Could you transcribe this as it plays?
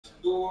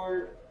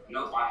sword.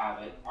 Nope, I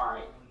have it.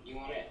 Alright, you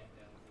want it?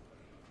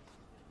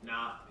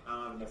 Nah, I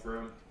don't have enough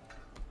room.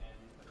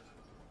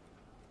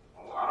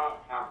 Oh, I don't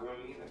have room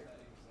either.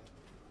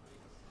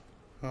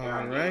 Here, All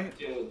I give right. it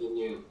to the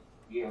new.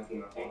 You don't see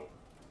my thing.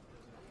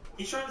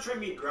 He's trying to trade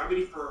me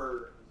gravity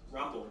for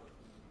Rumble.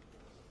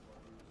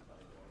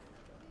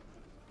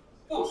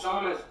 Oh,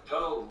 someone is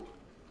dope.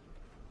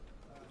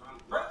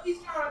 Bro, he's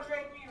trying to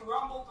trade me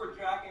Rumble for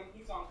Dragon.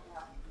 He's on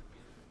cap.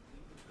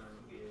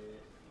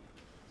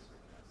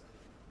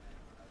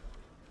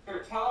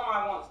 Here, tell him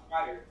I want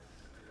Spider.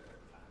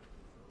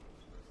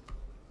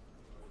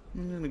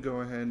 I'm gonna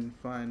go ahead and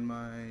find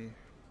my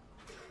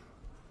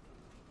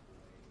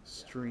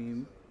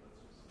stream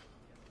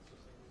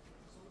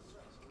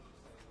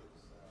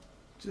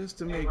just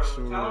to make Bro,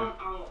 sure. tell him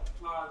I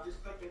want,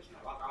 just click the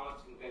chat like I want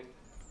something.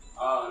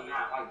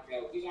 Not like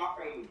that. He's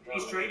offering me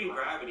He's trading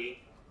gravity.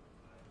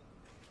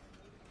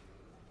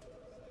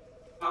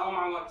 Tell him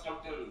I want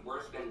something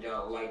worse than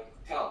Doe. Like,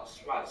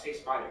 say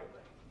Spider.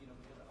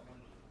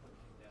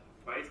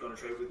 Spidey's going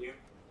to trade with you.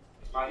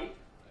 Spidey?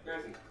 Where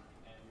is he?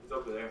 He's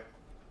over there.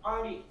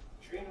 Spidey,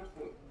 trade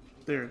with me.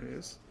 There it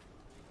is.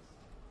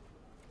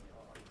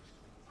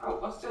 Oh,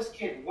 what's this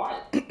kid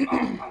want? Oh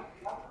my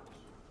god.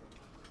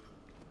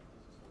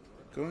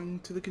 Going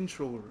to the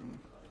control room.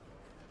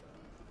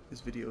 This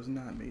video is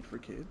not made for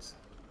kids.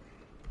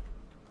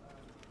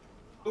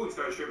 Oh, he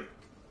started streaming.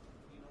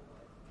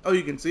 Oh,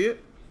 you can see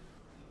it?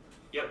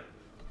 Yep.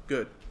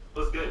 Good.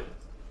 Looks good.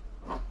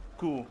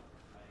 Cool.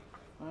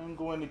 I'm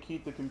going to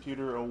keep the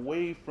computer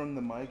away from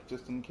the mic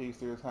just in case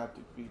there's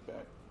haptic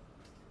feedback.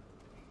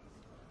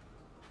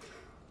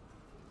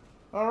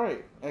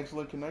 Alright,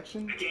 excellent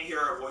connection. I can't hear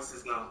our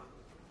voices now.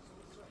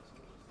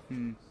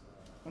 I'm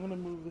gonna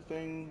move the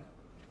thing.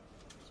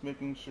 Just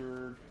making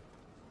sure.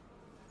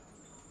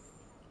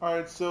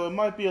 Alright, so it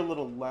might be a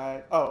little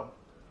lag. Oh,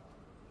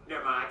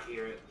 Never mind, I can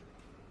hear it.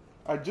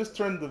 I just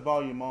turned the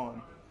volume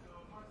on.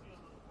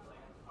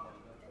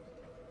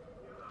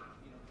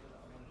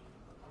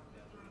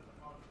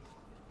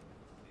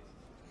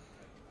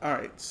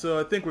 Alright, so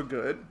I think we're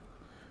good.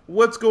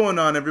 What's going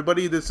on,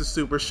 everybody? This is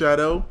Super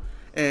Shadow,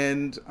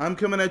 and I'm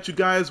coming at you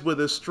guys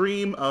with a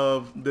stream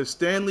of the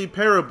Stanley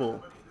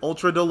Parable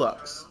Ultra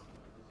Deluxe.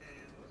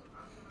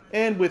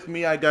 And with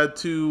me, I got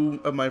two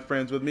of my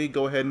friends with me.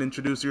 Go ahead and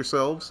introduce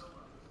yourselves.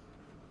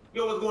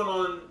 Yo, what's going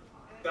on,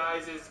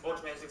 guys? It's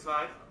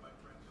Ultraman65.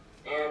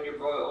 And your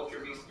boy Ultra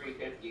Beast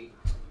 350.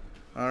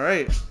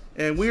 Alright,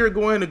 and we are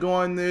going to go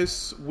on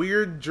this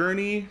weird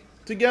journey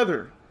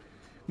together.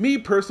 Me,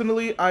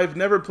 personally, I've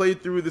never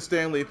played through the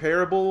Stanley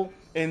Parable,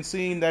 and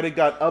seeing that it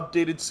got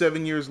updated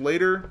 7 years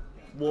later,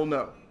 well,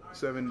 no,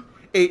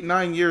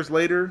 9 years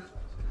later,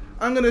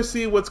 I'm going to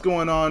see what's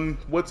going on,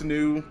 what's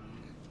new,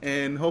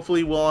 and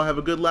hopefully we'll all have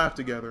a good laugh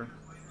together.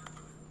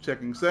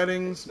 Checking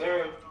settings.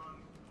 There.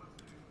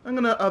 I'm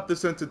going to up the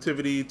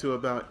sensitivity to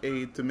about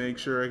 8 to make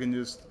sure I can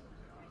just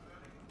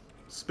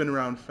spin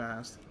around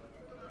fast.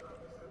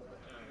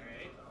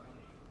 Alright.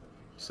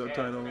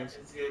 Subtitles.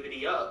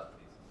 Sensitivity up.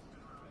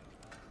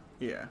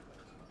 Yeah.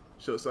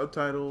 Show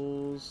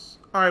subtitles.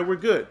 Alright, we're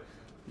good.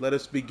 Let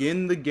us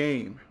begin the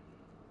game.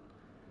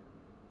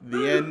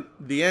 The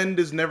end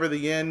is never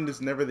the end is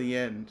never the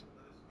end.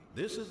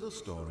 This is the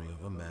story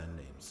of a man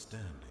named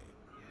Stanley.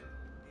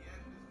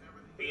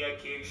 But yeah,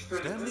 Q, you should turn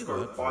the Stanley Discord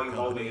worked for a volume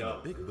all the company way in a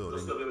up. big You'll building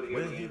still be able to hear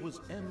where the he game. was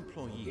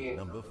employee Yeah.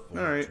 number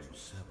Alright.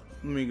 427.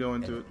 Let me go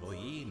into it.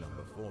 Employee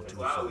number That's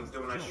what I always 427.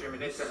 do when I stream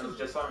it. It sounds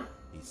just fun.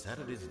 He sat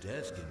at his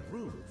desk in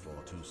room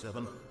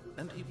 427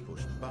 and he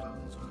pushed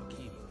buttons on the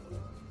keyboard.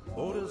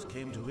 Orders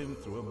came to him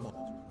through a monitor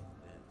on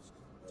the desk,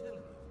 telling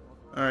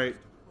him Alright.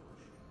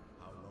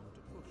 how long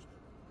to push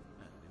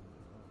them and in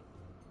what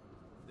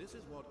order. This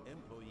is what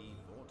employee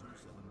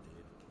 427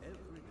 did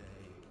every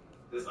day,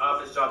 This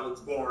office job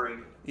looks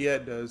boring. Yeah,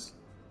 it does.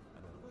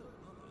 and although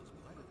others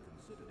might have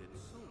considered it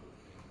so,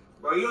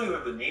 Bro, you don't even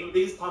have the name.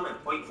 They just call him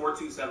Point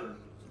 427.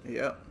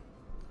 Yeah.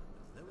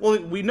 Well,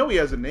 we know he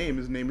has a name.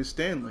 His name is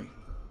Stanley.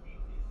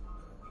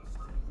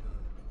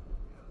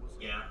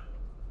 Yeah.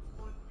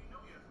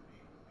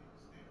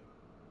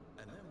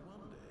 and then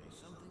one day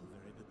something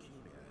very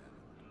peculiar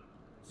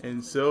happened.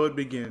 And so it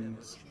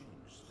begins.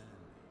 Changed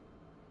Stanley.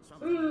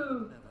 Something he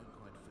would never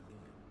quite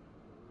forget.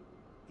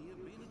 He had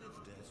been at his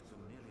desk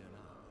for nearly an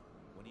hour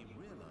when he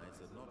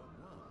realized that not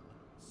one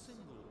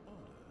single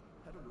order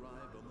had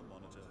arrived on the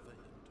monitor for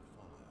him to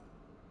follow.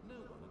 No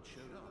one had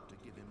showed up to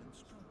give him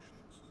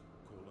instructions,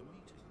 call a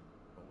meeting,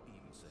 or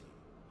even say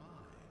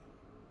hi.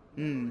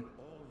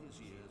 All his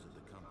years at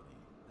the company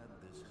had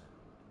this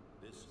happen,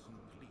 this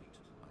complete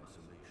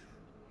isolation.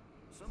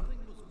 Something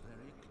was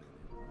very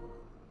clearly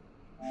wrong.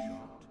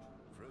 Shocked,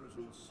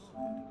 frozen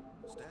solid,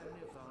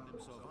 Stanley found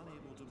himself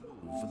unable to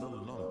move for the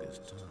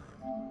longest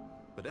time.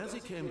 But as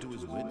he came to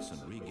his wits and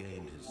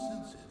regained his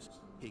senses,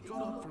 he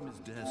got up from his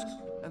desk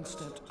and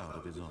stepped out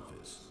of his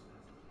office.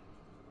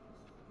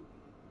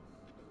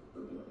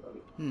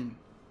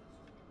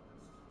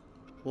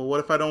 Well, what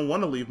if I don't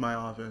want to leave my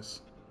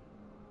office?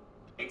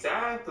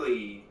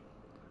 Exactly.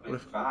 What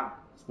if- Five.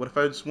 What if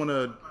I just want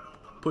to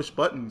push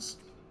buttons.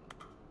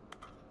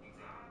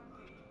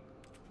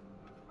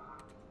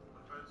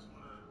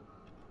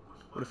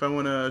 What if I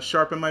want to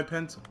sharpen my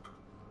pencil?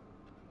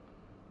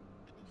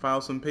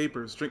 File some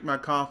papers, drink my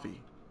coffee.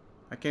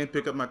 I can't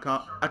pick up my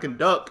I can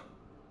duck,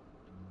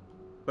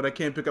 but I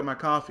can't pick up my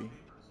coffee.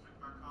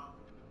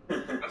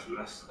 That's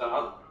messed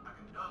up.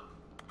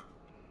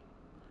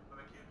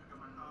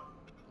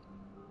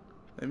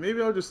 And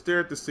maybe I'll just stare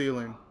at the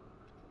ceiling.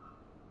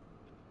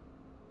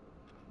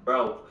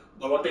 Bro,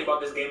 the one thing about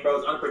this game, bro,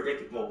 is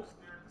unpredictable.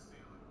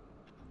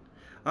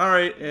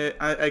 Alright,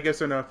 I guess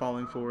they're not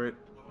falling for it.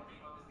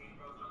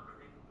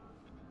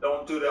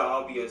 Don't do the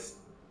obvious.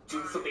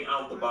 Do something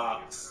out of the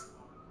box.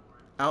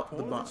 Out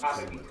the box.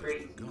 Has to be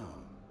crazy.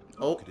 Gone.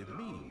 Oh. What could it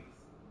mean?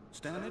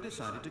 Stanley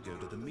decided to go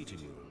to the meeting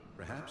room.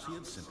 Perhaps he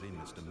had simply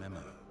missed a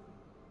memo.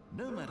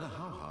 No matter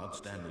how hard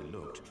Stanley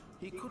looked,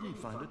 he couldn't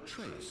find a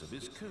trace of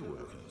his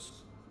co-workers.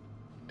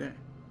 Dang.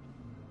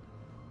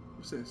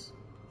 What's this?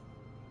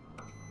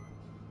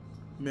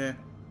 Meh.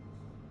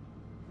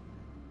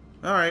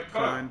 Alright,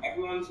 fine.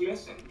 Everyone's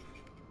missing.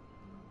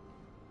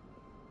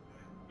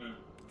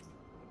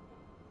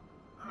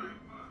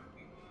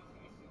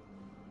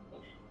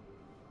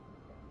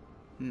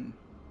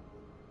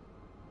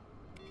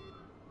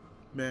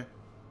 Meh.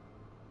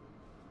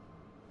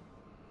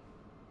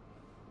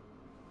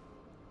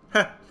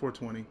 Ha!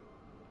 420.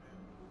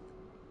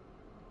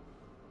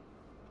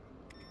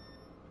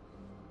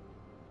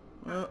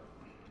 Well,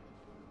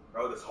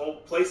 Bro, this whole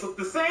place looks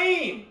the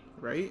same!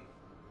 right?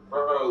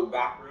 Bro,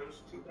 back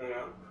rooms 2.0.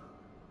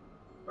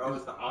 Bro,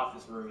 it's the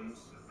office rooms.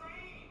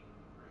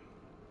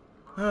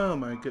 Oh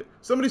my god.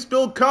 Somebody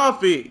spilled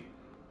coffee!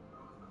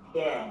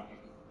 Yeah.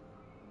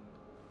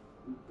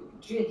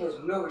 Jake has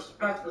no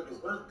respect for the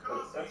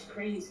workplace. That's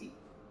crazy.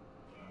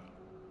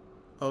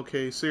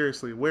 Okay,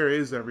 seriously, where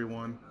is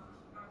everyone?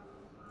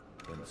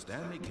 When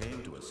Stanley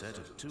came to a set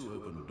of 2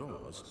 open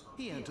doors,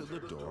 he entered the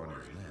door on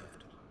his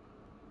left.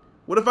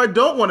 What if I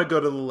don't want to go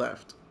to the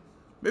left?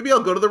 Maybe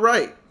I'll go to the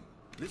right.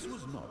 This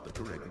was not the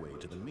correct way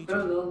to the meeting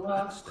To the room, and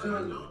left, Stanley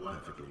to knew the it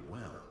perfectly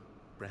well.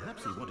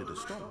 Perhaps he wanted to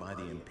stop by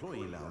the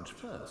employee lounge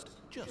first,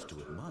 just to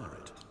admire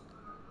it.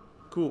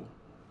 Cool.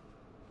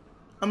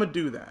 I'm gonna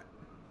do that.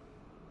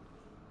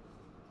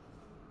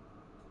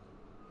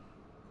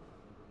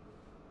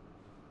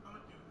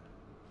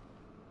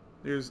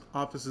 There's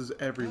offices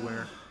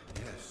everywhere.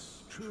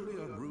 Yes, truly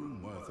a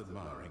room worth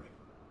admiring.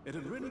 It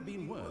had really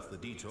been worth the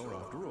detour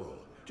after all,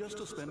 just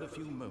to spend a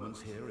few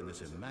moments here in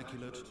this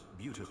immaculate,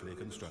 beautifully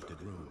constructed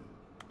room.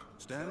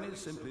 Stanley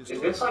simply Is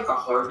this like a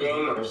horror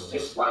game or is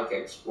this like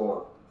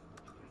Explore?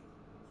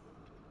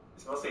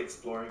 It's mostly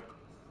exploring.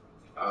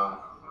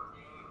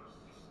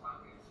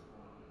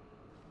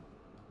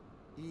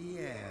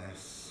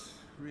 Yes,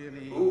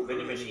 really, Ooh,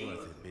 vending really machine.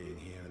 worth it being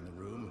here in the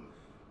room.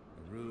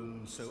 A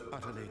room so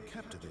utterly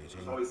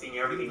captivating. I'm always seeing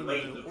everything even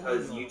late though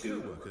because all your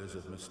YouTube. co-workers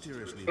have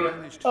mysteriously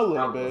vanished. A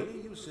little bit.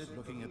 Here you sit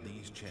looking at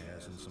these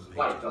chairs and some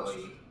Like paintings.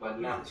 Billy,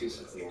 but not too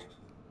severe.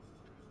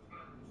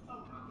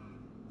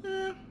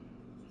 Eh.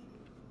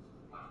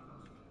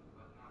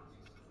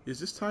 Is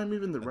this time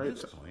even the At right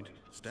this time? point,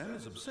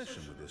 Stanley's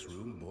obsession with this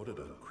room bordered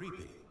on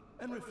creepy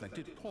and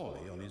reflected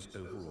poorly on his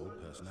overall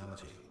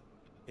personality.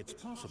 It's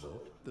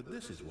possible that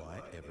this is why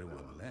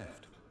everyone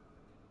left.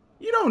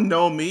 You don't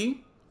know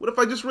me. What if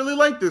I just really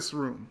like this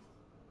room?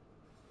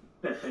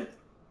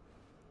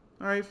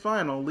 Alright,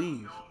 fine, I'll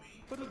leave.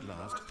 But at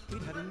last,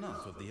 he'd had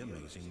enough of the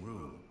amazing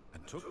room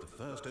and took the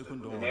first open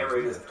door And on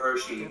there his is left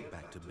Hershey. to get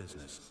back to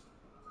business.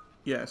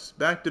 Yes,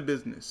 back to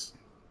business.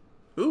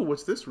 Ooh,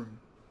 what's this room?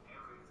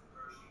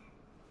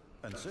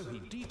 And so he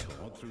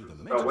detoured through the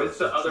Bro, where's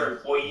the section, other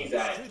employees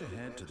walked at? straight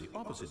ahead to the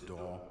opposite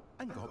door,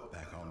 and got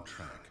back on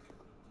track.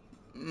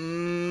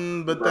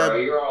 But Bro,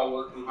 you're all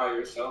working by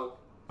yourself.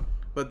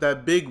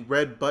 that big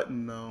red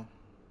button though.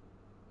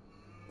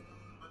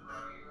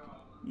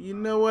 You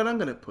know what? I'm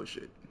gonna push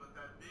it.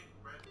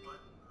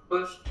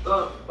 Push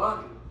the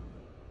button.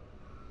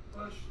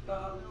 Push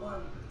the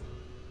button.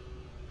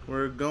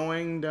 We're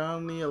going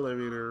down the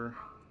elevator.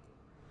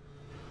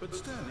 But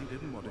Stanley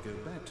didn't want to go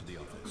back to the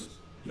office.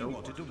 He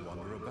wanted to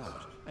wander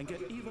about and get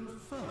even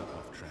further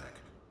off track.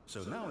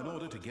 So now in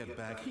order to get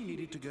back, he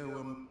needed to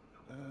go,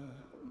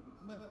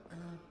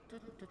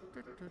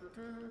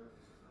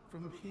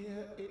 from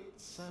here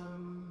it's,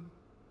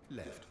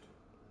 left.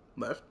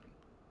 Left?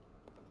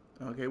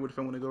 Okay, what if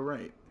I want to go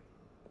right?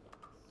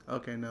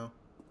 Okay, no.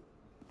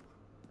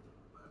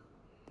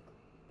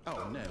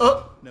 Oh, no.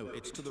 Oh! No,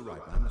 it's to the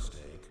right, my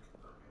mistake.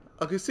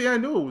 Okay, see, I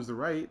knew it was the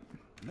right.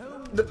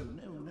 No, not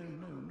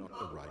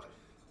the right.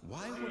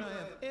 Why would I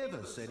have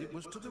ever said it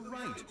was to the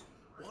right?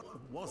 What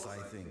was I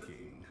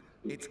thinking?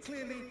 It's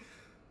clearly...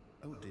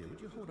 Oh dear,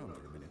 would you hold on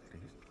for a minute,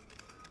 please?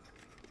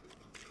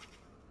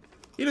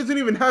 He doesn't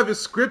even have his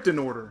script in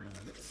order.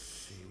 Let's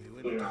see,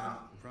 we went down,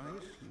 right,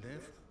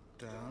 left,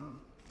 down,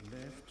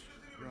 left,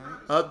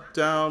 right... Up,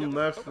 down,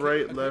 left, Okay,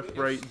 right, okay, left, yes.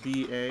 right,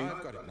 B-A.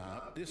 I've got it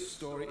now. This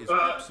story is Is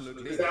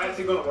absolutely... that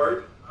actually gonna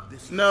work?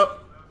 No.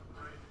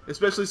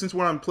 Especially since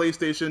we're on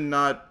PlayStation,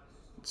 not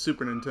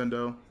Super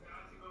Nintendo.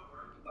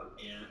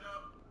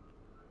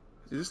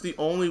 Is this the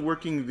only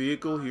working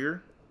vehicle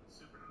here?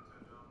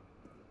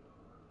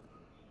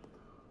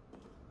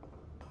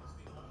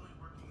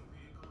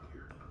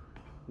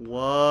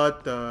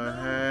 What the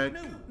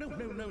heck? No.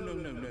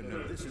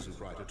 This isn't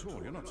right at all.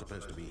 You're not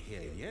supposed to be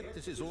here yet.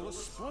 This is all a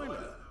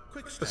spoiler.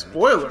 Quick, A Stanley,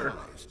 spoiler?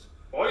 visualize.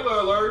 Spoiler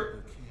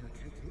alert!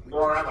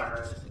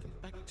 Forever.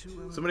 Back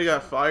to, Somebody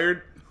got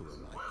fired? Who am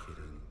I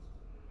kidding?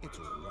 It's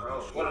all Bro,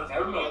 rubbish. what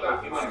everybody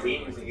got human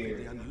beings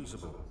Completely here.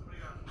 unusable.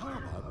 How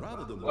about,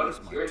 rather than What waste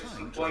if my you're time just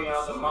trying pulling to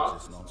out the solve mop?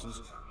 this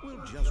nonsense,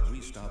 we'll just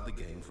restart the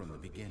game from the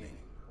beginning.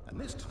 And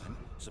this time,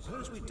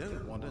 suppose we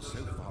don't wander so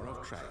far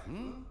off track,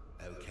 hmm?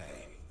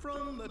 Okay.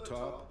 From the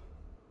top.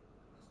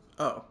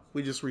 Oh,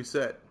 we just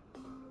reset.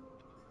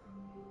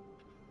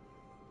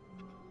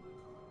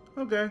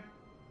 Okay.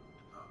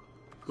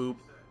 Boop.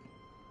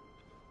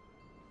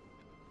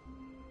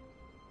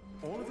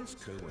 All of his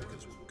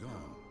co-workers were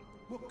gone.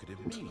 What could it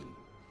mean?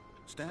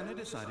 Stanley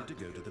decided to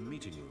go to the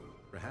meeting room.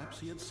 Perhaps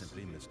he had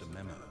simply missed a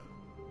memo.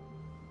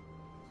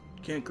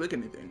 Can't click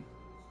anything.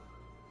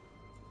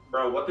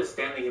 Bro, what does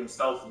Stanley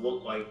himself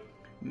look like?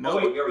 No. Oh,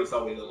 wait, we already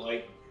saw what he looked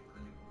like.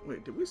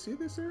 Wait, did we see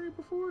this area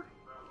before?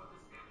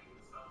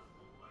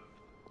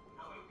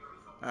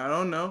 I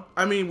don't know.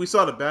 I mean, we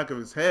saw the back of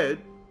his head.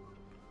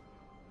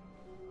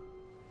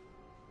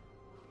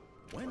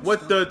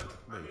 What the?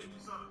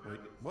 Wait,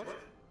 what?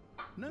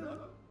 No,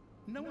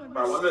 Bro,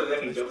 I wonder if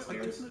there's any jump I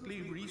scares.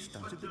 definitely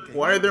restarted the game.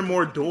 Why are there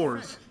more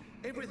doors?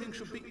 Everything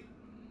should be...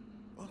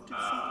 What did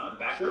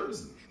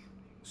Backrooms?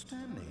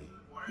 Stanley.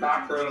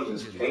 Backrooms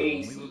is We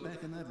crazy. were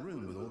back in that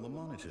room with all the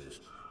monitors.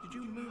 Did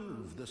you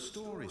move the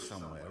story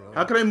somewhere? Or...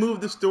 How can I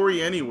move the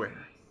story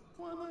anywhere?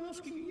 Why am I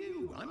asking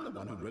you? I'm the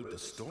one who wrote the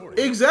story.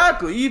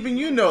 Exactly. Even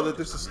you know that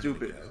this is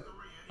stupid.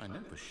 I know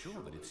for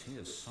sure that it's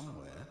here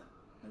somewhere.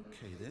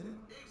 Okay then,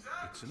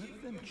 it's an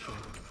adventure.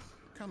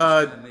 Come,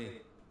 Stanley,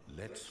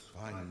 let's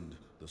find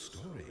the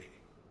story.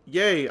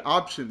 Yay,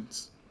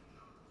 options.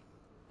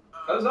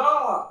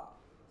 Huzzah!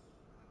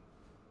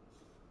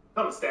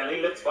 Come,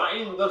 Stanley, let's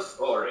find the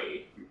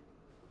story.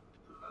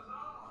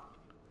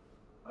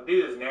 I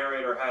think this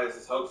narrator has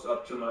his hopes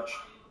up too much.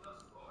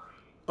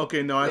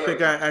 Okay, no, I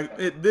think I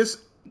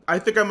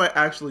think I might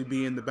actually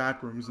be in the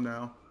back rooms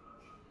now.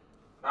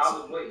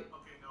 Probably.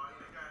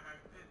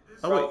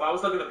 Oh Bro, wait, if I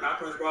was looking at the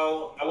backrooms,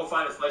 bro, I would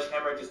find a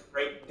sledgehammer and just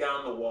break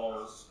down the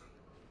walls.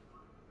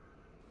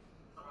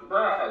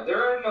 Bruh,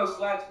 there are no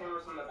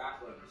sledgehammers in the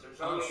backrooms. There's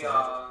only,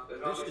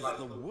 there's This only, is like,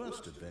 the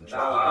worst adventure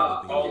all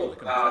I've the, ever been in.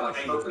 like,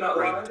 coconut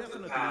There water.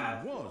 definitely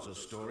was a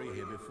story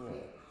here before.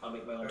 I'll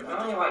make my own There's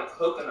path. only, like,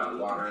 coconut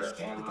water Let's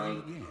start and, the game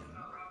like, again.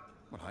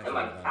 Well, I and, find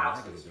like, it unlikely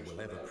houses that or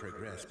we'll ever something.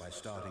 progress by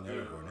starting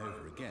over and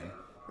over again.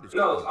 But it's No,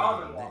 got to it's be better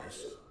almond than water.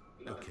 this.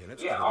 Okay,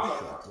 let's Yeah, give it a almond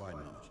shot. water. Why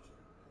not?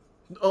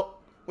 oh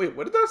wait,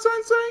 what did that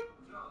sign say?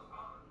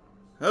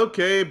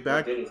 Okay,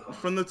 back did it?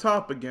 from the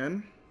top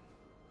again.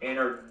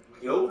 Inner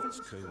All guild? of his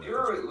co-workers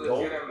you're were gone.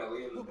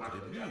 legitimately in the What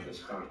could it backroom at this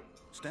mean? point.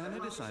 Stanley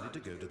decided to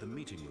go to the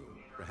meeting room.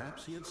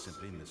 Perhaps he had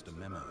simply missed a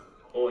memo.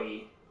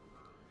 Oi.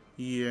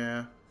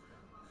 Yeah.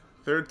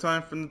 Third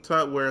time from the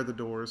top. Where are the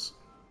doors?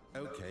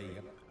 Okay,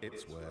 yep,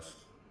 it's worse.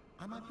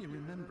 I might be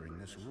remembering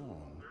this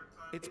wrong.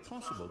 It's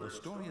possible the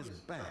story is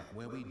back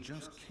where we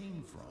just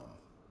came from.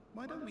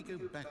 Why don't we go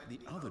back the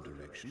other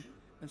direction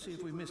and see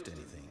if we missed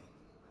anything?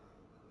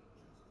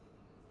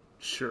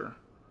 Sure.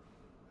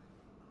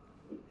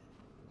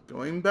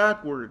 Going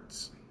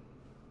backwards.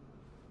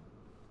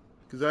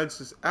 Because I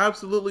just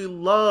absolutely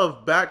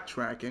love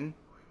backtracking.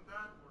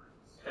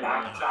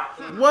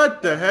 Backtracking.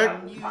 What the I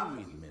heck? knew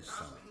we'd missed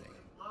something.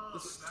 The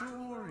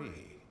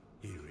story.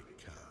 Here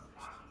it comes.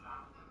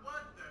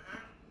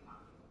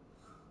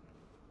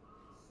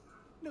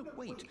 No,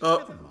 wait.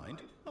 Never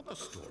mind. Not the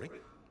story.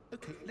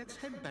 Okay, let's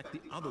head back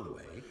the other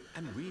way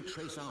and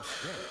retrace our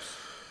steps.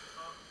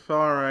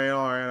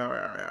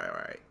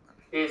 Alright.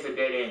 Here's a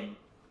dead end.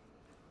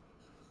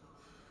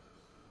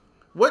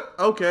 What?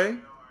 Okay.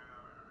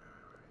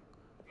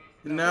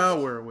 Now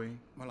where are we?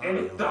 Well, And I'll be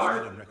it's honest, I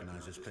dark. don't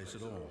recognize this place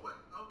at all.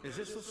 Is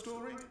this the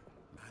story?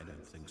 I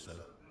don't think so.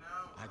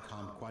 I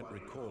can't quite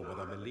recall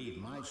whether I believe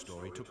my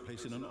story took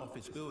place in an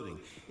office building.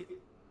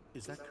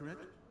 Is that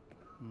correct?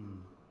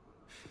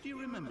 Do you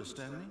remember,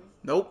 Stanley?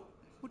 Nope.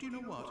 Well, do you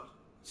know what?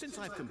 Since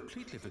I've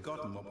completely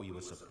forgotten what we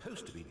were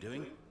supposed to be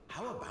doing,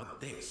 how about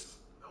this?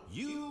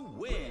 You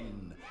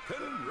win!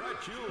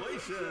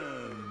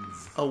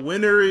 Congratulations! A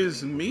winner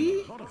is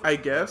me, I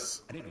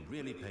guess. And it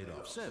really paid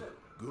off, so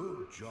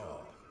good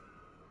job.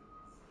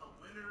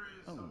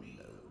 Oh, no.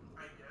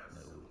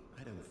 No,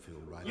 I don't feel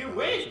right You about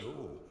win! this at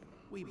all.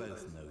 We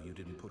both know you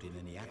didn't put in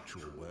any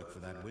actual work for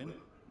that win.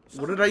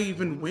 What did I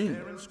even win?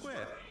 Fair and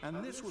square,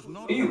 and this was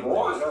not You one of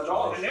won, those that's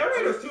all. The situations.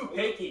 narrator's too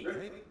picky.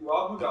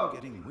 Rob who I'm done?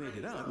 getting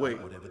weirded out Wait.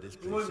 by whatever this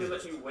He wants place to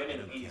is. let you win I in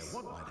don't care peace.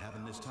 what might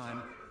happen this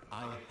time.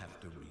 I have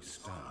to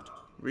restart.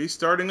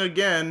 Restarting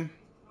again.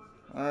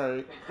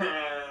 Alright.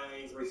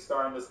 He's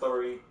restarting the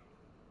story.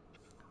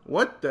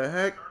 What the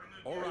heck?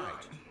 All right,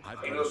 I've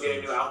Maybe got a we'll get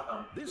a new solution.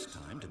 outcome. This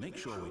time, to make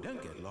sure we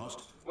don't get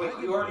lost, Wait,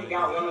 I've you already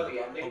got employed one of the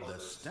help endings? of the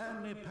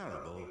Stanley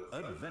Parable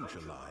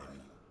Adventure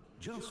Line.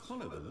 Just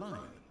follow the line.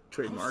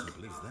 Trademark. How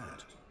simple is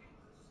that?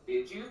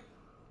 Did you?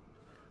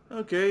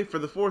 Okay, for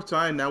the fourth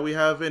time, now we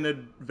have an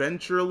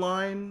adventure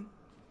line.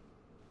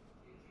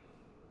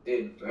 The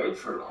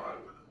adventure line.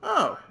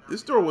 Oh,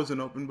 this door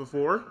wasn't open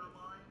before.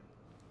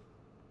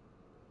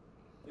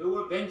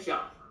 New adventure.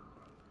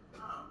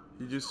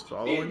 You're just The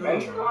following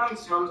adventure along. line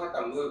sounds like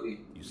a movie.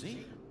 You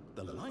see,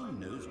 the line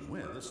knows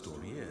where the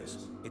story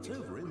is. It's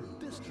over in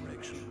this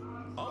direction.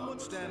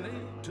 Onward, Stanley,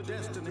 to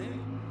destiny.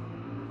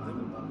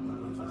 Wouldn't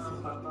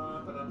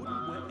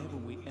wherever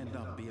we end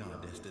up be our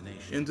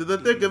destination? Into the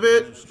Given thick of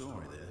there's it. no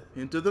story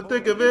there. Into the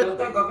thick of The it.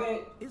 thick of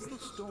it. Is the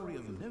story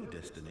of no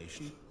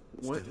destination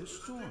What? still a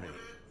story?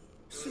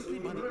 Simply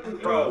by the act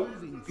of Bro,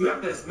 moving you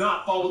have to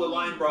not follow the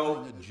line, bro.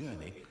 on a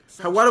journey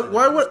such Why that a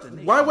why would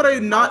I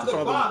destination not The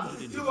follow? box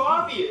is too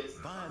obvious.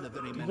 via the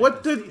very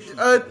What the manifestation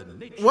of the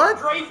nature what?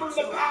 Straight from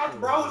the path,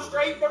 bro.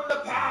 Straight from the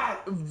path.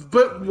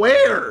 But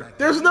where?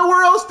 There's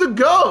nowhere else to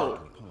go.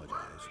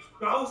 apologize.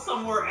 Go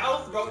somewhere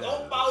else, bro.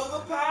 Don't follow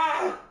the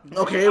path.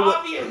 Okay, It's well,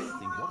 obvious. I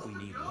think what we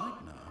need right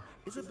now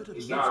is a bit of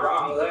He's music not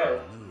wrong to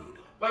there. mood.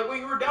 Like when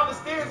you were down the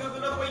stairs, there's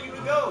another way you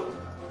could go.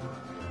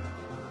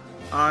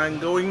 I'm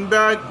going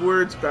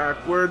backwards,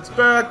 backwards,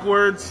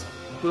 backwards.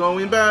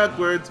 Going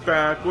backwards,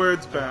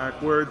 backwards,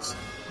 backwards.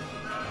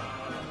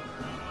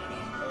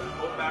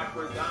 Go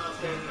backwards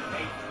downstairs and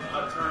make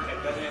a turn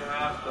that doesn't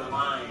have the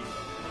line.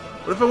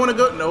 What if I want to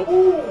go? Nope.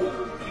 Ooh,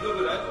 you go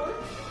to that door?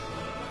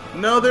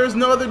 No, there's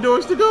no other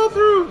doors to go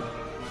through.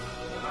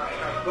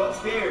 Alright, go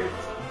upstairs.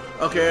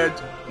 Okay,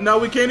 no,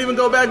 we can't even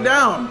go back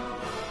down.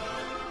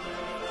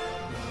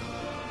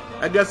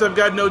 I guess I've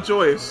got no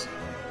choice.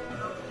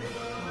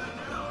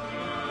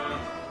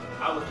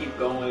 I would keep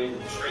going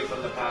straight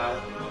from the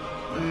path.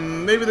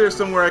 Maybe there's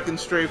somewhere I can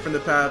stray from the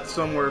path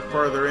somewhere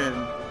farther in.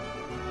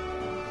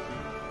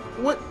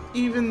 What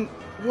even?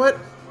 What?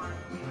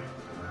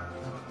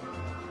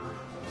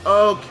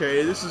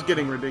 Okay, this is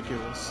getting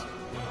ridiculous.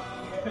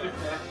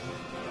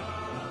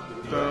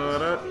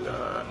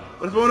 Da-da-da.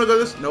 What if I want to go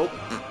this? Nope.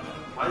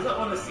 Why is that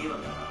on the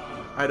ceiling?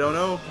 I don't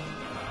know.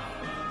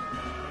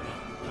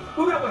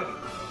 Move that way.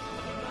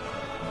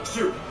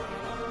 Shoot.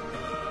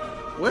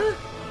 What?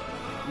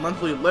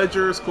 Monthly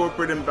ledgers,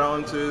 corporate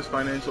imbalances,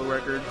 financial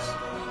records.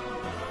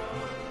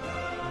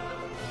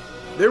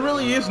 There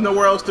really is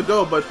nowhere else to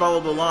go but follow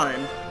the line.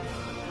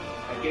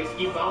 I guess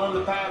keep following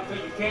the path till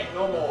you can't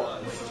no more.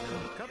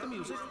 Cut the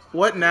music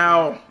What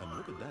now? and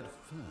look at that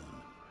fern.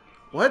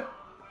 What?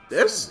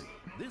 This?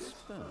 This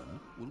fern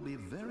will be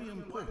very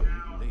important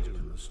later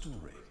in the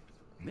story.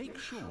 Make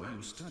sure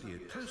you study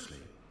it closely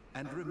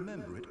and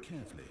remember it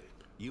carefully.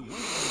 You won't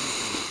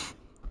find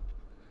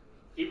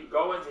Keep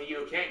going till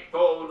you can't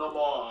go no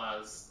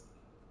more.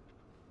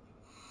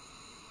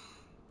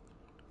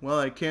 Well,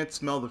 I can't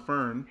smell the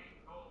fern.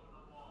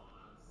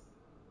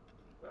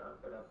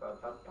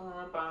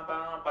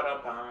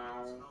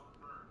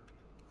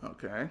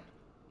 Okay.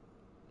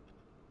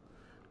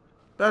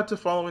 Back to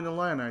following the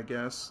line, I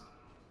guess.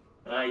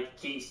 I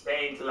keep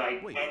staying till I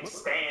Wait, can't what?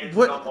 stand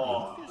What? no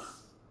more.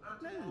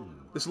 No.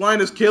 This line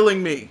is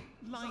killing me.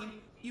 Line,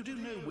 you do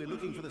know we're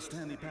looking for the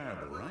Stanley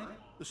Parable, right?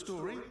 The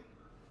story?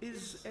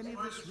 Is any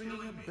of this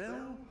ringing a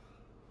bell?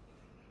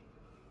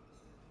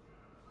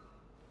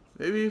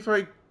 Maybe if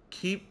I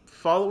keep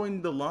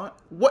following the line.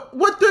 What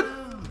the?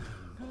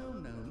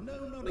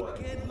 No, not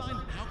again, Line.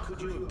 How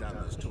could you have done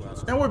this to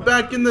us? Now we're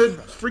back in the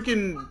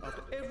freaking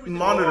After everything-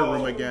 monitor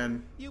room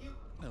again. You...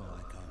 No,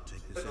 I can't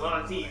take this There's a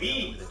lot of anymore.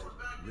 TVs.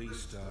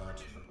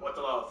 Restart. What's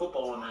a lot of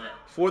football on that?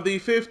 For the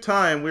fifth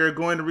time, we are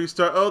going to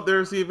restart. Oh,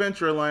 there's the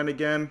adventure line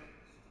again.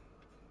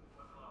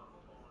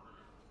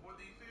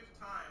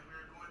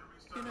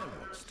 You know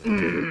what,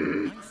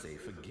 Stanley? I say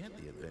forget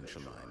the adventure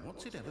line.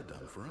 What's it ever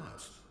done for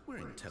us? We're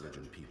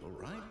intelligent people,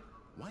 right?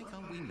 Why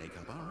can't we make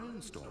up our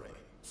own story?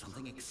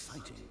 Something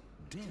exciting,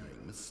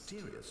 daring,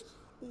 mysterious.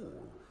 Oh,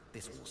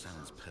 this all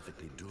sounds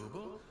perfectly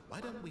doable.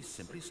 Why don't we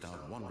simply start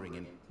wandering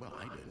in, well,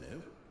 I don't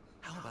know.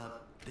 How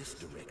about this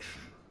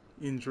direction?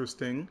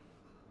 Interesting.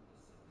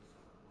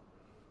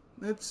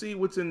 Let's see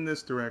what's in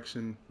this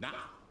direction. Now,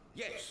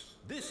 yes,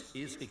 this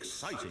is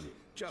exciting.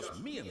 Just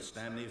me and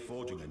Stanley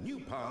forging a new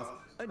path,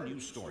 a new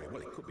story.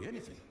 Well, it could be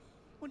anything.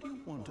 What do you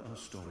want our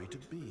story to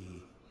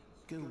be?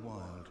 Go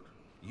wild.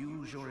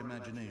 Use your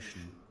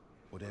imagination.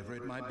 Whatever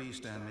it might be,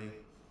 Stanley,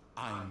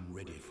 I'm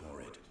ready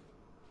for it.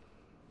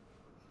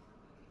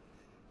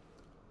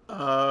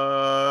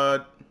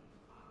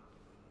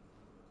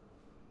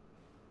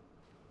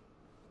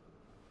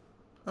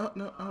 Oh,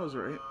 no, I was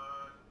right.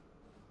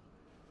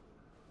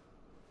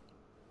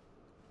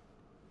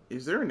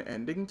 Is there an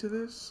ending to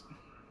this?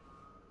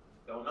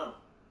 Don't know.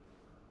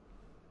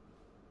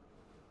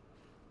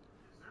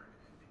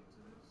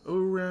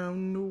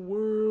 Around the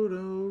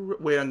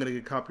world, wait, I'm gonna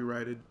get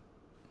copyrighted.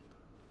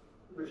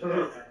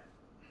 Oh,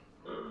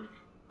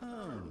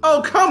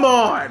 Oh, come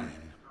on!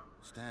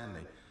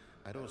 Stanley,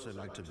 I'd also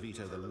like to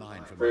veto the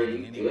line from Pretty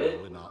having any good.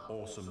 role in our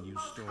awesome new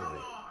story.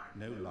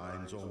 No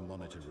lines or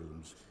monitor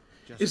rooms.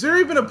 Just Is there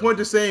even a point to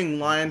wonderful saying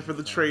line sweet for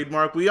the fun.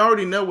 trademark? We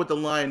already know what the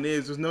line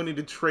is. There's no need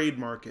to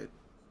trademark it.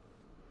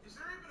 Is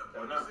there even a Don't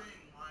point know. to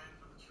saying line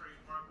for the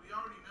trademark? We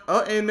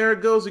already know. Oh, and there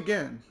it goes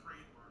again.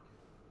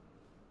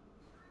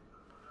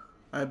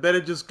 I bet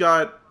it just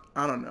got,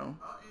 I don't know.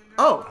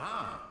 Oh,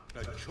 Ah,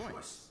 a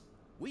choice.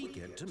 We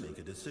get to make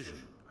a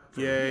decision.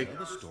 From Yay. here,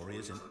 the story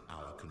is in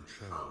our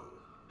control.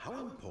 How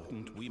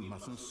important we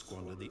mustn't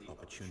squander the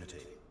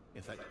opportunity.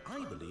 In fact,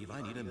 I believe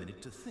I need a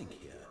minute to think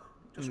here.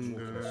 Just walk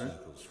in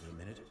circles for a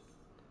minute.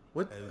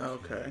 what?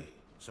 Okay.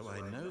 So I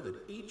know that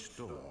each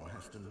door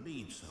has to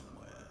lead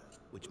somewhere,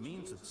 which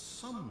means that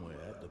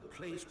somewhere, the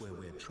place where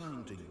we're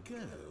trying to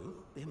go,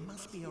 there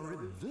must be a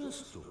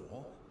reverse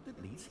door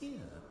that leads here.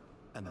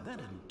 And that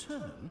in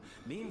turn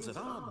means that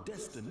our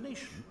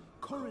destination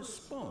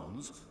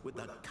corresponds with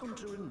that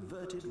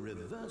counter-inverted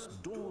reverse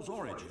door's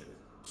origin.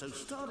 So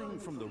starting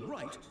from the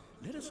right,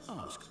 let us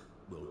ask,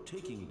 will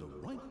taking the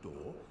right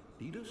door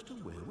lead us to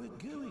where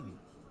we're going?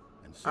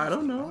 And since I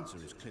don't the know. answer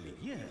is clearly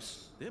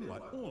yes, then by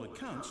all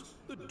accounts,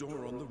 the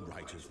door on the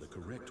right is the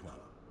correct one.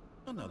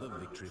 Another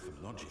victory for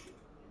logic.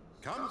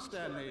 Come,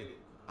 Stanley,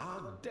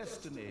 our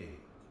destiny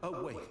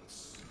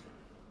awaits.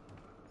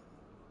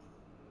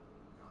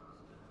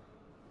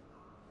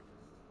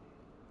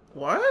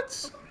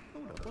 What?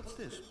 Hold up, what's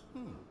this?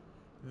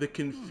 The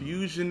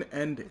confusion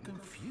ending.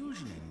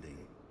 Confusion ending.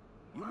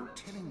 You're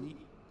telling me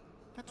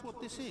that's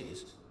what this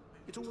is?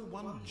 It's all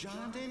one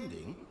giant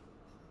ending?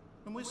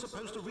 And we're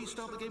supposed to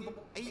restart the game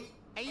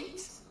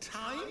eight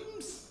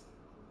times?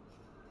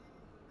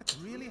 That's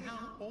really how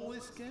all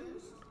this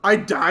goes? I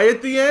die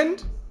at the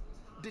end?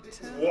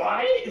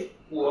 What?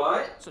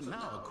 What? So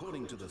now,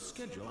 according to the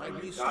schedule, I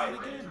restart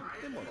again.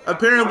 Then what?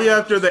 Apparently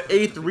after the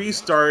 8th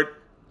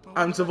restart,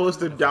 I'm supposed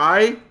to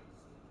die?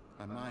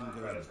 My mind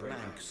goes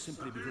blank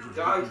simply because of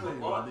Die written for here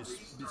what? on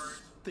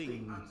this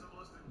thing.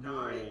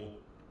 Wall.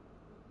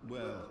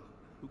 Well,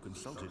 who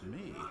consulted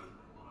me?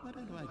 Why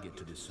don't I get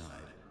to decide?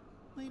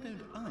 Why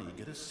don't I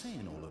get a say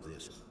in all of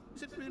this?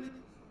 Is it really?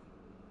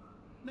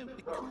 No,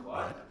 it can't be.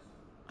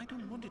 I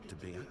don't want it to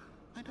be.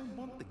 I don't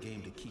want the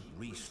game to keep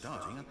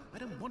restarting. I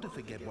don't want to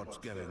forget what's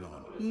going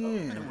on.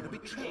 I don't want to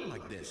be trapped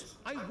like this.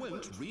 I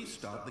won't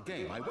restart the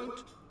game. I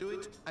won't do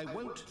it. I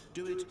won't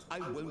do it. I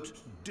won't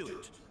do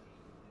it.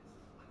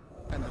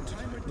 And the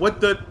timer What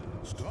the?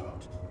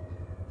 stopped.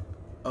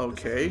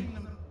 Okay.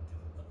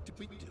 Did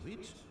we do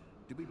it?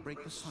 Did we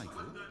break the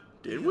cycle?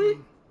 Did we?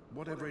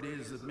 Whatever it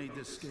is that made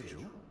this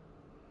schedule?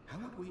 How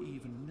would we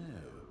even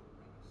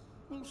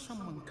know? Will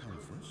someone come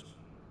for us?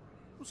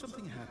 Will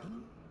something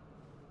happen?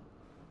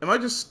 Am I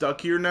just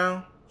stuck here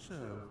now? So,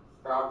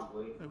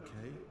 Probably.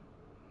 okay.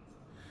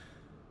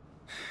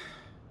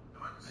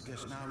 I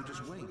guess now we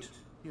just wait.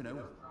 You know,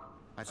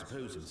 I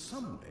suppose in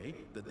some way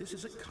that this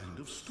is a kind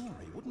of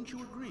story. Wouldn't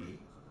you agree?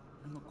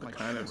 I'm not quite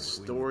kind sure of if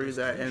we're in story the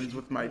that destination ends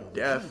with my or the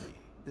death? journey.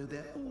 Though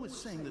they're always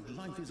saying that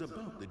life is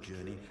about the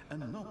journey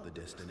and not the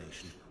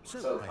destination.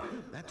 So I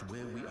hope that's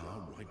where we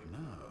are right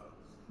now.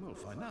 We'll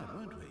find out,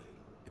 won't we?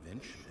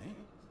 Eventually.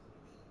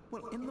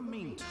 Well, in the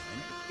meantime,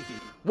 if you...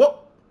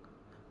 What?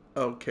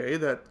 Okay,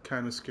 that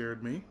kind of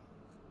scared me.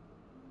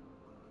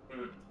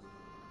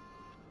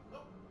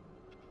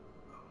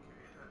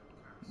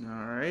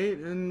 Alright,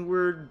 and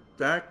we're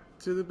back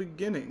to the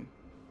beginning.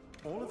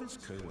 All of his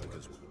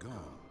co-workers were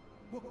gone.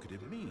 What could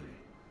it mean?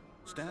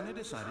 Stanley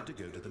decided to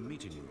go to the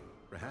meeting room.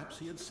 Perhaps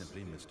he had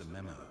simply missed a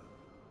memo.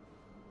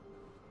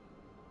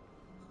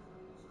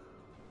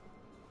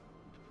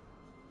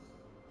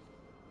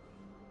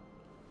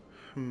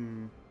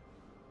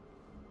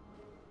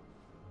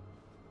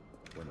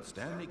 When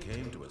Stanley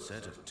came to a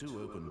set of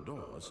 2 open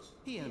doors,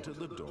 he entered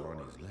the door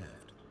on his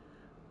left.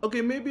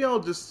 Okay, maybe I'll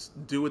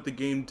just do what the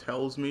game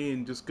tells me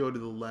and just go to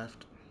the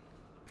left.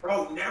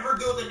 Bro, never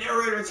do what the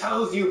narrator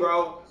tells you,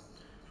 bro.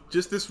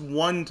 Just this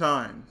one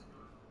time.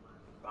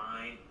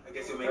 Fine. I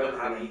guess you'll make him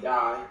Gonna happy.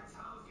 die.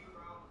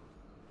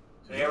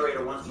 The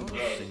narrator wants you Not a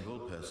dead. single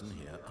person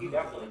here. He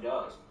definitely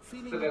does.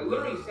 Feeling Because it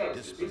literally weary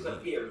says and he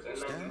disappears and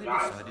then Stanley he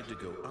dies. decided to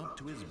go up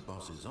to his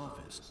boss's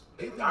office,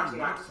 It's hoping actually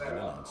he not might set find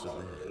an up. answer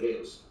It there.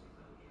 is.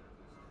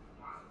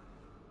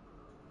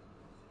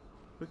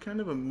 What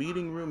kind of a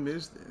meeting room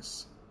is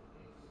this?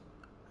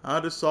 How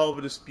to solve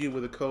a dispute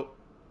with a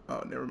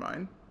Oh, never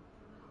mind.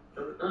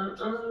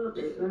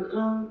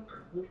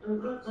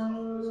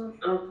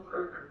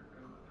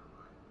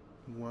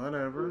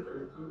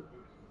 Whatever.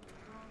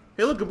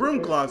 Hey, look, a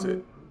broom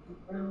closet.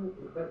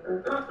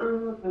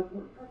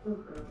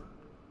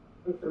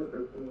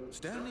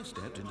 Stanley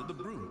stepped into the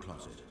broom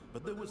closet,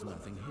 but there was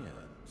nothing here,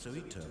 so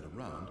he turned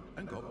around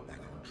and got back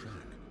on track.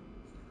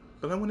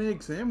 But I want to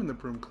examine the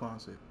broom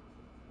closet.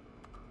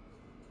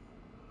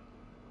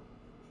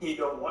 He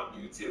don't want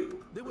you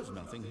to. There was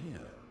nothing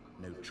here.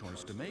 No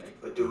choice to make,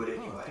 But do no it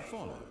path anyway. to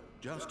follow.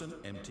 Just an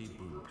empty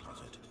broom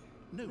closet.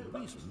 No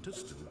reason to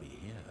still be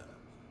here.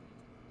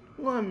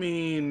 Well, I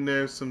mean,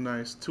 there's some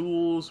nice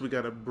tools. We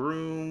got a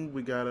broom.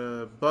 We got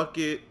a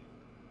bucket.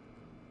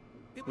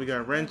 It We was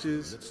got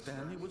wrenches. that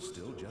Stanley was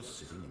still just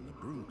sitting in the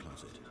broom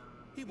closet.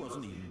 He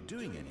wasn't even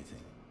doing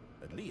anything.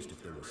 At least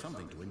if there was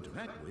something to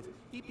interact with,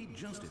 he'd be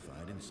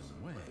justified in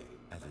some way.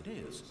 As it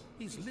is,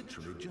 he's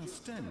literally just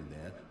standing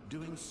there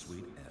doing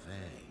sweet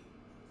FA.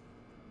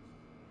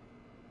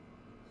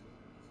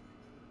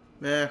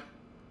 Nah.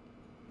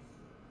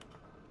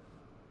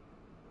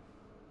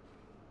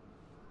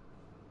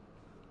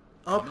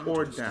 Up Coming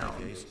or to the down?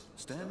 staircase,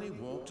 Stanley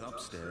walked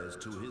upstairs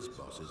to his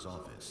boss's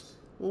office.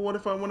 Well, what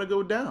if I want to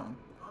go down?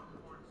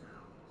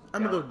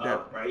 I'm gonna Down, go down.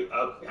 up, right,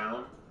 up,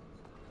 down.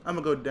 I'm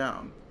gonna go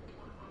down.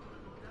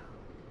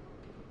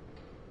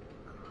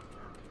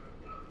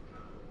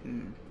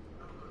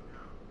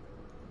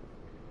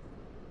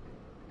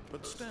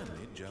 But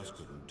Stanley just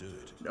couldn't do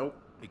it. Nope.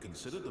 He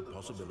considered the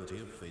possibility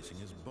of facing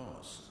his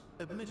boss,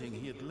 admitting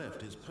he had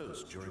left his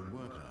post during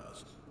work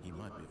hours. He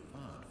might be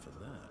fired for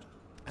that.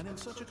 And in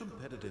such a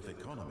competitive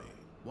economy,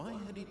 why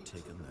had he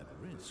taken that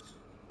risk?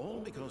 All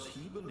because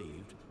he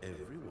believed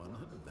everyone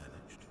had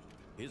vanished.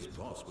 His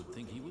boss would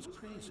think he was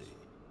crazy.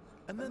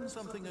 And then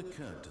something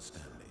occurred to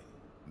Stanley.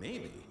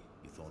 Maybe,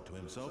 he thought to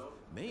himself,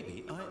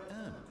 maybe I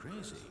am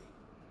crazy.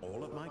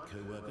 All of my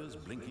co-workers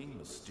blinking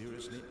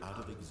mysteriously out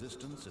of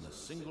existence in a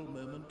single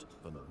moment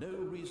for no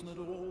reason at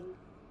all.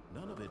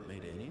 None of it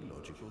made any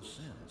logical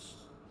sense.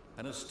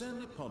 And as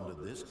Stanley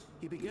pondered this,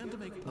 he began to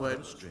make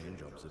other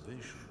strange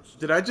observations.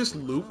 Did I just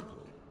loop?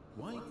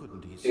 Why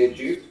couldn't he see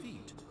his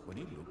feet when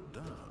he looked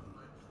down?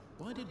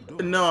 Why did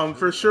doors No, I'm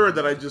for sure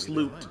that I just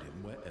looped. behind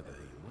him wherever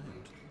he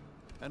went?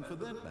 And for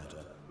that matter,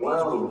 Wow.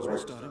 these rooms were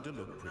starting to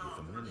look pretty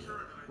familiar.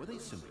 Were they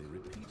simply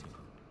repeating?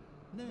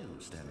 No,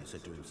 Stanley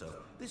said to himself,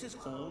 this is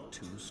all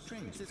too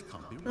strange. This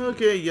can't be real.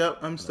 Okay, yep,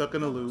 I'm stuck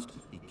in a loop.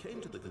 He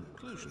came to the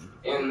conclusion.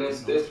 And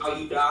this how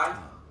you die?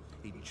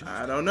 He just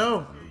I don't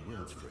know. the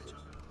words for it.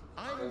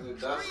 Because it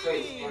does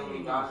say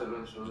Stanley dies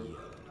eventually.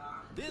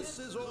 This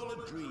is all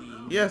a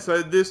dream. Yes,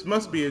 this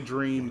must be a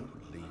dream.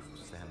 Relief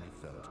Stanley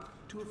felt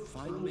to have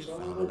finally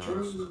found an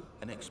answer,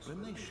 an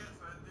explanation.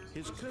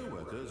 His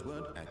co-workers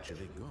weren't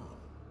actually gone.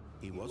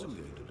 He wasn't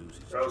going to lose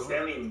his Bro, job.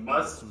 Stanley He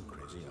must. wasn't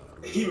crazy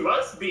after all. He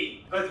must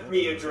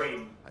be a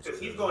dream. Because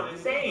he's going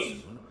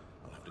insane.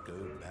 I'll have to go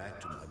back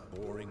to my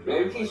boring.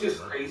 Maybe he's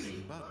just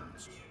crazy.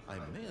 Buttons. I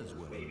may as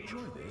well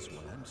enjoy this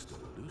while I'm still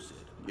lucid.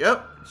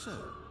 Yep. So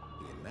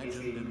he He's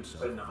imagined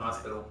himself put in the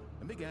hospital.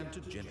 and began to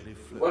gently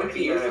float. What if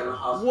he is in a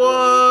hospital?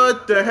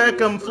 What the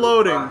heck? I'm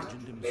floating.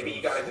 Maybe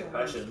he got a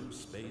concussion.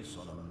 Space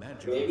on a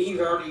magical Maybe he's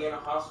already in a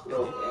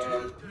hospital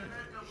and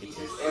he's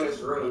just in his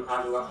room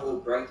having a whole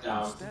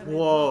breakdown.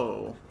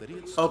 Whoa.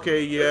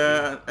 Okay,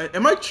 yeah.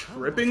 Am I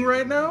tripping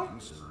right now?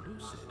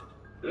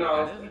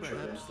 No, Then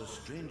perhaps the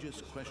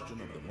strangest question of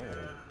them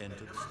all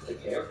entered the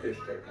Stanley's character's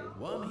tripping.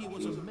 One he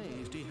was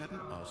amazed he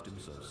hadn't asked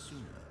himself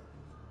sooner.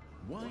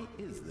 Why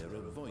is there a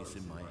voice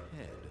in my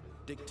head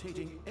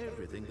dictating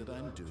everything that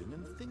I'm doing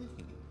and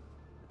thinking?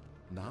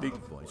 Now the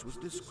voice was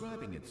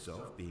describing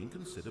itself being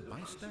considered by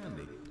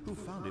Stanley, who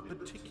found it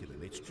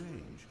particularly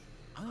strange.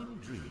 I'm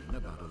dreaming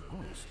about a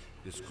voice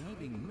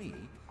describing me,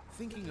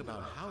 thinking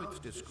about how it's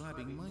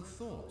describing my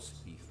thoughts,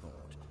 he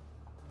thought.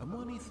 And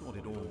when he thought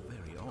it all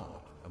very odd,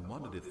 and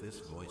wondered if this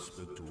voice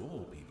spoke to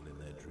all people in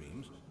their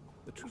dreams,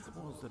 the truth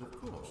was that, of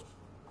course,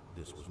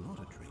 this was not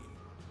a dream.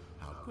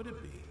 How could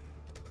it be?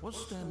 Was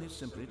Stanley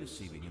simply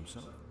deceiving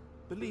himself,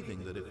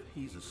 believing that if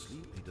he's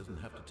asleep, he doesn't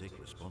have to take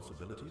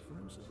responsibility for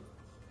himself?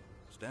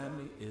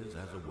 Stanley is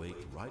as awake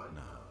right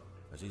now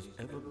as he's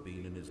ever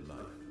been in his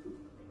life.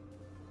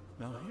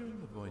 Now, hearing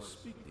the voice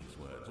speak these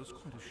words was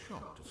quite a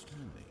shock to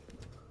Stanley.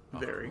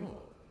 Very. After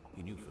all,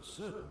 he knew for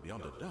certain,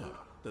 beyond a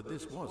doubt, that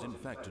this was in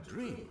fact a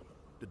dream.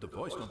 Did the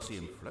voice not see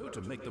him float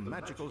and make the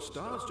magical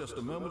stars just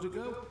a moment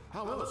ago?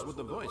 How else would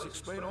the voice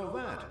explain all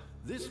that?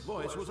 This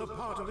voice was a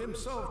part of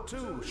himself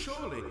too.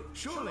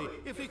 Surely,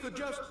 if he could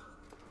just...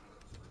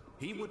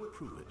 He would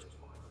prove it.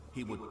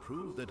 He would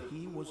prove that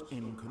he was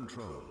in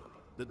control,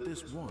 that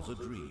this was a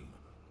dream.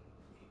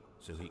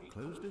 So he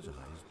closed his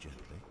eyes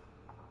gently,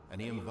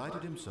 and he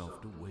invited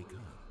himself to wake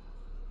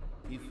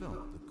up. He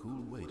felt the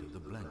cool weight of the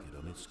blanket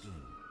on his skin,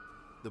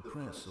 the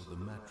press of the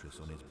mattress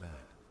on his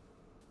back,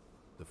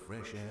 the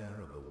fresh air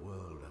of the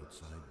world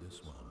outside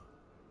this one.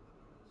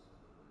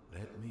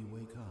 Let me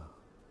wake up,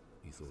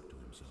 he thought to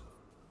himself.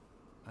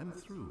 I'm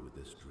through with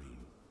this dream.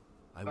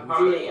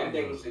 How many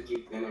endings did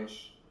you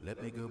finish?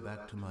 Let me go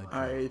back to my job.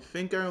 I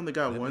think I only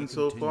got Let one me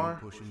so continue far.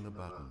 pushing the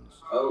buttons.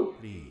 Oh,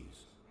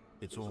 Please,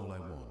 it's all I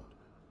want.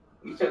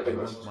 you said there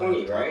I was want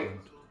 20, my right?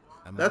 apartment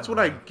and my That's what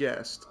I wife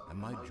guessed. and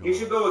my job. You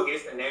should go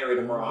against the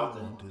narrator more All I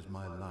often. want is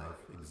my life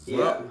exactly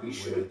Yeah, the you way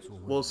should. it's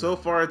always Well, so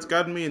been. far it's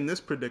gotten me in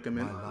this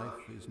predicament. My life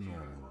is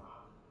normal.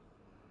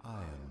 I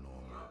am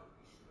normal.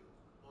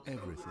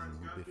 Everything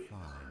will be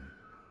fine.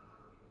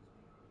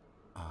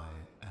 I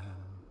am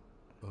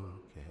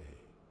okay.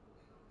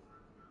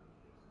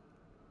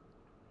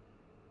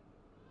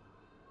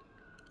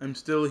 I'm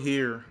still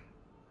here.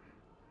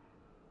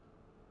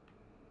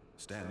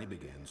 Stanley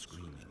began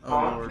screaming.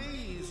 Oh, Lord.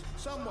 Please,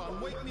 someone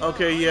wake me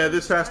Okay, up. yeah, I am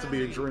this has to be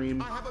a Stanley.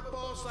 dream. I have a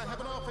boss, I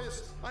have an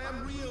office, I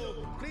am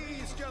real.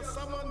 Please, just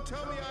someone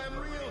tell me I am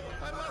real.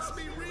 I must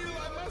be real,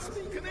 I must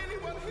be. Can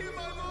anyone hear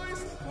my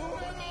voice? Who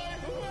am I?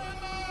 Who am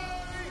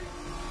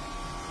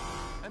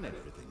I? And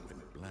everything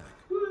went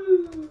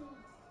black.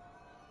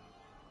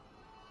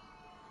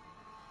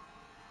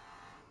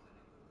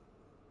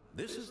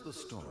 This is the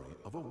story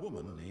of a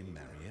woman named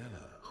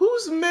Mariella.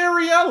 Who's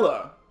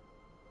Mariella?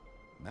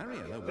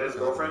 Mariella His was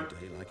girlfriend? a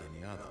day like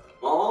any other.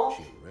 Oh?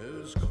 She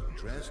rose, got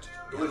dressed,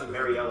 Who is gathered her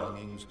Mariella?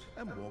 belongings,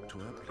 and walked to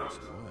her place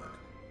of work.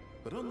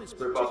 But on this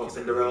Rip off particular of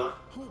Cinderella?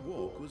 day, her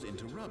walk was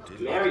interrupted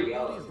Mariella. by the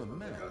body of a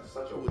man That's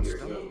such a who had weird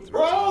stumbled name. through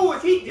Bro,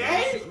 is he time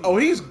dead? Oh,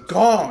 he's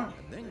gone.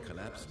 and then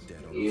collapsed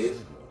dead on He the is?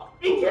 sidewalk.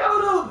 He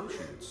killed him! Though she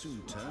would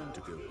soon turn to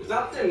go Is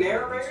that the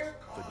narrator?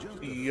 for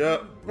just a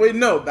Yup. Wait,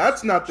 no,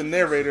 that's not the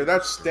narrator.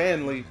 That's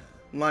Stanley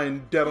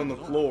lying dead on the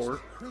floor.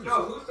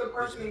 No, who's the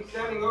person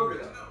standing over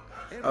them?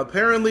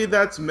 Apparently,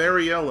 that's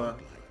Mariella.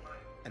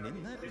 and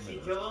in that Did she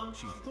moment, kill him?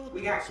 she thought We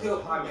to got herself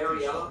killed how by lucky she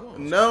Mariella? was.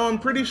 No, I'm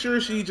pretty sure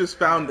she just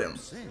found him.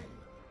 Saying,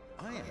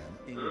 I am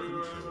in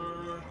control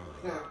of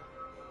my mind.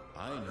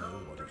 I know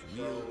what is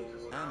real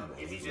and what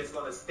Is he is just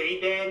not. gonna stay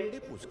dead?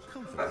 It was I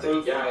comforting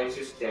think, to yeah, feel he's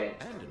just dead.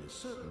 and in a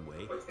certain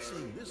way,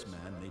 seeing this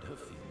man made her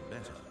feel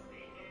better.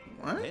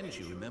 What? Then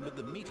she remembered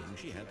the meeting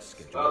she had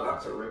scheduled Oh,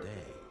 that's for a that rip.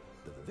 day.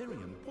 The very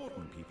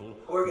important people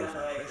Poor whose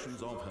guy.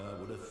 impressions of her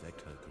would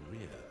affect her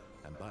career,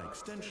 and by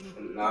extension,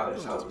 And that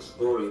is her how the husband.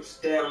 story of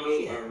Stanley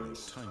She had no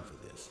ends. time for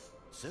this,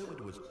 so it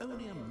was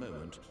only a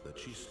moment that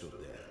she stood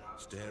there,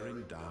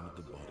 staring down at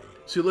the body.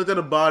 She looked at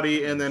a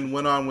body and then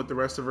went on with the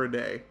rest of her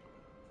day.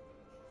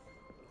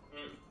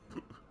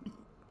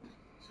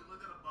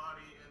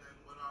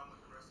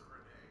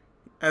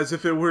 As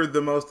if it were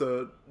the most,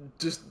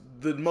 just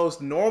the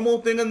most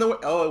normal thing in the.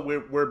 Oh,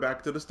 we're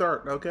back to the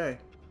start. Okay.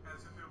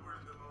 As if it were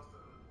the most,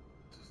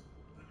 just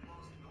the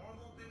most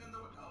normal thing in the.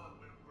 Oh,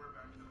 we're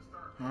back to the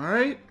start. All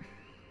right.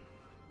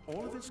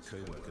 All of his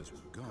co-workers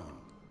were gone.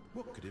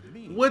 What could it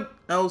mean? What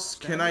else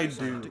can Stanley I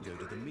decided do? to go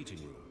to the meeting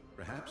room.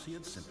 Perhaps he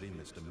had simply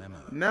missed a memo.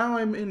 Now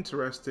I'm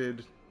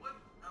interested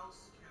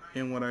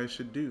in what I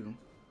should do.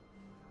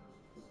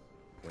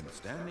 When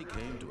Stanley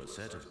came to a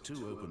set of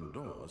 2 open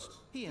doors,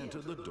 he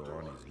entered the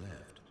door on his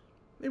left.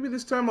 Maybe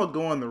this time I'll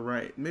go on the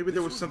right. Maybe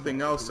there was This something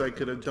not else the I correct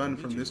could way have to the done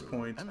from meeting this room,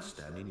 point. And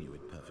Stanley knew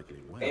it perfectly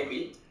well.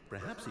 Maybe.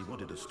 Perhaps he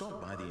wanted to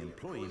stop by the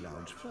employee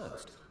lounge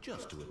first,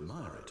 just to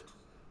admire it.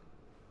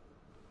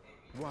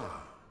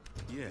 Wow.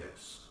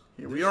 Yes.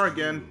 Here we This are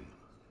again. room.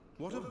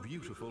 What a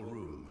beautiful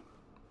room.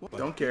 But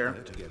Don't care.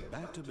 To get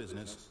back to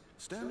business,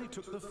 Stanley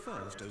took the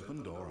first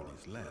open door on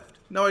his left.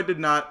 No, I did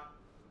not.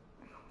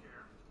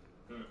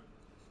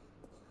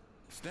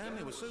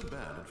 Stanley was so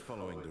bad at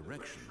following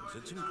directions,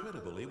 it's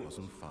incredible he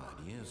wasn't 5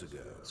 years ago.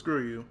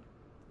 Screw you.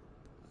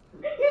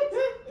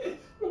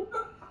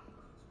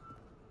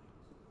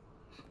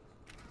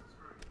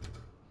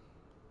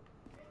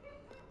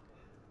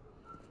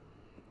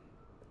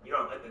 You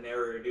don't like the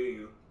narrator, do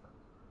you?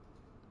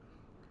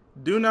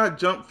 Do not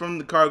jump from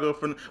the cargo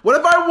from. What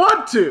if I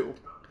want to?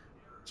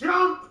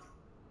 Jump!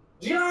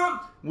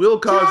 Jump! Will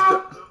cause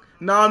Jump!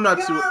 No, I'm not.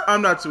 Jump!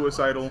 I'm not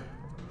suicidal.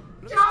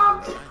 Jump!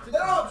 I think No!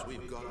 perhaps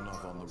we've gotten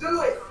off on the Do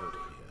wrong it! foot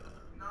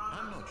here.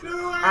 I'm not Do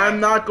sure. it! I'm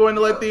not going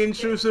to let the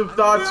intrusive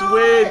thoughts Do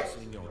win. it!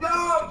 Seeing your No!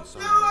 trust Do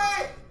in someone else.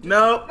 it!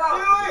 No, No!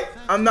 Do it!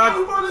 I'm Go not.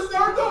 for the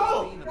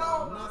circle! Being No!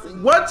 about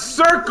nothing What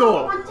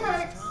circle?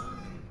 Protect!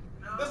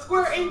 The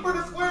square, aim for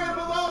the square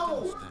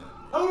below!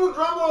 Total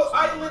Drumroll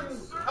Island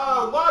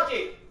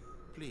logic!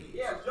 Please,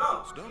 Yeah,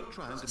 jump! stop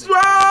trying to make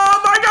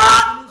Oh my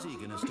God! in his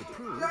eagerness to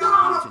prove Jump!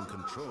 that he's in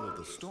control of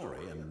the story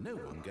and no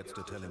one gets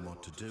to tell him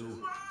what to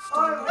do.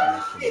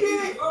 He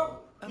did it!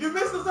 You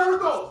missed the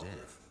circle!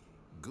 Death.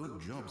 Good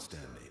job,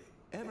 Stanley.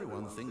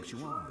 Everyone thinks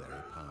you are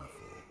very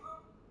powerful.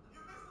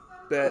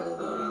 Bet.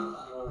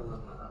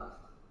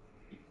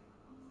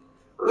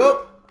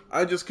 Well,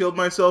 I just killed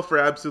myself for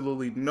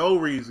absolutely no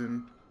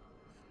reason.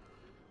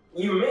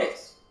 You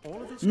missed.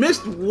 All of his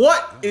Missed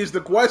what is the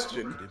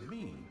question? What did it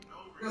mean?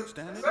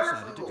 Stanley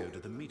decided to go to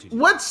the meeting.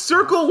 What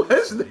circle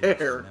was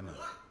there? Memo.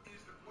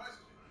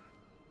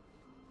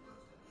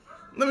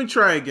 Let me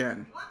try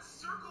again.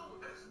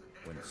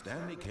 When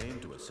Stanley came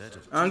to a set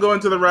of I'm going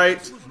to the right.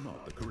 This was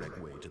not the correct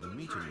way to the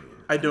meeting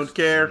room. I don't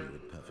care. Stanley knew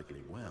it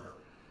perfectly well.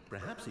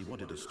 Perhaps he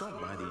wanted to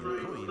stop by the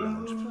employee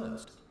lounge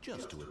first,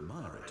 just to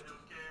admire it.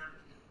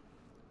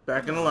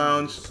 Back in the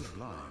lounge.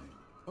 Sublime,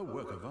 a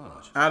work of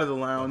art. Out of the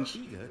lounge.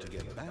 Eager to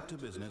get back to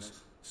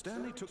business,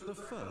 Stanley took the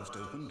first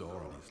open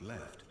door on his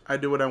left. I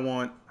do what I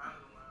want.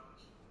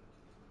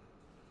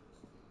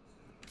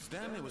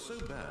 Stanley was so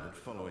bad at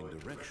following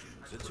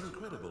directions, it's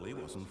incredible he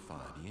wasn't 5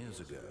 years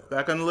ago.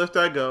 Back on the lift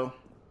I go.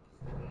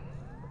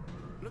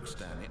 Look,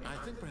 Stanley, I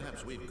think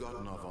perhaps we've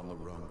gotten off on the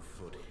wrong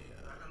foot here.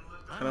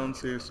 I don't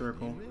see a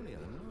circle. Really,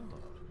 I'm not.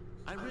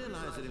 I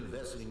realize that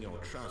investing your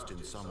trust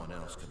in someone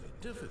else can be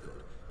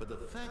difficult, but the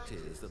fact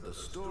is that the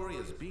story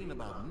has been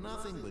about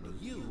nothing but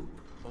you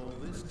all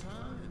this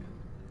time.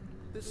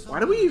 Why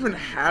do we even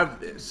have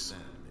this?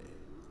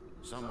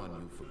 Someone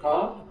you've Huh?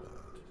 forgotten about.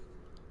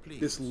 Please,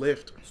 This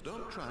lift.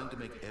 stop trying to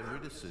make every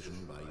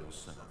decision by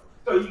yourself.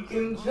 So you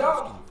can Asking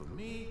jump. for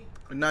me,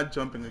 I'm not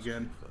jumping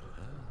again. for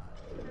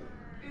her.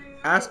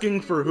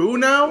 Asking for who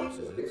now? This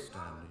is it,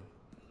 Stanley.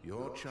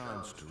 Your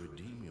chance to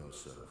redeem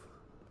yourself,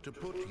 to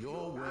put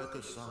your work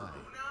aside,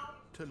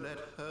 to let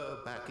her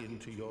back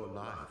into your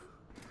life.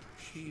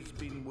 She's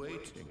been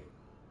waiting.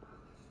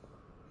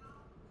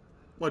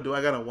 What, do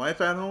I got a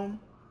wife at home?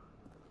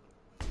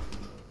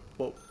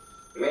 Whoa.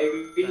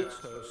 Maybe. That's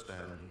her,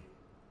 Stanley.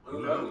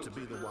 You need to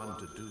be the one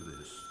to do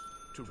this,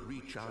 to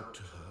reach out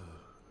to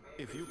her.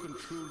 If you can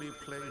truly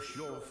place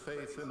your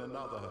faith in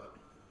another,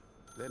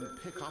 then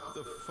pick up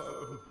the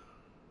phone.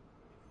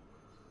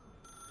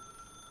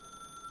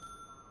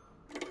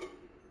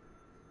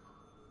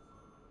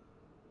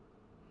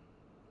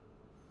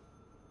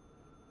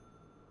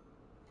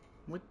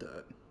 What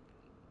the?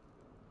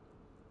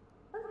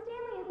 Oh,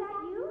 Stanley, is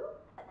that you?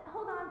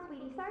 Hold on,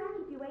 sweetie. Sorry to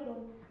keep you waiting.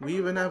 We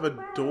even have a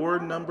door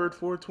numbered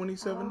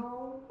 427?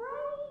 All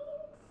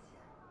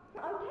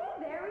right. Okay,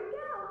 there we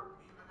go.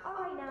 All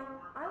right, now,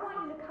 I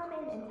want you to come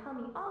in and tell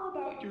me all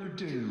about your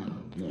day.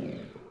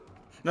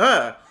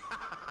 Ah!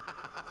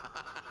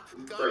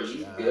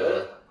 Pretty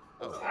good.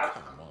 What's Oh,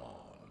 happening? come on.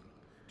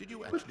 Did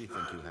you actually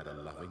think you had a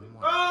loving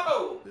wife?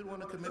 Oh! Who'd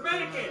want to commit It's their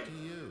Dominican! life to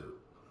you?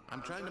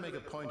 I'm trying to make a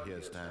point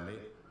here, Stanley.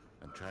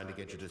 I'm trying to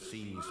get you to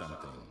see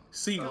something.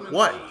 See Come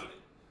what? inside.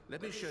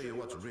 Let me show you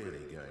what's really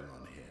going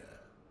on here.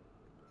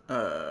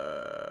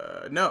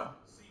 No.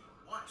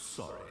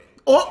 Sorry.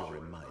 Oh! But you're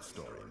in my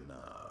story now.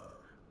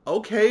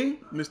 Okay,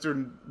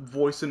 Mr.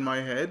 Voice in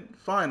my head.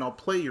 Fine, I'll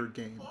play your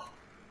game.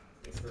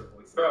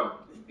 Bro,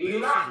 do you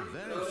This not is a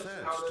very notice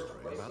sad how there's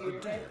story voice about in the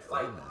your head? death of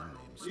Like, a man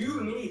named you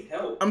Stanley. need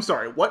help. I'm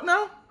sorry, what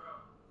now?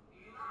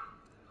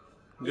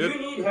 Good. You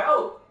need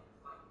help.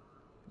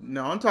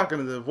 No, I'm talking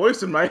to the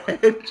voice in my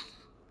head.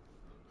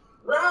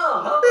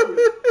 Bro, help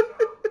me.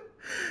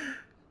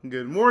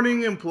 Good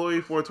morning,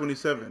 employee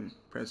 427.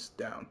 Press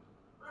down.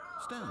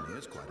 Stanley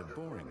is quite a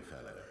boring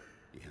fellow.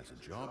 He has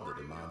a job that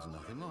demands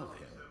nothing of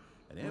him.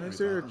 And Why every is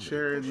there a button that he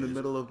chair in the pushes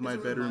middle of my is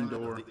a bedroom reminder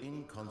door? of the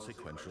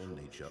inconsequential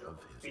nature of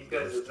his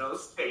Because there's no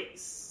existence.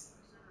 space.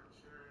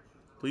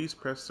 Please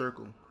press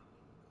circle.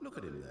 Look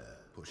at him there,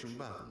 pushing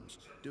buttons,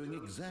 doing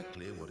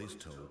exactly what he's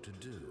told to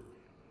do.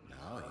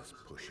 Now he's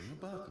pushing a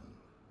button.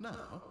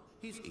 Now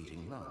he's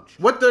eating lunch.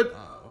 What the?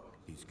 Now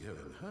he's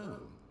going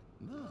home.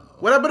 Now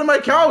What happened to my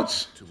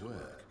couch? to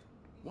work.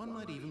 One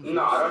might even No, feel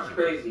that's sorry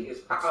crazy.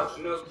 His that house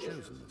someone no has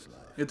chosen this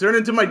life. It turned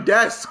into my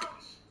desk.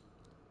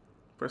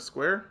 Press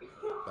square.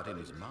 But in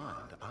his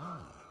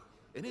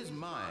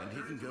mind,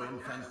 he can go on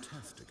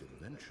fantastic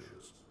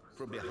adventures.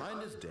 From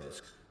behind his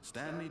desk,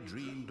 Stanley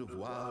dreamed of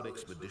wild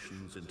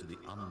expeditions into the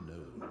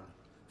unknown,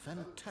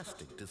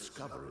 fantastic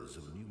discoveries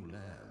of new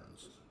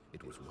lands.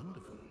 It was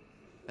wonderful.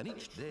 And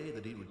each day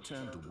that he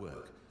returned to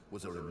work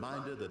was a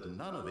reminder that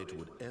none of it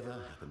would ever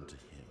happen to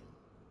him.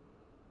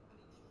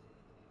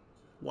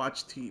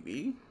 Watch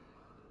TV.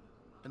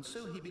 And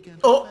so he began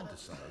to Oh.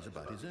 fantasize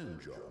about his own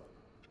job.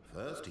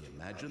 First, he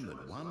imagined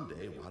that one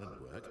day while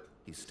at work,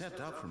 he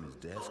stepped up from his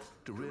desk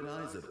to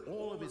realize that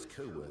all of his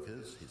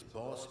co-workers, his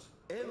boss,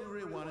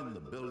 everyone in the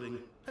building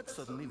had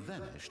suddenly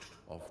vanished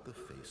off the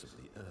face of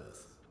the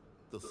earth.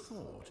 The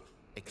thought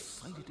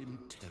excited him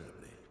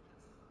terribly.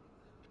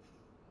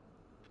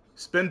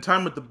 Spend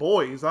time with the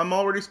boys. I'm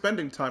already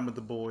spending time with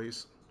the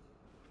boys.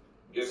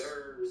 Yes,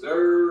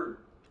 sir.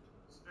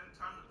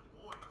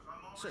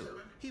 So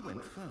he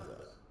went further.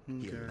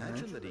 He Okay.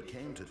 imagined that he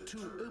came to two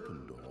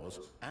open doors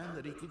and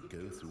that he could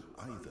go through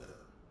either.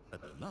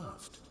 At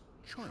last,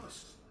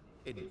 choice.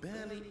 It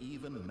barely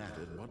even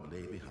mattered what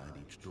lay behind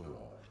each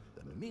door.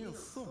 The mere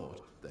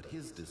thought that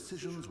his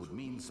decisions would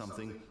mean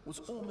something was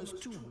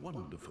almost too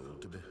wonderful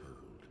to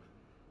behold.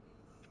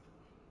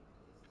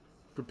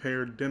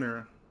 Prepared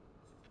dinner.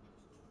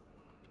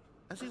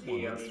 As he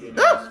wandered through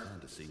Ah! this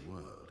fantasy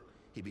world,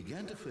 he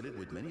began to fill it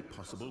with many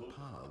possible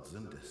paths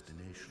and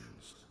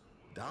destinations.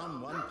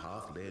 Down one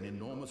path lay an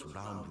enormous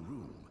round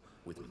room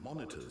with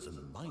monitors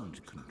and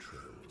mind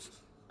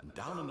controls. And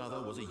down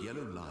another was a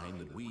yellow line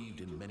that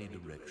weaved in many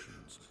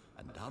directions.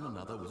 And down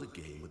another was a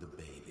game with a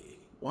baby.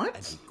 What?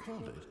 And he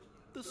called it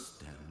the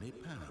Stanley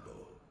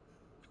Parable.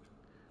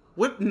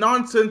 What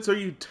nonsense are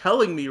you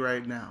telling me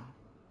right now?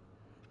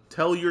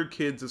 Tell your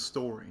kids a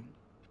story.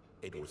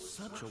 It was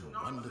such a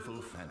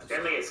wonderful fantasy.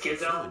 Stanley has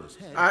kids So now? in his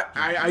head,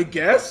 I he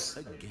guess.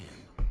 again,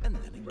 and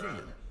then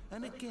again,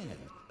 and again,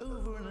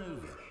 over and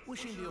over,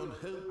 wishing beyond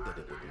hope that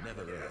it would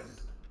never end,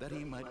 that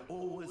he might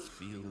always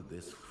feel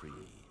this free.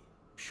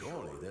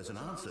 Surely there's an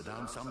answer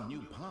down some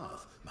new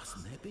path,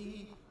 mustn't there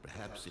be?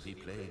 Perhaps if he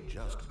played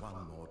just one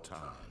more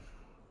time.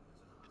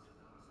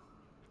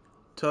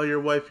 Tell your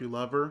wife you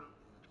love her.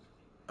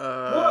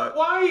 What?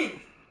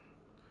 Why?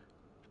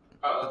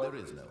 But Uh-oh. there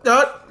is no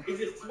Uh, answer. Is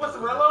it How could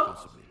mozzarella? that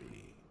possibly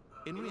be?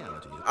 In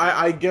reality,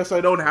 I guess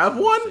I don't have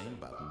one? the same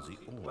buttons he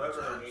always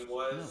Whatever has. it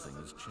was.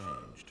 Nothing has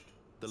changed.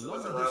 The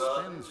longer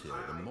he spends here,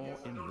 the more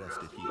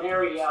invested he gets.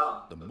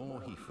 Mariella. The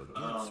more he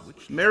forgets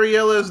which...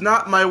 Mariella is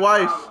not my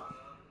wife.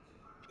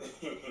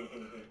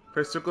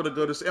 Press circle to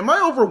go to... Am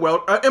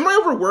I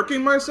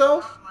overworking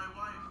myself?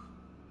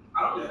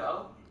 I don't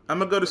know. I'm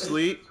gonna go to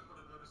sleep.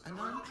 And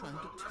I'm trying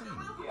to tell him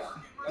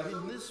that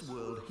in this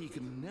world he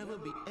can never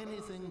be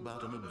anything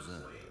but an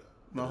observer.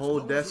 My As whole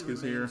long as desk he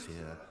is here.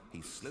 remains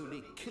he's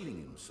slowly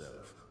killing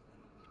himself.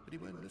 But he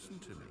won't listen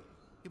to me.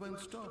 He won't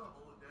stop.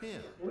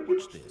 Here,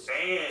 watch this.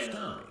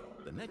 Stanley,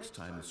 the next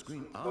time the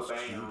screen asks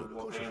you to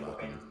push a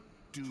button,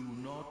 do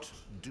not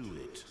do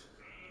it.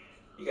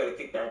 You gotta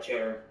kick that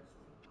chair.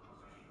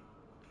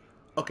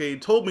 Okay, he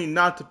told me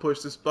not to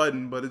push this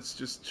button, but it's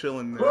just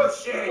chilling there.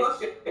 Push it!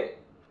 Push it.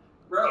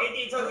 Bro.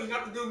 Anything tells you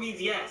not to do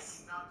means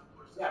yes.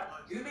 Yeah.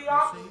 Do the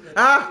opposite.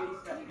 Ah!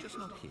 Can you just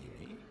not hear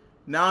me?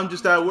 Now I'm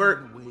just at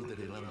work. In a way that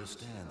he'll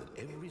understand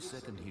that every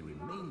second he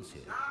remains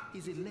here,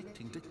 he's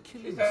electing to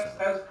kill It himself.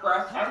 says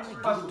press How X can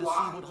I plus get him to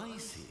Y. see what I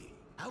see?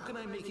 How can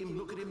I make him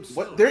look at himself?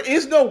 What? There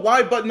is no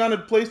Y button on a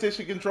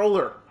PlayStation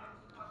controller.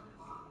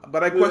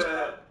 But I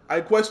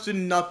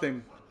question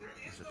nothing.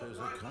 I suppose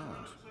I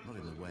can't. Not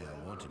in the way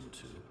I want him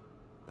to.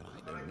 But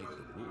I don't make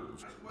the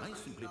rules. I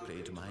simply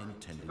play to my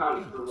intended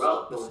Kind of purpose. grew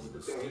up, The though, same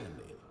as okay.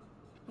 Stanley.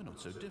 We're not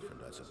so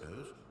different, I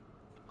suppose.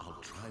 I'll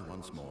try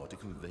once more to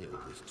convey all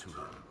this to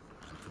him.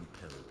 I'm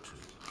compelled to.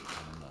 I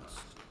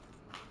must.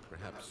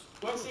 Perhaps...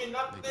 Question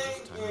nothing maybe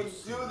this time and will do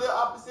see. the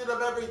opposite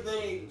of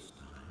everything. This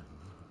time.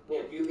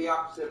 Yeah, do the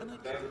opposite of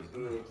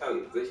everything they tell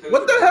you. They tell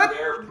What you the to heck? be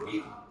there,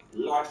 be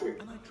launcher.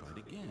 And I tried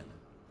again.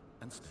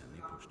 And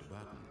Stanley pushed a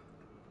button.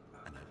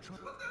 And I tried...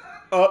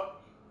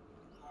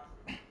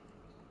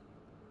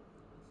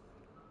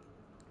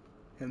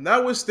 And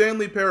that was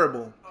Stanley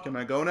Parable. Can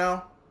I go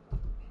now?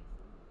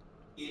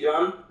 You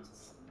done?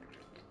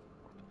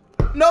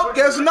 Nope,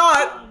 guess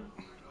not.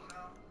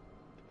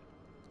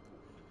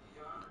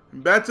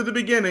 Back to the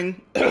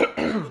beginning.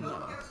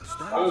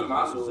 Oh,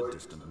 my This was a lord.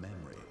 distant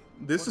memory.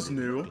 This What is did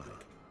it new. look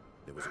like?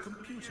 There was a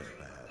computer,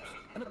 perhaps,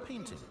 and a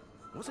painting.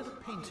 Was it a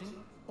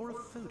painting or a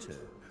photo?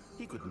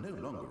 He could no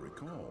longer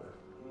recall.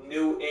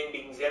 New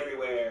endings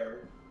everywhere.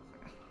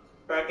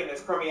 Back in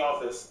his crummy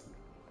office.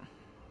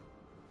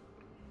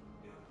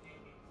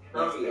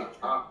 Bro, the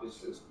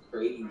office is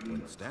crazy.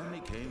 When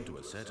Stanley came to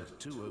a set of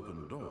 2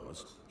 open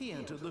doors, he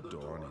entered the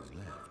door on his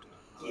left.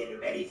 Get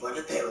ready for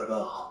the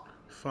terrible.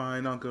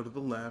 Fine, I'll go to the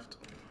left.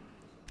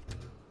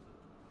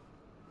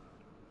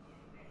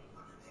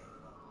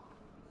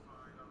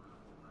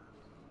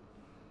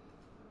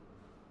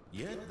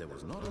 Yet there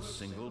was not a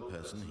single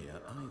person here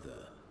either.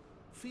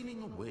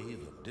 Feeling a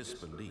wave of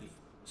disbelief,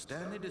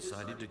 Stanley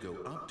decided to go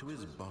up to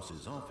his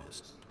boss's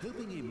office,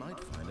 hoping he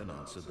might find an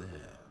answer there.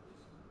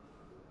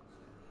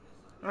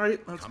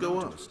 Alright, let's Coming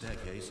go to up. a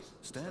staircase,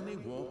 Stanley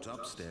walked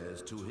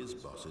upstairs to his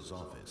boss's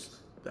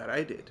office. That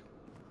I did.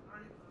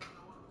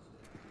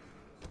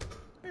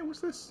 Hey,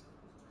 what's this?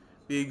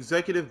 The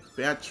executive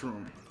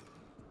bathroom.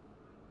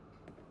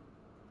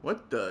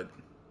 What the?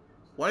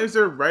 Why is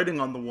there writing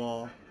on the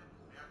wall?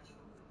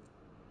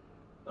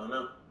 Don't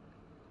know.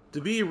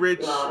 To be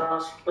rich. Nah,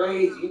 that's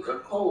crazy. It's a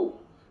code.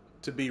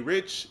 To be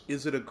rich,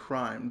 is it a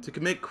crime? To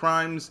commit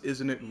crimes,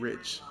 isn't it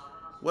rich?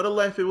 What a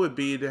life it would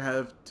be to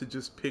have to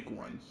just pick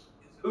one.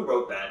 Who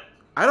wrote that?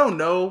 I don't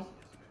know.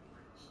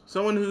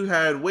 Someone who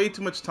had way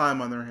too much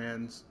time on their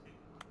hands.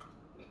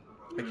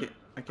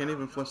 I can't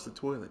even flush the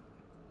toilet.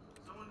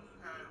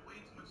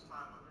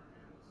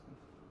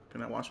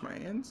 Can I wash my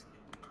hands?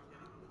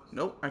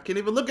 Nope, I can't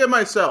even look at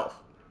myself.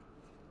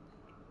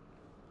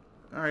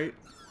 Alright.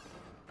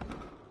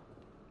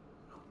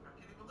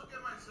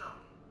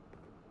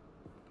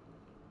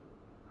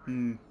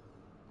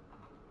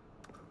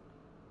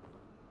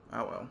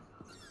 Oh well.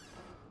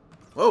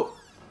 Whoa!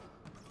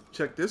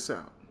 Check this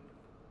out.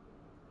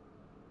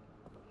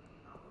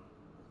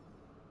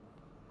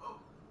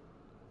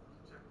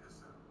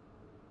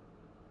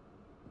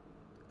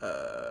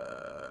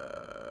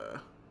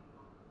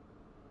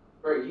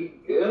 Bro, you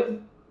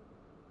good?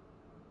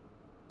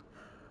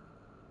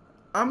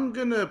 I'm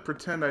gonna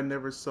pretend I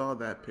never saw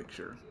that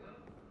picture.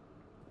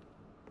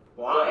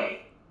 Why?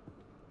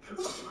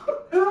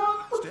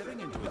 Stepping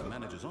into his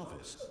manager's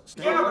office,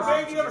 Yeah, but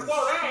Stanley baby, you never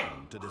saw that.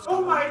 to Oh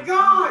discover my the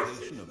gosh!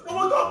 location of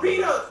Someone called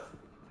Peter!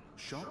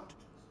 Shocked,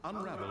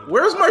 unraveled.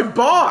 Where's my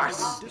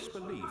boss? in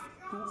disbelief,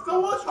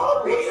 Someone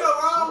called Peter,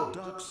 what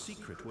bro! dark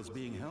secret was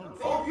being held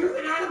Oh, from.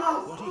 abusing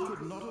animals! What he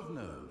could not have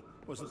known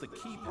was that the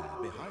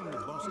keypad behind the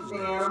boss's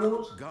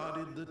Animals? desk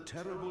guarded the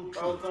terrible truth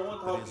Oh, someone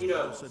that called his Peter.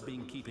 boss had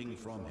been keeping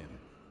from him.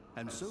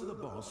 And so the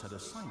boss had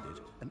assigned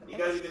it an You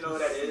guys even know what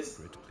that is?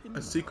 secret pin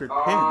A secret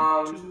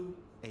number. pin.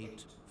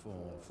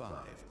 2845.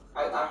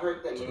 I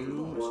heard that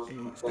name before.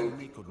 2845.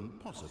 Stanley couldn't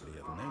possibly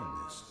have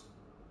known this.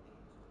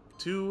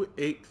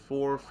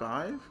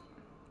 2845?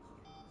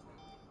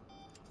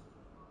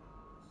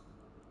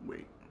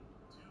 Wait.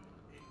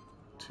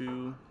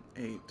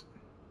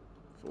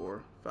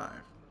 2845.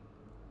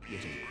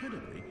 Yet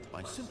incredibly,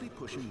 by simply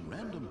pushing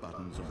random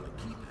buttons on the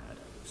keypad,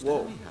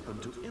 Whoa. Stanley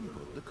happened to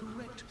input the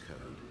correct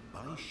code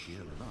by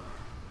sheer luck.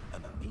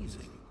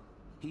 Amazing.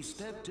 He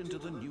stepped into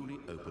the newly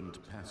opened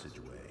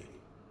passageway.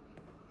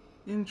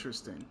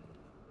 Interesting.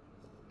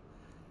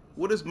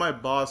 What is my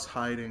boss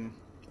hiding?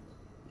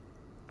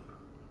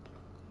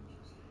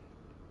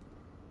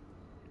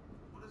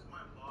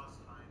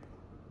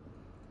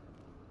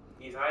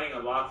 He's hiding a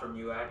lot from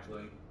you,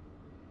 actually.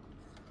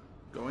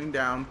 Going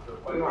down.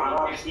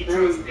 He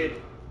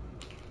trusted.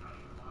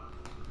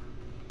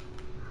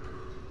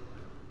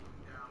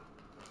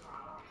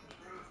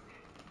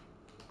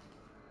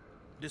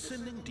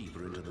 Descending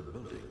deeper into the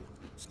building,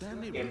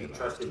 Stanley Can't be realized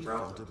trusted, he bro.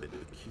 felt a bit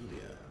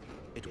peculiar.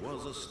 It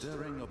was a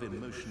stirring of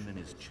emotion in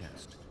his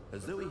chest,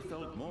 as though he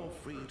felt more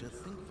free to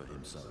think for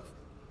himself,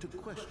 to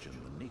question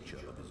the nature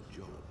of his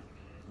job.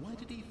 Why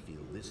did he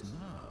feel this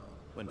now,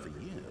 when for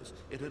years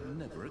it had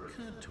never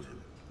occurred to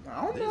him?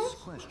 I don't know. This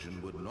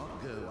question would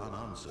not go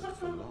unanswered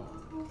for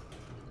long.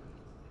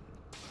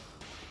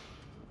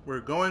 We're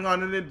going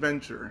on an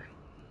adventure.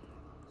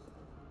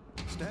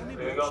 Stanley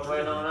We're walked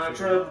going on our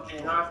through trip the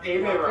in our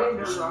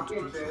favorite rocket.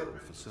 control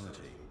facility.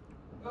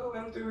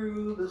 Going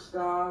through the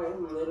sky,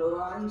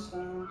 little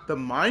Einstein. The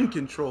mind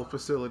control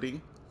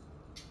facility.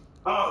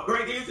 Oh,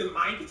 Greg, you're using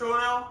mind control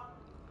now?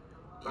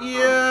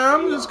 Yeah,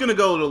 I'm just gonna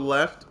go to the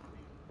left.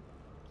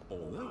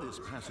 Although this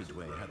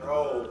passageway had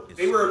Bro,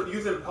 they were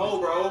using Poe,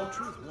 bro. the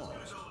truth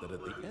was that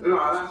at the end No,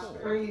 of that's this fall,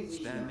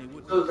 crazy. Stanley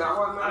would So that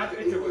one That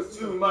picture was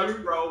too much,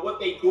 bro. What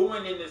they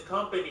doing in this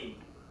company?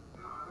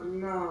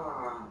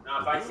 Nah.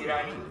 Now, if I see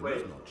that, I need to was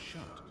quit. not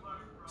shut.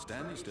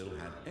 Stanley still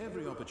had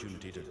every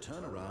opportunity to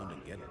turn around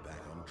and get back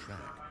on track.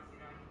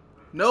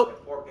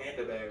 Nope. Poor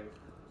panda bear.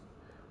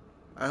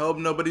 I hope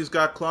nobody's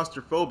got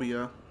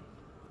claustrophobia.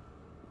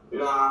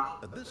 Nah.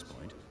 At this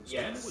point,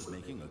 Stanley Yes. was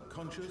making a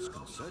conscious,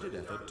 concerted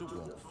effort to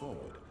walk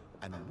forward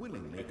and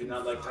willingly I do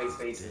not like tight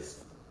confront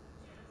spaces.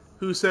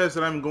 Who says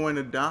that I'm going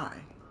to die?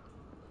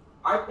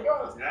 I don't.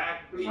 For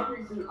Exactly. some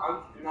reason, I'm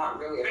not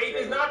really. Fate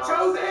afraid is not of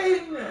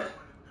chosen!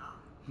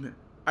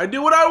 I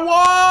do what I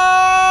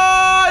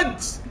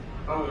want!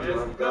 Oh my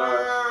Yes, god.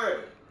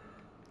 sir!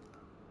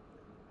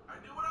 I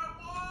do what I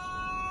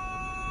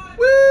want!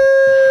 Woo!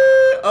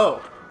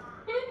 Oh.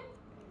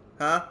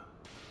 Huh?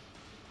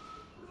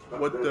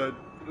 What the?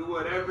 Do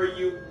whatever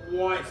you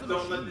want. As the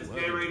Don't let machine this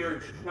whirled into narrator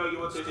motion, tell you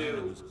what to Stanley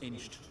do. was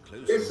inched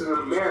closer This is and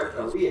closer America.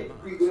 to his We have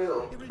demise. free will.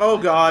 He Oh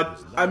reflected God!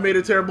 his I made a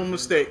life terrible in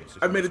mistake. various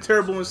I made a circumstances.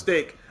 terrible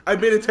mistake. I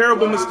made a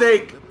terrible Yeah.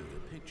 mistake. The bigger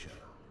picture.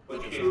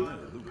 What He you was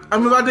do? aware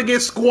I'm about to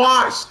get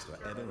squashed,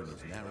 forever in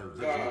his narrow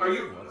vision Are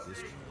you- of what this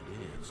world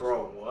is.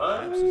 Bro,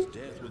 Perhaps his what?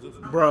 death would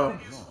have Bro. been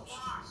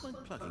lost by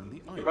plugging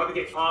the You're about to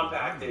get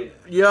compacted.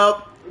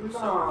 Yup.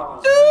 Nah.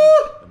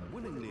 and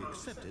willingly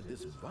accepted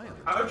this violent.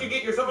 How'd you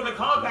get yourself in a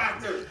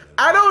compactor?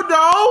 I don't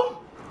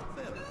know.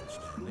 Farewell,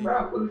 Stanley.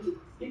 Bro, what did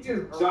he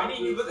just Why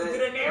didn't you listen to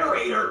the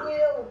narrator?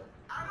 Will.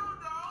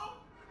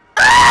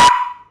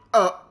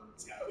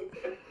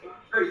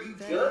 Are you good?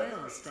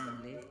 Farewell,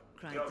 Stanley,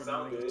 cried You don't the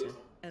sound narrator, good.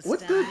 as What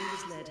the- Stanley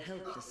was led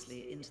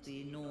helplessly into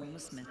the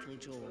enormous metal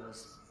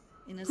jaws.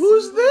 In a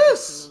Who's single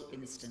this? visceral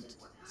instant,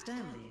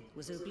 Stanley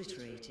was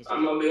obliterated.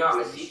 I'm gonna be as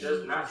honest, the he does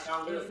machine not crushed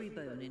sound good. every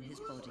bone in his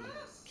body,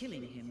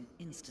 killing him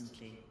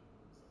instantly.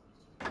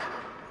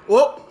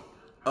 Whoa.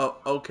 Oh,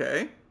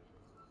 okay.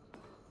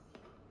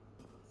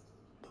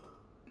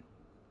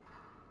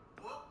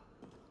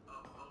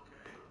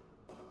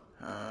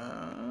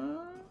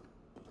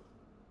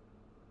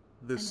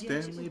 The And yet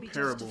it Stanley would be just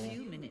Parable. a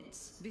few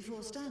minutes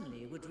before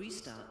Stanley would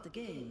restart the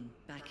game,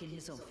 back in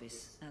his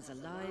office, as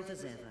alive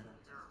as ever.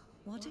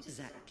 What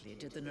exactly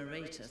did the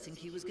narrator think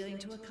he was going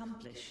to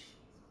accomplish?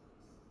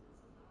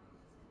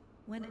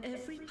 When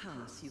every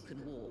path you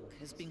can walk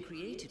has been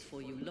created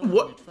for you long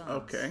What? in advance,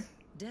 Okay.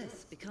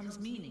 death becomes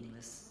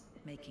meaningless,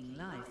 making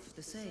life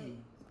the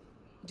same.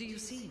 Do you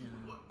see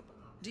now?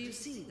 Do you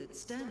see that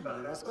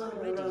Stanley was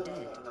already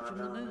dead from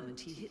the moment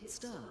he hit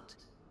start?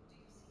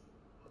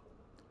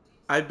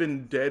 I've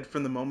been dead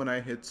from the moment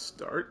I hit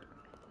start.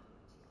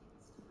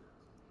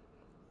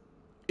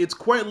 It's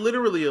quite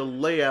literally a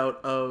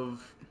layout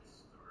of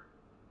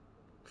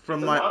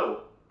from The my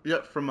model.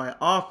 from my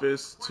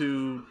office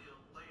to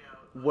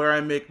where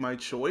I make my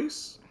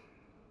choice.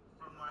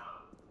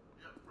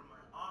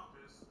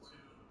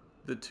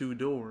 The two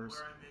doors.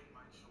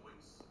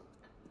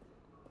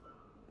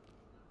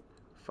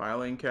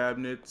 Filing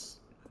cabinets,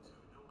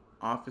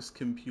 office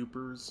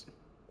computers.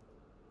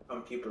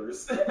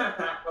 Computers.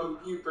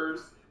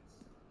 Computers.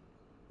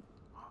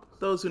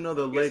 Those who know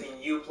the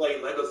Guessing you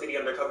played Lego City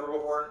Undercover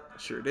before?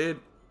 sure did.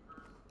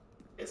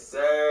 Yes,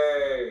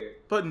 sir.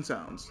 Button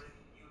sounds.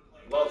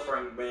 Love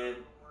Frank, man.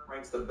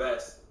 Frank's the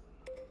best.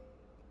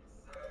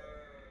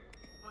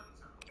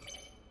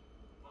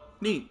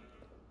 Neat.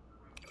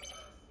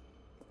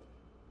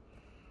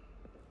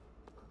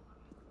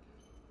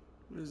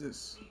 What is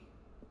this?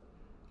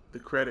 The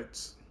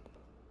credits.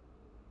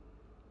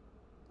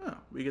 Oh,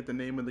 we get the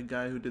name of the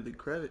guy who did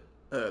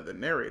the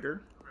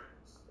narrator.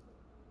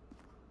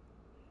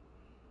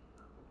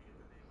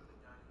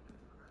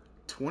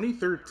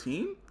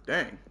 2013?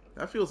 Dang,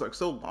 that feels like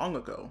so long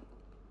ago.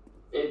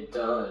 It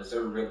does. It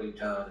really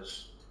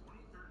does.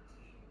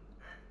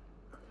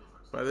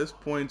 By this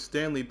point,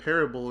 Stanley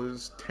Parable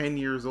is 10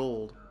 years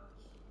old.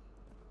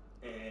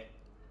 Eh.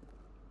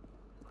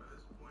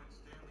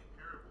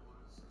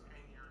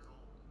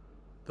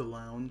 The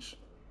lounge.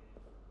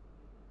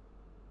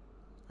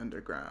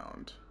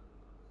 Underground.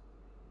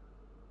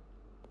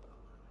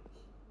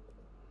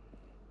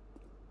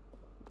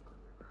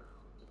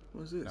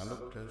 What's this? Now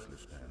look closely,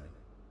 Stanley.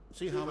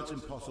 See how it's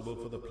impossible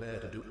for the player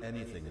to do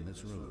anything in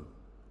this room.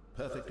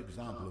 Perfect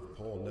example of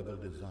poor level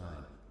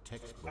design.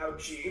 Textbook.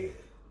 Ouchie.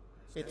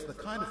 It's the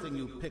kind of thing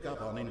you pick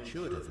up on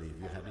intuitively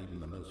if you have even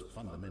the most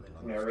fundamental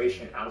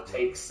Narration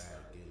understanding of outtakes.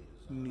 bad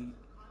gaze. Neat.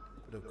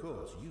 But of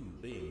course, you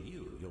being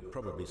you, you'll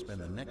probably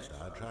spend the next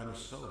hour trying to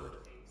solve it.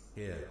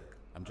 Here,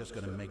 I'm just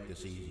going to make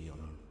this easy on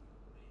you.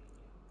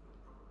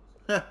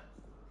 Heh.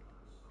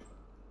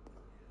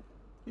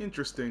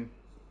 Interesting.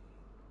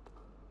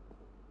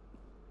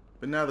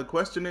 But now the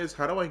question is,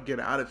 how do I get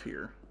out of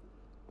here?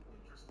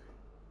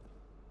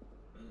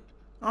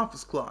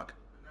 Office clock,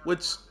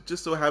 which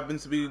just so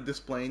happens to be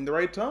displaying the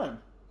right time.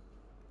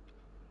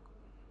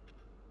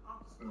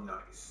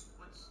 Nice.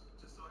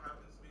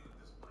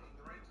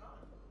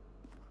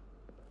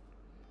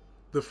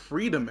 The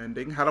freedom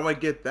ending, how do I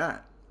get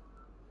that?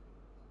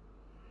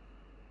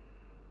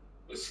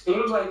 It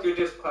seems like you're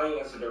just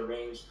playing as a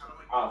deranged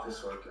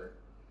office worker.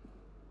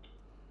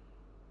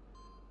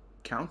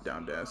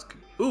 Countdown desk.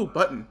 Ooh,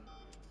 button.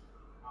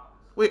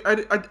 Wait, I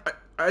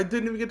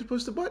didn't even get to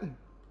push the button.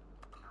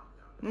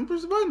 Let me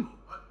push the button.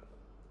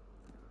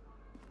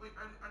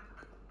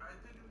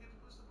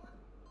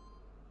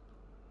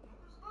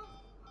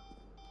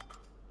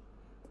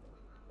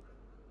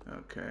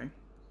 Okay.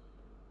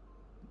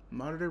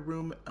 Monitor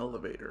room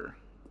elevator.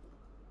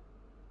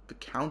 The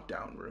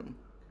countdown room.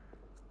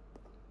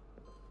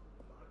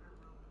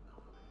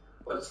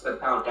 What's the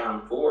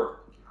countdown for?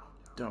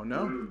 Don't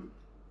know.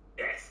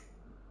 Yes.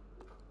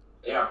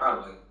 Yeah,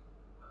 probably.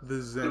 The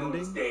Zending.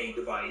 Doomsday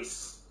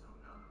device.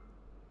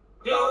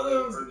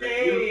 Probably for the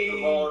youth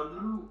of all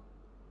you.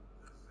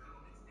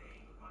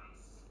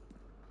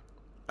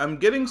 I'm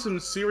getting some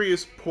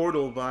serious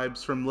Portal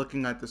vibes from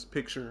looking at this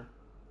picture.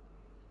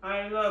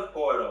 I love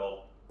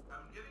Portal.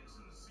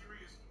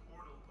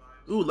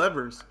 Ooh,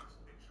 levers.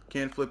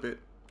 Can't flip it.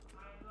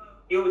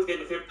 You always get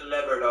to flip the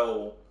lever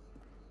though.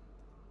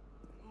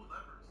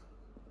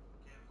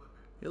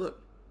 Hey,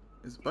 look.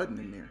 There's a button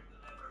in there.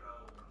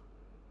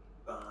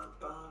 Bum,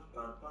 bum,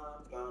 bum,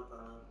 bum, bum.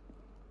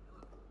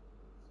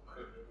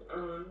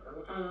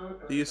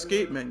 The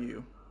escape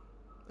menu.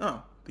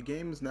 Oh, the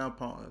game is now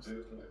paused.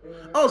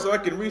 Oh, so I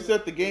can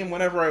reset the game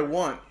whenever I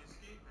want.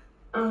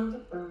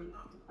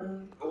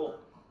 Cool.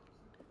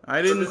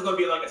 I So this is didn't... gonna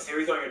be like a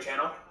series on your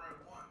channel?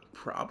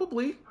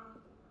 Probably.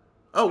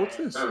 Oh, what's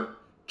this?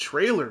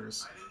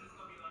 Trailers.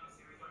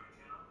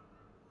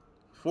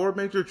 4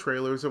 major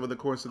trailers over the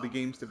course of the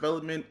game's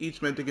development,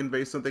 each meant to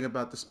convey something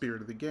about the spirit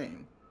of the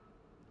game.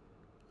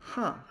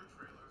 Huh.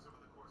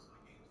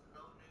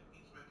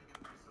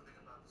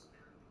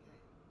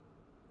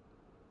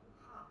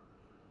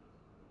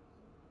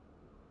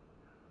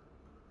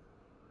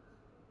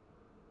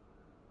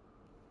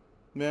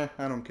 Meh,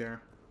 I don't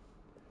care.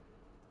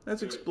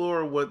 Let's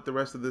explore what the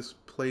rest of this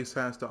place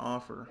has to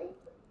offer.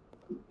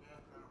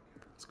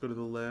 Let's go to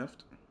the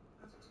left.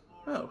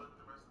 Oh.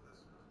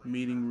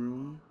 Meeting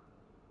room.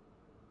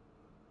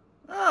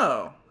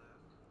 Oh.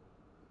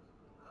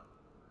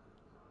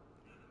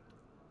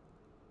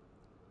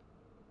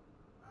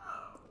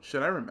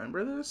 Should I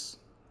remember this?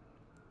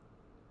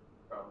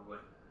 Probably.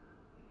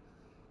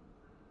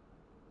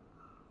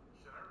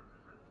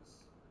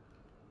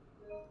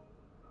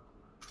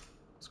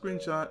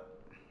 Screenshot.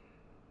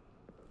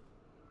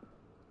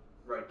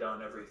 Write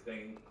down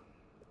everything.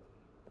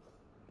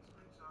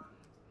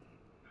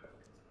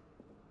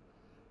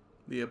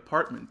 The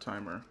apartment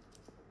timer.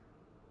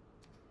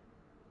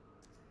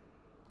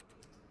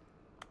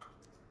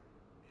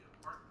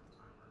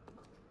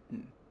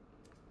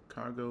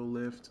 Cargo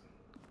lift.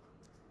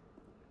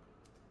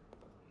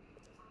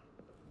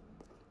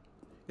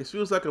 It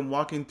feels like I'm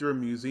walking through a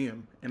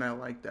museum, and I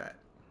like that.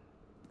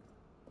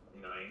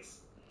 Nice.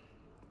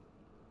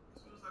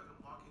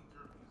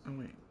 Oh,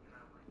 wait.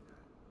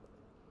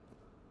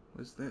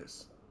 What's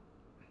this?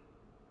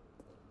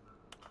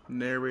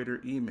 Narrator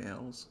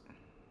emails.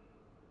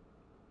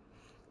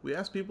 We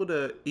asked people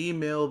to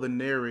email the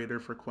narrator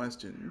for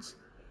questions.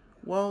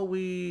 While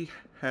we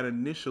had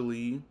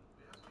initially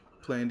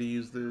planned to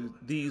use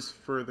these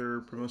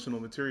further promotional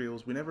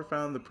materials, we never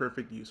found the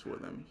perfect use for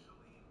them.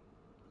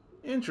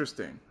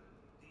 Interesting.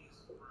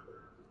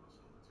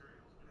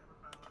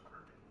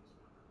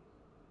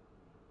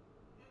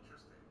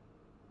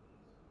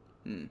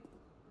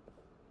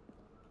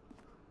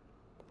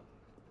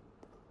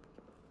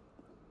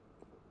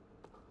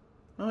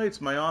 Oh,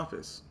 it's my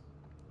office.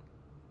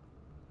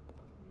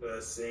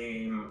 The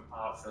same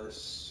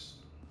office.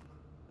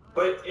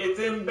 But it's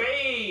in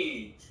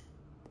beige!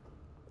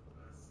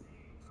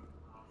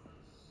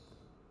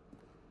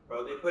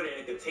 Bro, they put it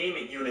in a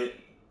containment unit.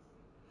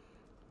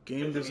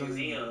 Game At the design.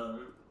 museum.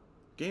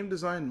 Game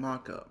design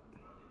mock-up.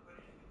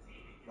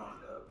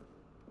 Mock-up.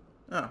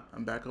 Oh,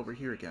 I'm back over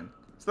here again.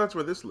 So that's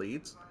where this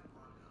leads.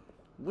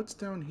 What's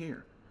down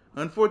here?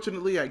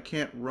 Unfortunately, I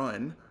can't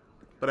run,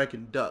 but I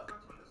can duck.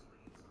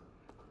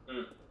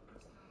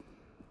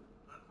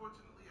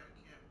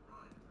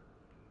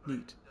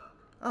 Neat.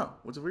 Oh,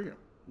 what's over here?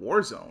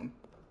 Warzone.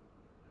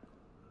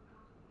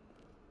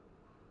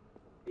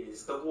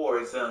 It's the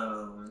war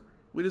zone.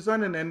 We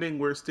designed an ending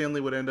where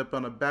Stanley would end up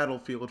on a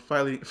battlefield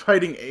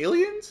fighting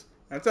aliens?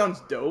 That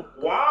sounds dope.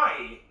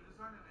 Why?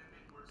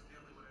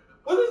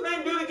 What does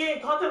man do to get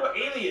in contact with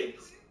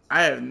aliens?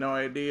 I have no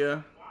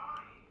idea.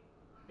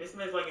 This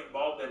man's like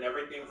involved in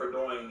everything for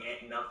doing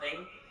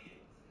nothing.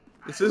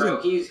 This isn't.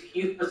 Bro, he's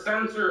the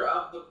censor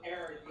of the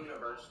parent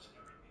universe.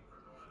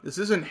 This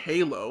isn't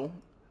Halo.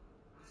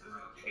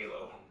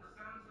 Halo.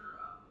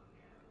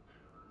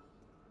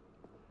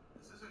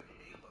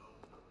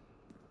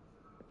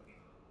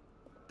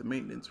 The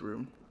maintenance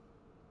room.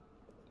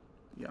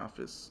 The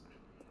office.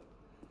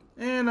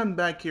 And I'm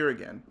back here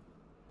again.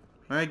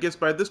 I guess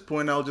by this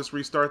point I'll just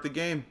restart the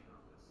game.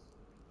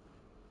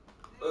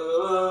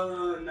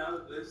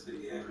 Not this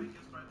again.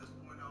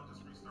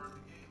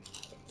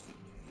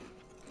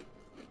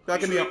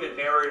 Back in You the make the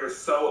narrator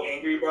so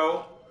angry,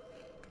 bro.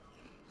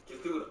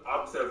 Just do the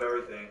opposite of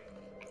everything.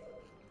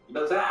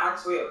 Does that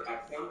actually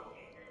affect him?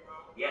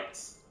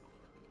 Yes.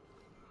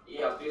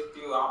 Yeah, just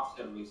do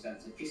opposite of what he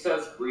says. If he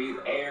says breathe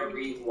air,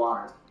 breathe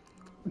water.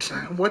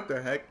 What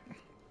the heck?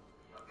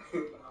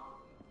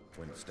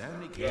 When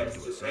Stanley came Yes,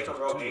 to a just set make of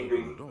him real two angry.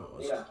 open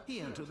doors, Yeah. he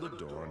entered the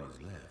door on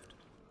his left.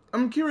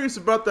 I'm curious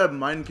about that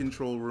mind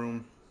control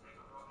room.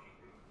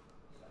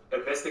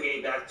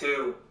 Investigate that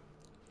too.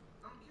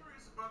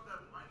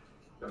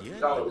 Yet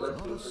Don't there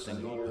was listen not a to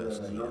single the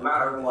person no here.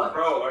 matter what.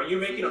 Bro, are you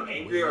making him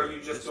angry or are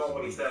you just doing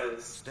what he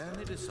says?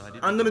 Stanley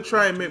decided I'm to gonna go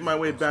try up and to make his my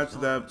way boss's back to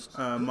that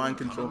office. mind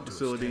control Coming to a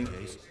facility.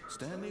 staircase,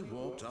 Stanley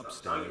walked Telling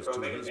upstairs you, bro, to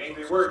making his him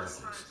angry boss's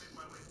works. office.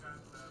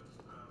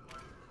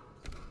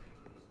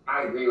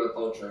 I agree with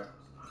Ultra.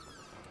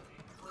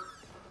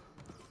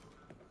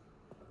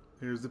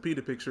 Here's the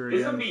PETA picture This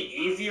would again. be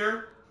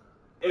easier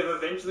if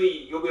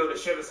eventually you'll be able to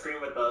share the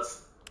screen with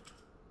us.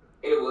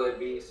 It would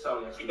be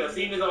so much Because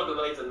seeing this on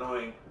delay is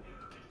annoying.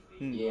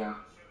 Yeah.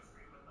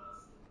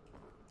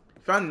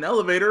 Found an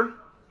elevator.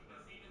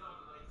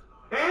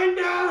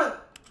 Panda!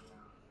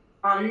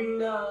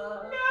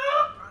 No.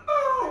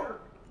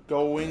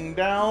 Going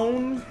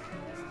down.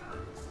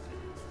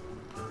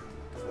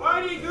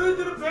 Why did you do it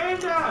to the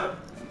panda?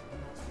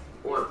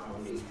 Or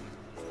pony.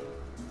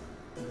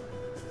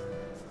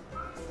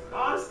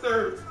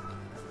 Monster!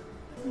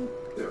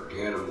 They're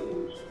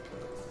animals.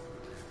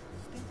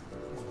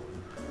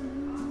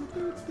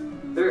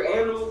 They're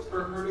animals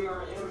for hurting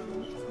our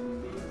animals.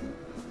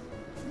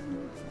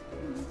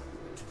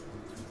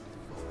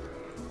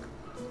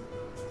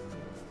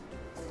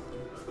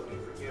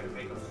 Forget it,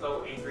 make him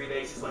so angry that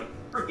he's just like,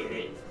 forget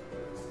it.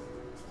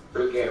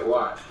 Forget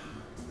what?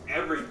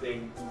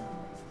 Everything.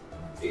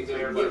 He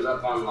just gives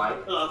up on life.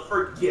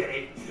 Forget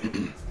it.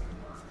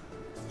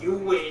 You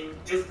win.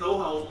 Just go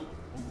home.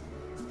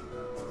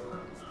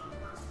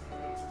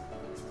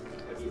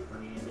 That'd be a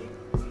funny ending.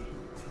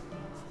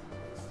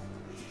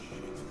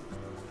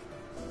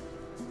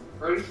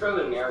 Pretty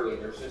sure the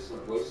narrator's just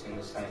voicing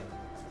the same.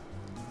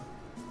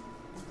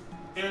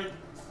 Eh.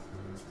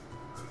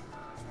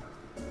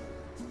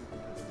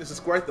 This is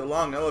quite the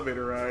long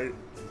elevator ride.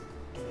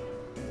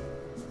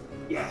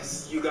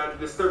 Yes, you got a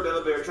disturbed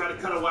elevator. Try to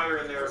cut a wire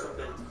in there or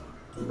something.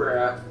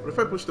 Bruh. What if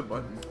I push the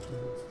button?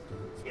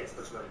 Yes,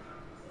 push button.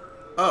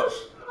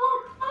 Oh.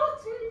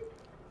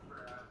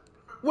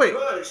 Wait,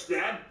 Push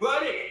that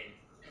button.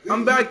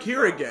 I'm back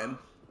here again.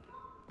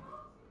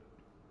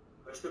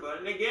 Push the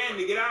button again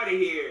to get out of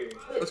here.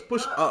 Let's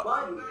push up.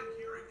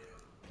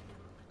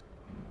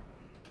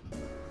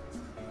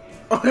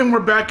 Oh, and we're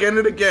back in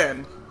it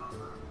again.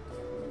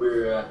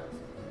 Bruh.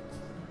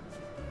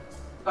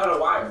 Cut a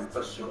wire and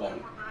push the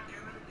button.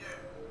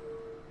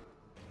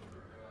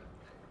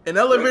 An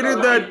elevator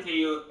that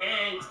You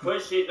can't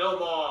push it no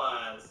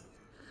more.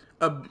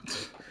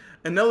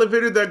 an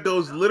elevator that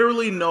goes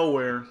literally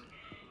nowhere.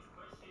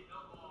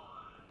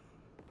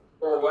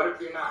 Or what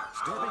if you're not?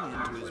 Stepping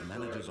into his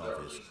manager's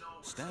office,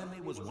 Stanley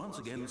was once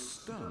again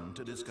stunned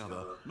to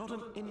discover not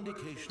an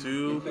indication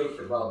Two, of Think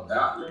about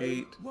that, man.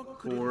 8, what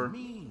could 4. it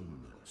mean.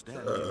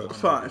 Stanley wondered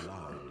 5.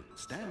 aloud.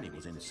 Stanley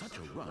was in such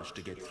a rush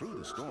to get through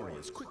the story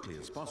as quickly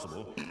as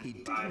possible, he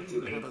didn't 5,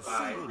 even 2, have a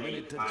 5, single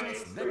minute to 5,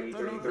 just 3, let the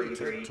 3, 3, narrator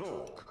 3.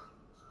 talk.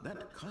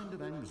 That kind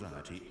of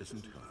anxiety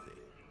isn't healthy,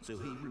 so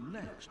he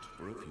relaxed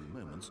for a few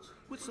moments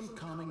with some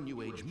calming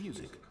New Age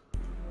music.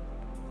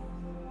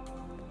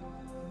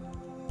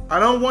 I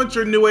don't want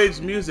your new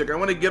age music. I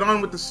want to get on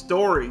with the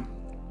story.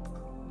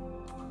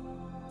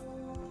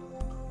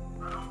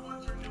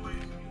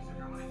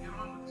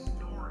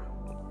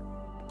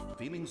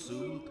 Feeling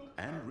soothed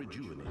and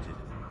rejuvenated,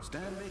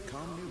 Stanley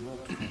calmly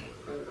walked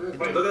forward.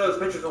 Wait, look at those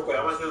pictures real quick.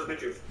 I want to see those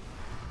pictures.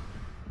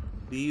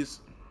 These.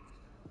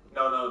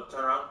 No,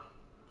 turn around.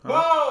 Huh?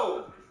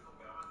 Whoa!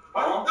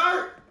 Oh,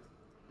 dirt!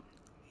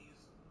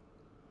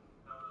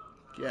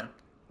 Yeah.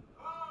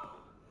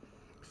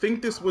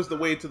 think this was the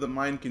way to the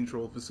mind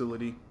control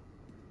facility.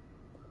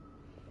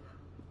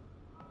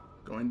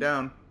 Going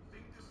down.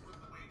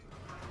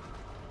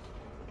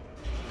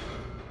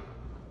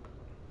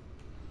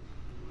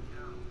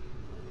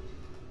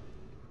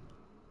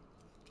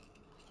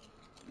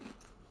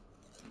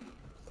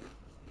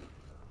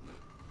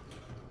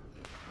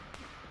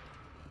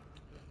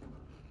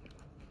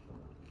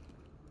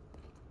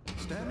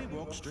 Stanley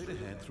walked straight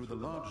ahead through the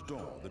large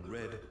door that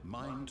read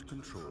Mind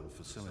Control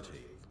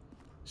Facility.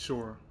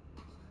 Sure.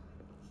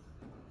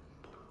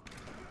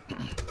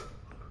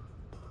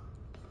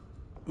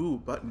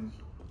 Ooh, button.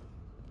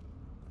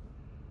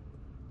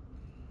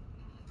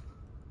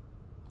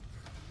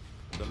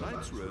 The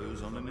lights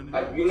rose on an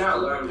Have you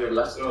not learned your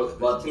lesson with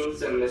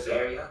buttons in this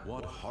area?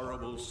 What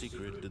horrible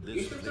secret did You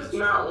this should place just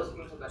not hold?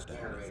 listen to that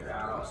Stanley narrator thought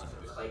at to all.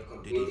 himself. Just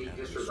like Did he completely have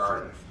the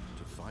disregard it. strength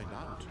to find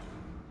out?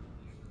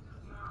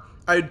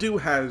 I do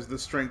has the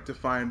strength to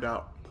find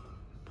out.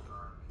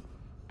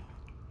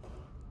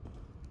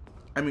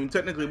 I mean,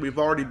 technically, we've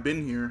already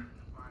been here.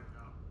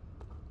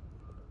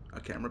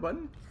 A camera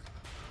button?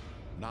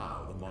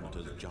 Now the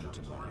monitors jumped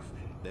to life,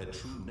 their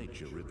true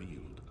nature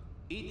revealed.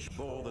 Each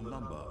bore the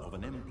number of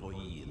an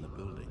employee in the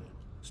building.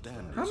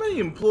 Stanley's How many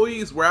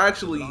employees were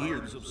actually the here?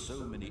 lives of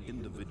so many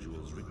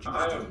individuals reduced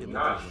I to am images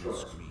not on sure. the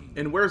screen.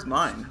 And where's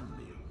mine?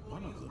 Stanley,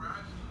 one of them,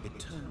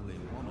 eternally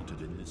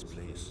monitored in this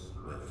place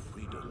where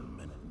freedom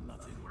meant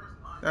nothing.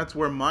 That's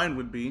where mine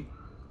would be.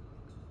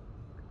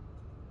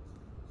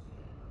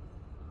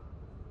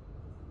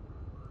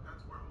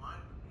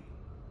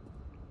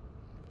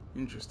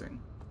 Interesting.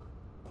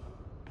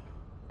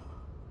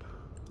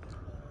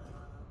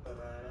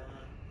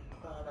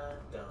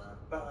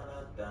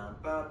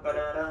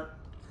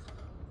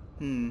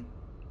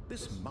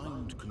 This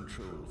mind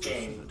control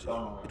James facility,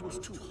 Bond. it was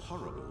too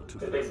horrible to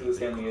So basically,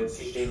 Stanley is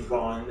he's James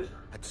Bond.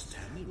 Had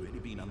Stanley really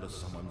been under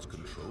someone's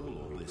control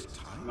all this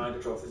time? Mind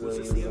control Was facility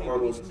this is the a only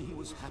horrible. reason he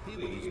was happy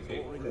with his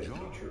boring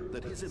job?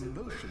 That his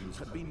emotions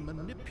had been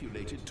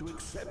manipulated to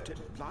accept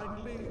it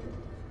blindly?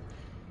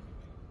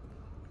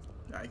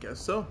 I guess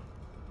so.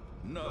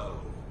 No.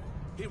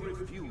 He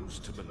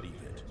refused to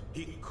believe it.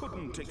 He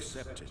couldn't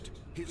accept it.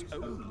 His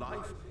own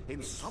life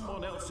in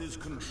someone else's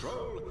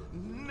control?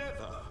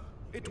 Never.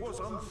 It was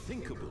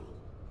unthinkable.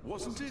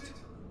 Wasn't it?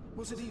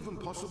 Was it even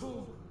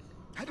possible?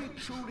 Had he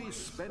truly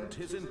spent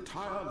his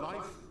entire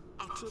life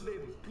utterly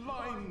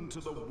blind to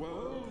the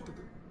world?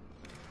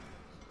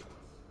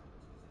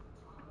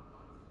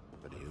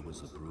 But here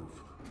was the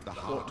proof. The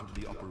heart of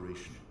the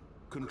operation.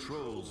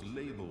 Controls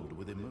labeled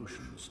with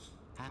emotions.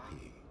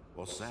 Happy,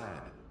 or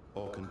sad,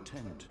 or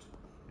content.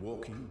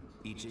 Walking,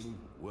 eating,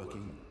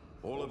 working.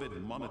 All of it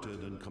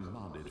monitored and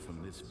commanded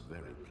from this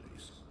very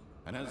place.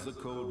 And as the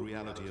cold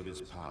reality of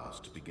his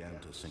past began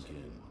to sink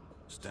in,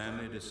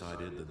 Stanley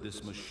decided that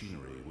this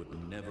machinery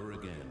would never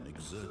again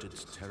exert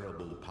its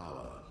terrible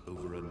power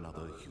over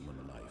another human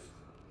life.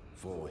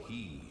 For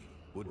he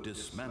would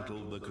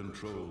dismantle the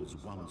controls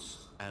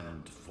once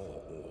and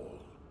for all.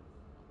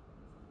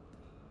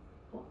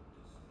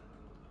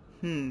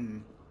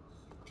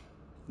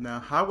 Now,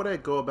 how would I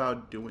go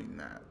about doing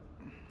that?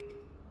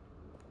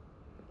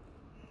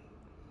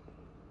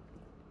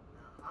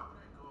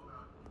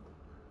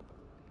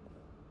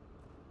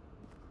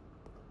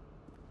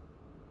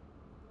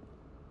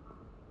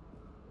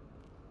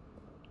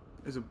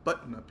 There's a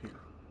button up here.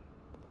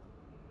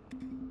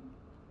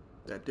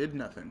 That did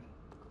nothing.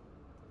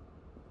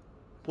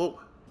 Whoa.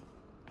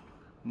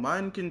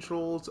 Mind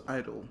controls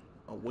idle.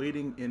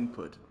 Awaiting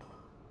input.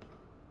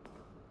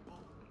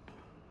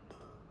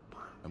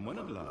 And when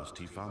at last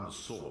he found the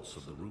source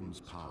of the room's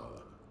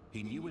power,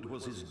 he knew it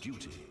was his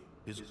duty,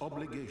 his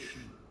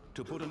obligation,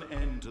 to put an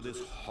end to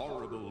this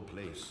horrible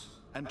place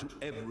and to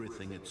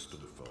everything it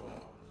stood for.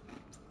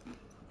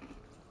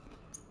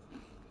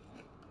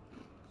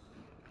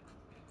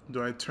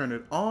 Do I turn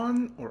it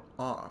on or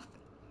off?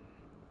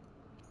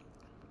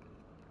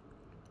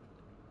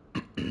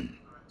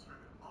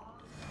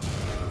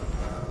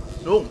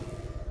 Oh.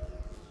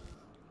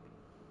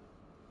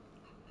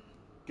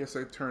 Guess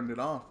I turned it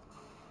off.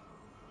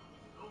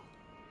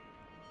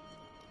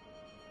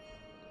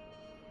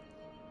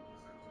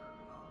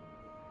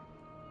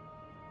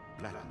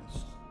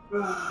 Blackness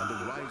and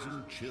a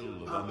rising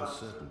chill of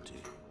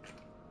uncertainty.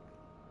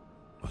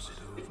 Was it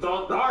over? It's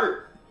all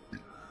dark.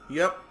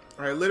 Yep.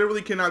 I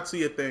literally cannot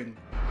see a thing.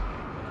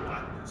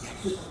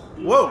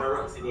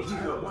 Whoa.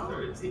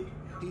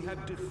 He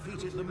had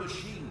defeated the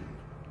machine,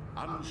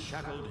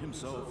 unshackled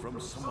himself from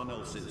someone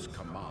else's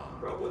command.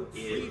 Bro, what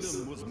is?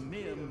 Freedom was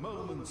mere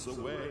moments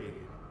away.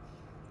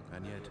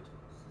 And yet,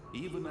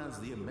 even as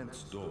the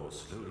immense door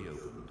slowly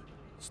opened,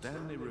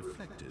 Stanley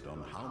reflected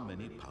on how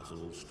many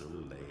puzzles still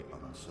lay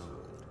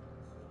unsolved.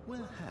 Where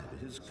had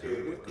his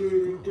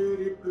co-workers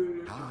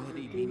gone? How had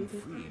he been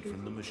freed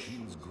from the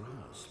machine's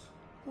grasp?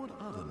 What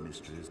other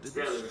mysteries did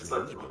this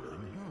strange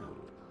building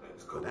hold?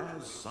 But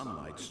as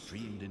sunlight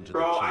streamed into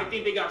Bro, the I chamber,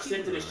 think they got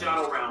sent to the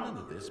shadow none realm.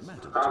 of this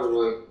mattered to him.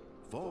 Probably.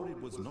 For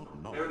it was not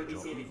Never to knowledge be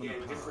or seen even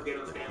again, just power forget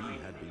us, that Stanley. he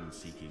had been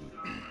seeking,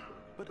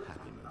 but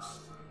happiness.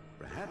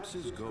 Perhaps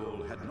his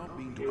goal had not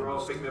been to You're all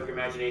figment of your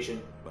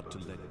imagination. but to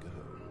let go.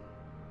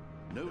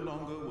 No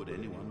longer would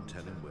anyone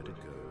tell him where to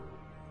go,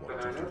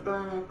 what to do,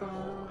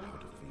 or how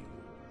to feel.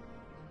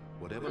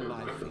 Whatever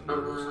life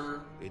feels,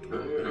 it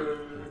will be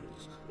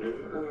his.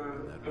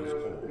 And that was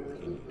all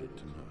he needed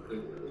to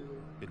know.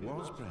 It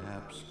was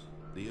perhaps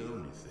the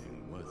only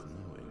thing worth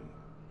knowing.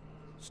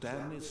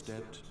 Stanley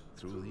stepped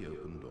through the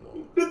open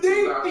door. Good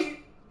day,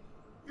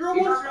 you're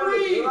almost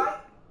free!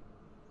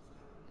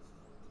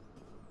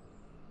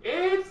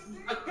 It's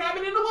a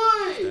cabin in the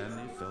woods!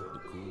 Stanley felt the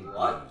cool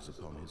breeze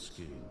upon his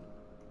skin.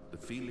 The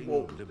feeling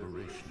of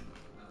liberation.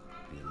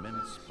 The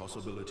immense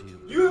possibility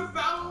of... You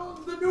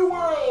found the new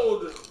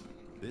world!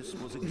 This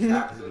was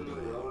exactly the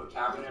way,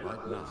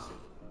 right now,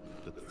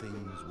 that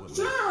things were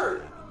Sure!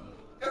 meant to happen.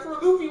 That's where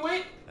Luffy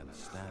went! And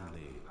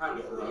Stanley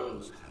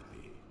was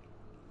happy.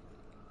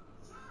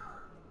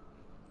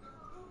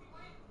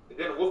 And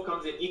then a wolf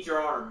comes and eats your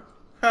arm.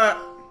 Ha!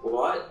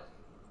 What?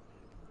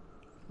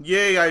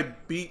 Yay, I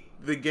beat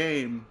the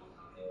game.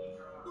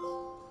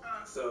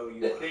 So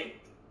you think.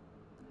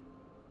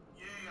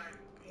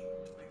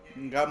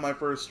 Got my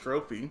first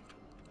trophy.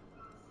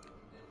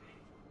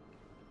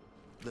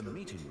 The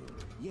meeting room.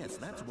 Yes,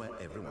 that's where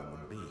everyone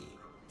would be.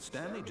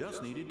 Stanley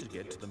just needed to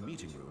get to the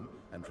meeting room,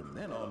 and from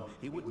then on,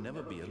 he would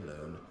never be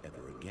alone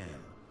ever again.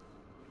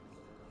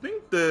 I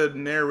think the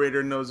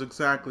narrator knows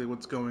exactly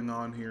what's going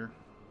on here.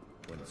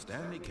 When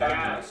Stanley came to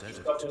the set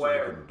of two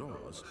open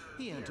doors,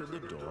 he entered the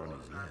door on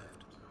his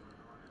left.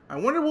 I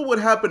wonder what would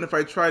happen if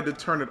I tried to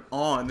turn it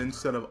on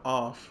instead of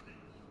off.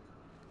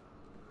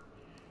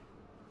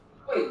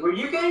 Wait, were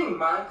you getting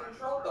mind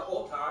control the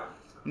whole time?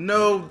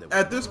 No,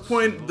 at this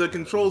point, the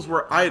controls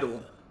were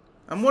idle.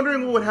 I'm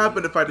wondering what would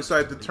happen if I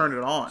decided to turn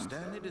it on.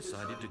 Stanley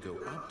decided to go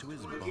up to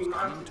his bunk you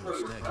mind and into control a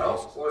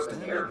yourself staircase. or the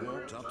Stanley narrator?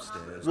 walked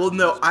upstairs. Well,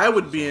 no, I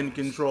would be in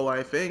control,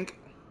 I think.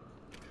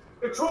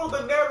 Control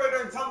the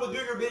narrator and tell him to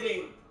do your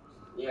bidding.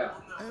 Yeah.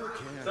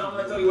 Okay, So I'm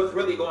gonna tell you what's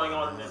really going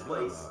on in this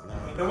place.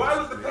 And why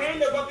was the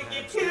panda about to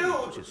get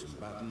killed? Pushes some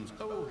buttons.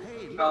 Oh,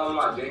 hey, Tell him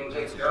look, I didn't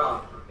take it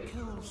off.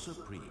 kill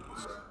surprise.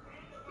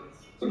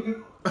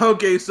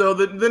 Okay, so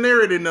the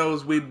narrator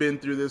knows we've been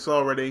through this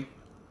already.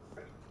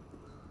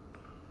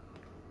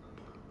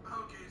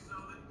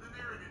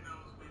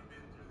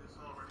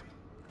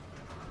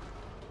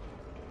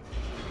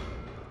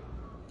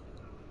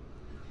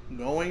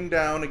 Going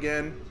down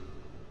again.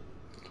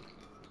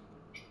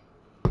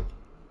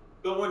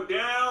 Going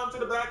down to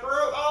the back room.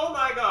 Oh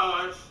my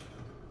gosh.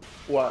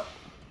 What?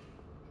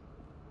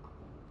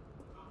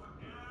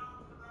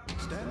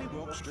 Stanley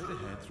walked straight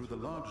ahead through the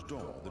large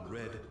door that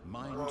read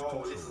Mind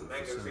Control Bro, this is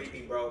mega Facility.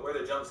 creepy, bro. Where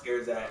the jump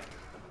scares at?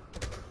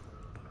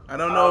 I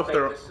don't I know don't if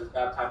they're... think this is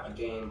that type of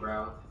game,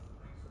 bro.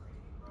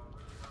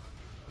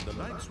 The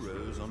lights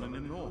rose on an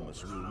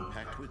enormous room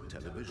packed with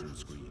television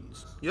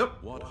screens.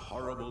 Yep. What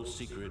horrible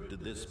secret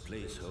did this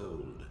place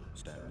hold?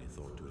 Stanley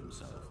thought to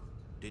himself.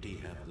 Did he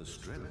have the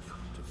strength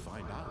to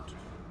find out?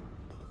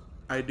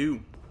 I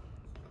do.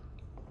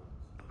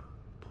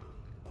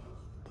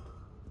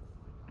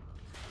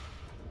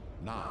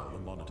 Now the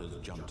monitors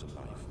jumped to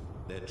life.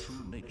 Their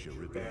true nature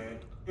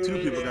revealed. Two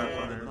people got The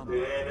fired. number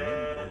of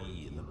an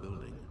employee in the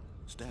building.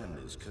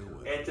 Stanley's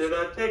co-worker. Into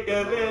the thick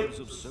of it. Lives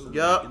of so many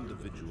Yup.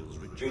 individuals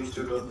reduced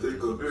Into to the images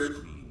thick on of the it.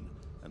 screen.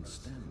 And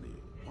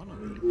Stanley, one of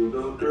them, Into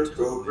the thick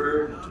of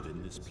it. wanted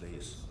in this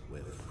place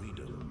where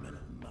freedom meant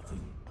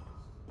nothing.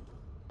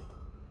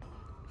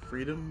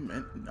 Freedom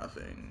meant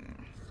nothing.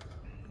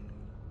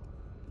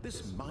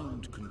 This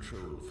mind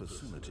control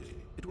facility,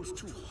 it was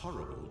too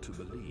horrible to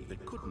believe.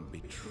 It couldn't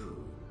be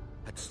true.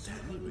 Had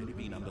Stanley really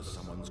been under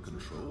someone's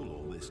control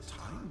all this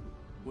time?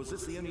 Was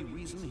this the only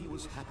reason he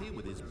was happy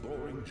with his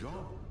boring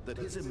job? That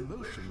his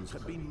emotions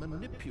had been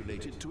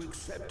manipulated to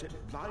accept it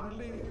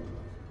blindly?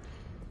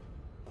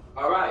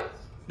 Alright.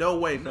 No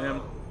way,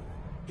 man.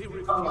 He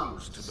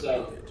refused to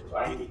believe it.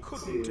 He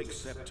couldn't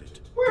accept it.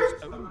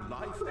 His own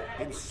life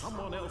in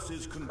someone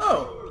else's control.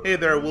 Oh, hey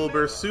there,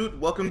 Wilbur Suit.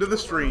 Welcome to the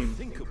stream.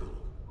 Unthinkable,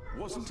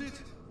 wasn't it?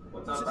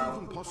 Was it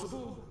even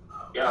possible?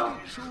 Yeah.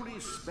 Had he truly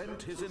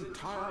spent his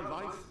entire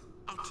life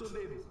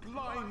utterly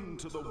blind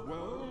to the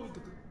world?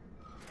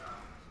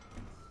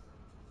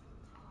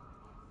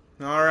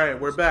 Alright,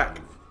 we're back.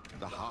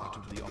 The heart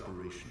of the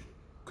operation.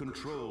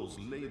 Controls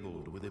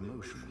labeled with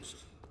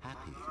emotions.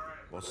 Happy,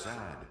 or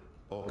sad,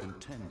 or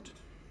content.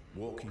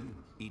 Walking,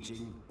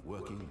 eating,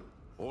 working.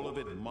 All of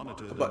it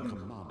monitored and button.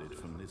 commanded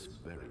from this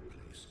very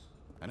place.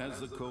 And as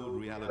the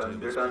cold reality of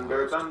Thunder, his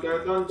thunder, past thunder,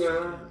 began to thunder.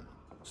 set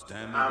in,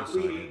 Stanley I'm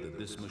decided bleeding. that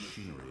this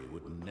machinery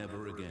would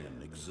never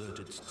again exert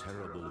its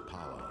terrible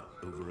power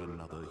over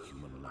another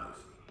human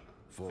life.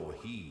 For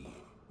he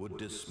would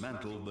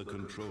dismantle the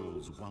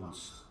controls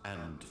once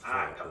and for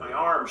I cut my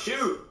all. arm.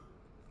 Shoot!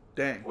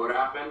 Dang. What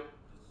happened?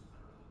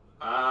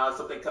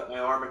 Something cut my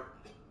arm.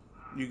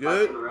 You Like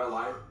good? in real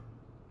life?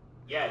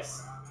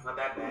 Yes. Not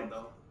that bad,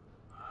 though.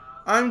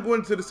 I'm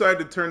going to decide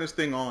to turn this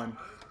thing on.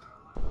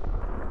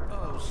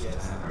 Oh,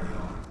 Stanley,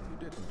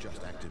 you didn't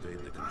just act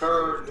activate the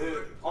Turn controls.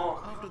 it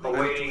on. After the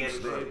Awaiting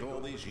actions input. saved all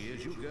these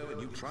years, you go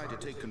and you try to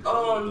take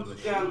control of the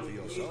machine for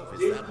You yourself. Is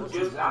didn't that what you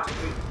just want?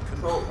 activate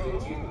control,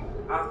 did you?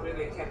 After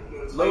they kept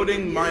you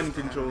Loading mind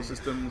control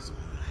systems.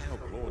 I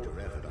applaud your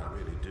effort, I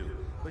really do.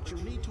 But you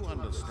need to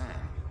understand,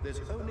 there's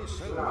only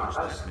so much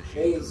that's that machine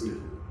crazy. can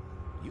do.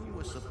 You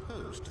were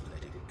supposed to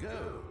let it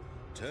go,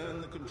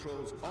 turn the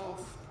controls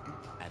off,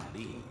 and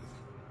leave.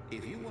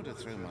 If you want to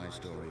throw my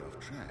story off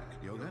track,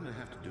 you're going to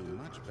have to do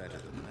much better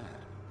than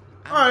that.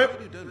 I'm All right.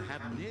 afraid you don't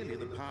have nearly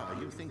the power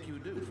you think you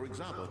do. For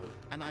example,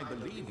 and I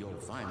believe you'll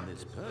find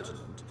this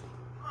pertinent,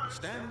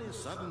 Stanley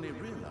suddenly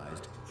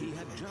realized he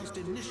had just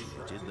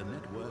initiated the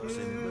network's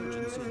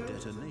emergency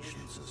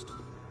detonation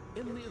system.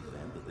 In the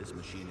event that this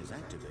machine is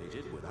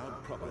activated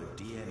without proper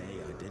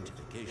DNA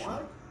identification,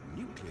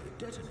 nuclear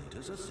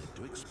detonators are said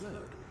to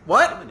explode,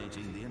 What?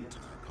 eliminating the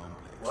entire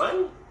complex.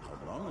 What?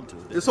 How long until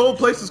This whole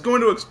place is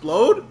going to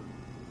explode?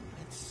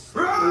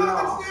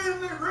 Run!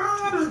 Stanley,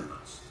 run!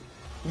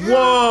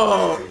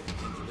 Whoa!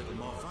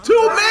 2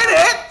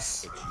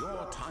 minutes? It's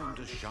your time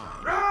to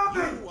shine.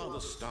 Robin! You are the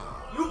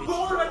star. You It's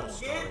born your again,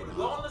 story now.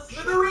 blown to Your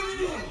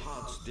smithereens!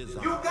 heart's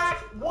desire. You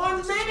got 1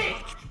 This is minute!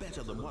 much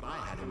better than what I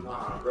had in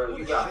Nah, mind. bro, What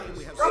you a got shame this.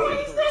 we have Bro, so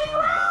he's little still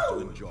time left to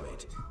around! enjoy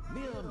it.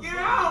 Mere Get moments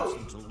out!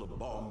 until the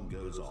bomb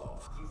goes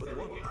off. But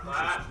what Get precious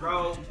flat,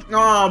 bro.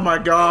 Oh my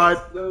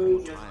god. more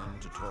time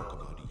to talk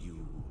about you,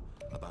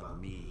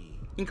 about me.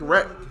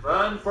 Incorrect.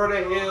 Run for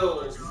the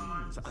hills.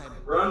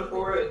 Run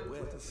for it.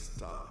 Where to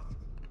start?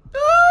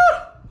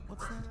 Ah!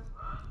 What's that?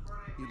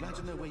 You'd like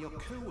to know where your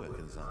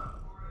co-workers are?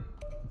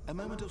 A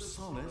moment of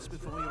solace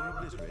before you're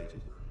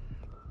obliterated.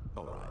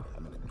 All right,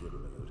 I'm in a good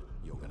mood.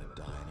 You're gonna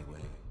die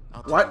anyway.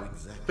 I'll tell What? you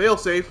exactly Fail what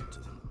safe. happened to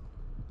them.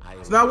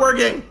 It's not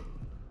working.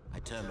 I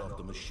turned off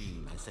the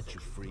machine. I set you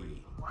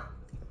free.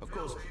 Of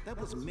course, that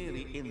was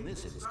merely in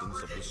this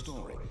instance of the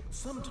story.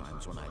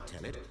 Sometimes when I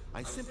tell it,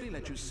 I simply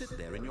let you sit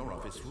there in your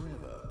office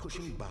forever,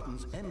 pushing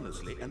buttons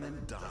endlessly and then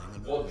dying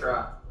and Wolf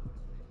trap.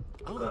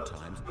 other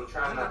times, I'm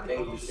trying that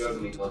thing you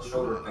showed me, the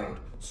shoulder thing.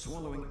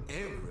 swallowing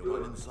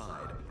everyone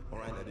inside,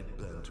 or I let it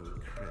burn to a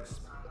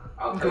crisp.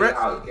 I'll tell Correct.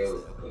 you how it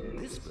goes.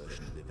 This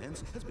version of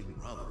events has been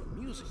rather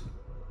amusing.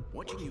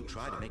 Watching you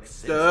try to make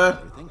sense Duh. of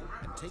everything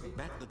and take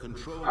back the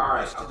control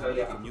Alright, wrested I'll tell away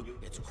you. from you,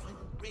 it's quite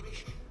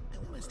rich. I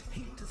almost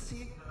hate to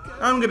see it go.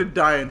 I'm gonna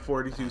die in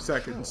 42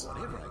 seconds.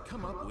 Whatever I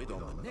come up with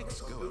on the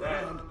next go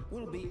around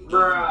will be even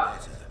Bruh.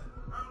 better.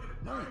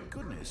 My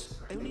goodness,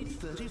 only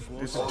 34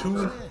 This is songs two.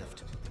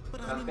 left.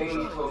 But I'm That thing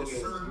enjoying told this you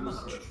so it was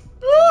much. useless.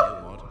 You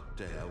know what?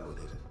 To hell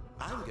with it.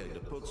 I'm going to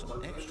put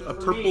some extra... A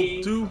purple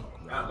 2.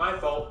 Not my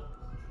fault.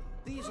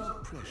 These are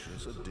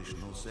precious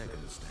additional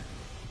seconds, Stanley.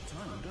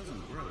 Time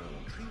doesn't grow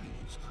on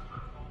trees.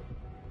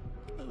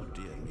 Oh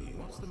dear me,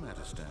 what's the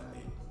matter,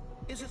 Stanley?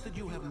 Is it that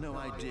you have no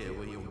idea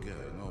where you're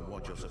going or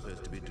what you're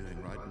supposed to be doing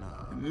right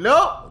now?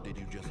 Nope. Or did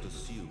you just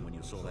assume when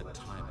you saw that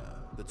timer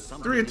that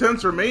something 3 attempts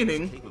is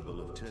remaining. capable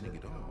of turning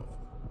it off?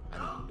 I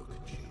mean, look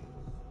at you,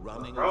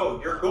 running.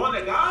 Bro, you're going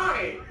to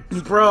die.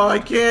 Bro, I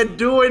can't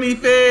do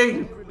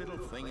anything. Every little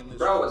thing in this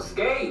Bro,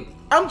 escape.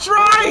 I'm It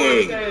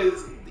trying.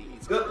 says,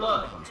 good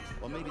luck.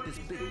 or maybe this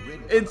big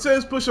red. It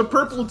says push a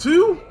purple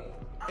 2.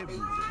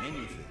 Everything,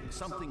 anything,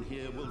 something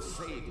here will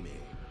save me.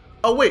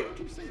 Oh wait,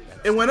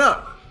 it went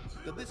up.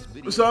 That this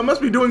video So I must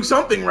be doing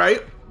something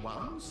right.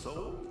 one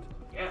solved.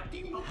 Yeah. Do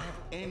you have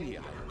any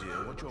idea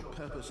what your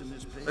purpose in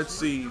this place Let's is?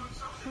 see.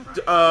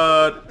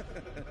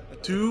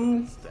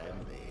 2 Stanley,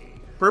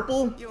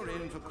 purple. you're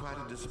in for quite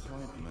a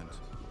disappointment.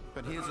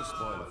 But here's a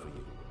spoiler for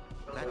you.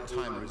 That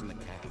timer isn't a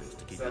catalyst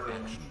to keep the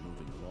action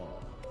moving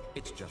along.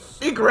 It's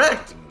just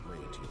Incorrect. sliding away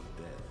to your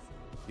death.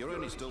 You're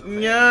only still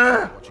paying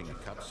Yeah. for watching a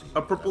cutscene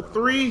A purple without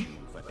 3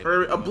 watching for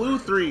or a everything blue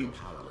like 3.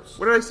 powerless.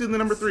 Where did I see the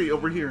number 3?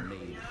 Over here.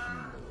 Made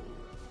humble.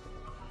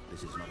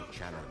 This is not a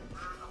challenge.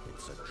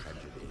 It's a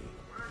tragedy.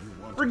 You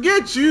want to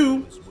Forget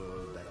you. this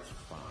world, that's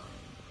fine.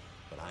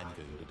 But I'm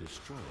going to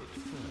destroy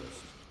it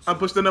first. I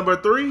pushed the number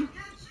 3.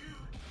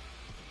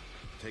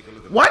 Take a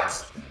look at What? the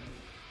clock, Stanley.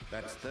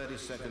 That's 30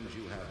 seconds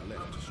you have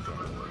left to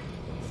struggle.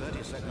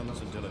 30 seconds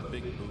until a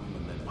big boom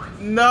and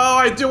then No,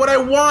 I do what I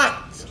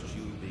want.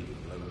 you being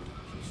blown to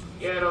pieces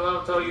Yeah, don't let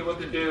them tell you what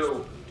to do. to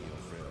your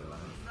frail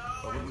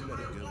life. Or will you let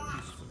it go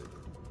peacefully?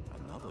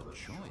 Another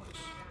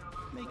choice.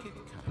 Make it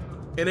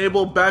count.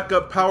 Enable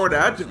backup power to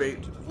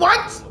activate.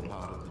 What? All a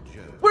part of the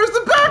joke. Where's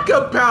the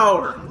backup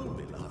power? We'll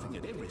be laughing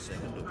at every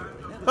second of your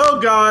inevitable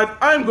Oh god,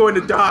 I'm going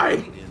to die.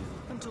 in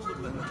until the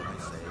moment I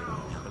say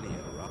happily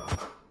ever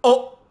after.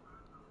 Oh.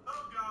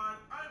 Oh god,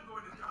 I'm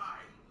going to die.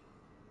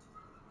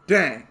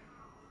 Dang.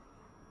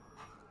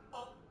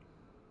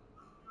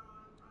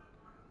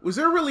 Was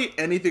there really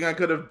anything I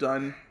could have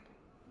done?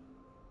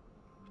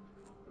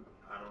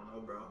 I don't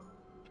know, bro.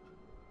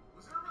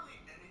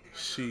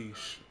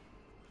 Sheesh.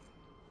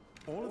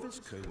 All of his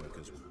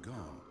co-workers were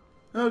gone.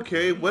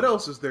 Okay, what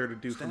else is there to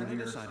do from Stanley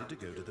here? decided to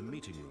go to the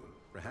meeting room.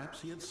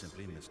 Perhaps he had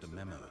simply missed a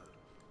memo.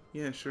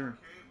 Yeah, sure.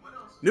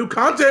 New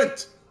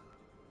content!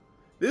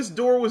 This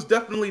door was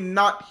definitely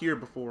not here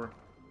before.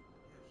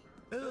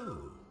 Oh,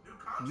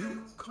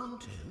 New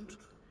content?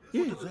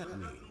 Yeah. What does that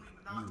mean,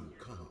 new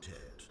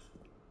content?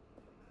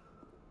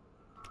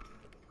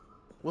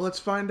 Well, let's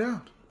find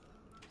out.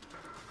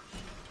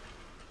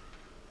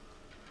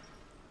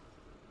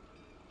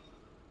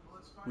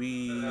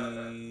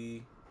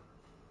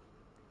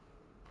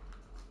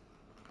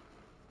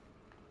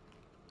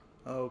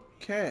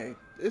 Okay,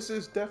 this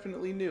is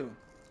definitely new.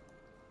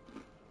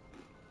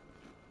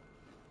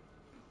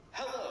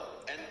 Hello,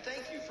 and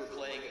thank you for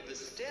playing the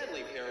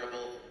Stanley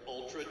Parable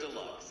Ultra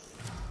Deluxe.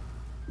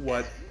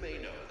 What? As you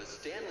may know, the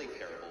Stanley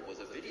Parable was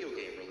a video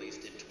game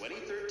released in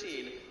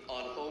 2013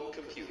 on home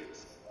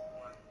computers.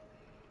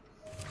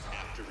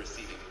 After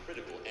receiving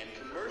critical and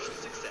commercial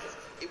success,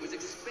 it was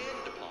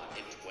expanded upon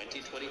in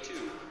 2022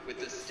 with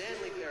the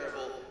Stanley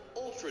Parable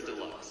Ultra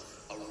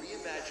Deluxe, a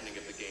reimagining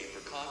of the game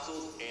for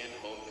consoles and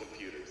home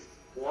computers.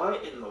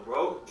 What in the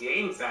world?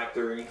 Game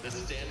Factory. The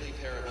Stanley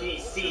Parable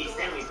PC, Ultra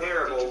Stanley Deluxe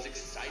Parable. features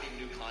exciting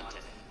new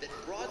content that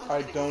broadens I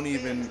and don't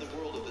expands even- the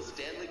world of the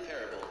Stanley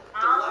Parable,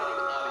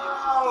 delighting audiences.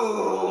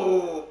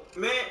 Oh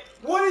man,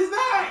 what is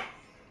that?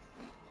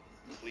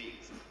 Please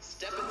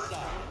step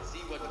inside and see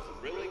what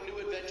thrilling new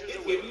adventures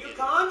It's await giving you in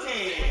content.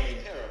 the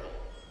Stanley Parable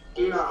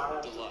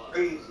Ultra Deluxe.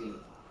 Crazy.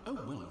 Oh,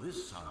 well,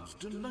 this sounds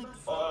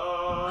delightful.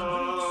 I'm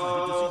very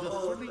excited to see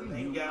the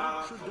thrilling new yeah.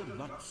 Ultra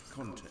Deluxe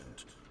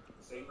content.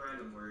 Say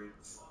random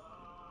words.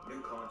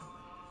 New content.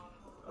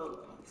 Oh,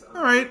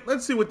 All right,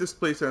 let's see what this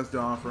place has to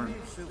offer.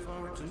 So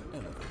far, it's an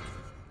elevator.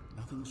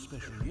 Nothing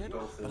special yet,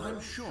 but I'm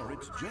sure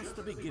it's just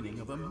the beginning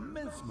of a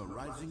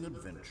mesmerizing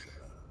adventure.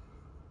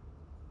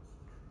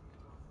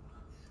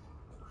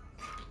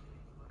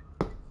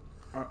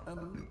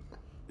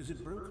 Is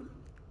it broken?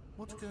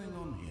 What's going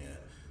on here?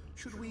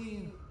 Should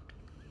we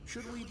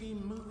be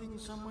moving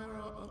somewhere?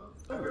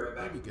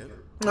 There we go.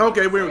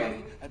 Okay, we're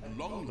At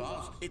long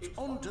last, it's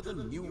on to the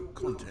new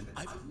content.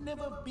 I've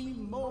never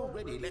been more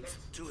ready. Let's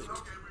do it.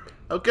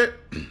 okay.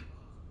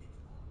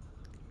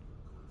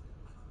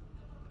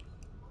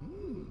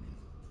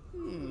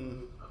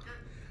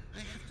 I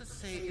have to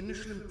say,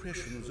 initial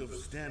impressions of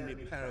Stanley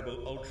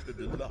Parable Ultra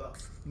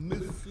Deluxe,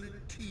 mostly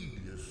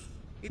tedious.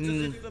 It's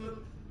as if,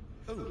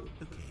 oh,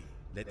 okay.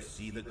 Let's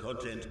see the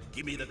content.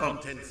 Give me the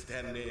content,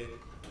 Stanley.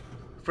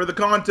 For the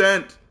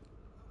content.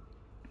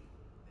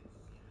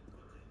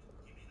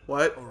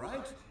 What? All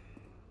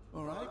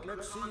right,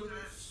 let's see.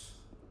 It's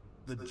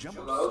the jump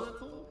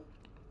circle?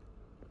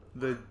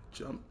 The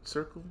jump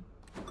circle?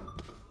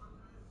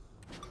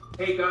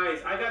 Hey guys,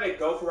 I gotta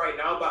go for right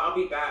now, but I'll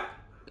be back.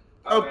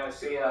 Oh. Okay,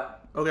 see ya.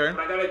 Okay. What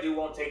I gotta do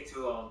won't take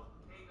too long.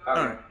 Okay.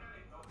 Alright.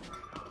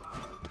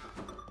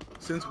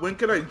 Since when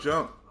could I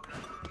jump?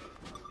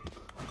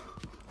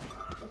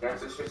 I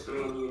guess it's just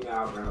me and you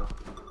now, bro.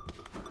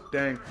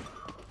 Dang.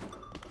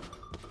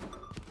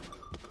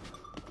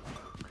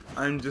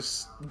 I'm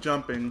just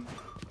jumping.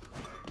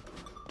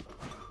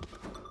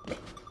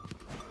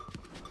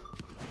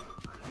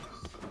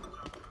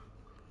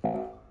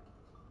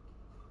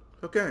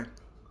 Okay.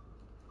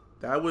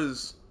 That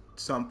was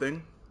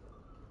something.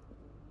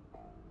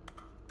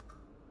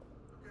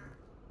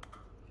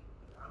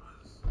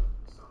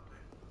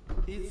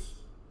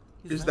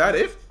 Is that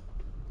it?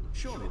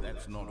 Surely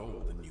that's not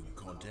all the new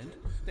content.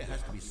 There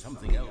has to be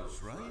something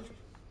else, right?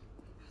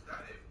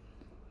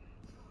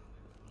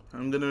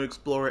 I'm going to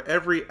explore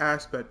every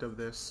aspect of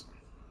this.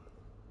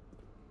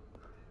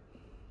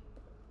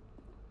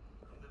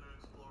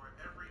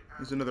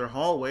 There's another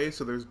hallway,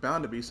 so there's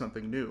bound to be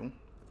something new.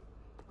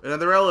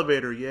 Another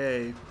elevator,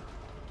 yay.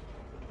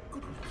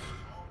 Goodness,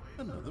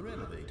 another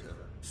elevator.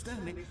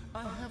 Stanley,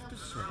 I have to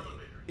say,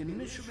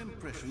 initial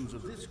impressions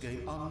of this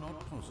game are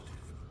not positive.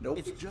 Nope.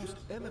 It's just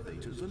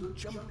elevators and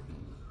jumping.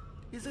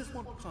 Is this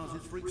what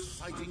passes for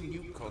exciting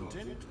new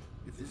content?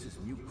 If this is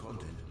new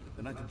content,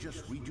 then I could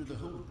just read you the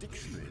whole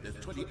dictionary. There's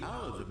 20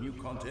 hours of new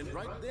content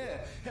right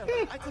there. Hell,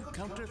 I could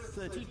counter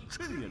 30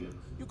 trillion.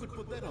 You could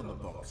put that on the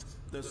box.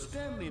 The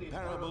Stanley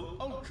Parable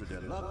Ultra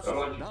Deluxe. So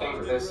what do you Now think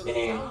of there this are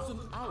game? 1,000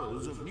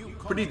 hours of new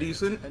content. Pretty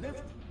decent. And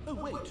oh,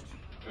 wait.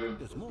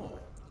 There's more.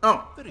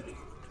 Oh, Very good.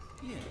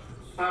 Yes.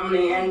 How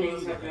many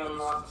endings have you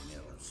unlocked?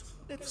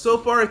 so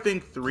far I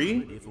think 3.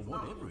 Ready for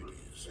whatever it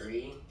is.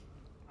 3.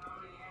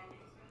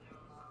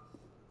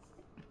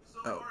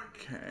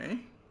 Okay.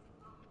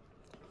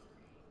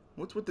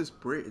 What's with this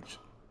bridge?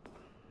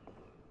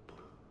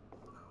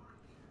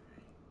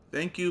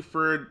 Thank you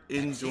for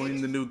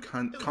enjoying the new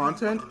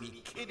content. You must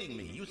be kidding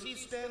me. You see,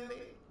 Stanley?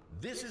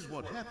 This is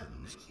what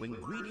happens when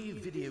greedy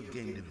video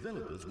game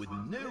developers with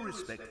no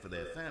respect for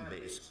their fan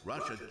base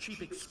rush a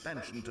cheap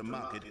expansion to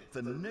market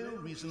for no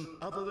reason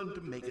other than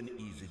to make an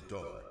easy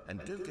dollar. And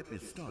don't get me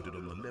started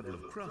on the level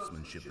of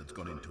craftsmanship that's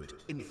gone into it.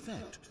 In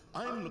fact,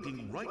 I'm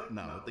looking right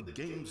now at the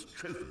game's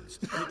trophies,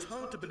 and it's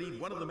hard to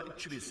believe one of them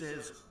actually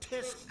says,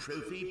 "Test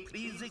trophy,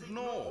 please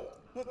ignore."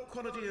 What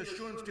quality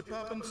assurance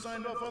department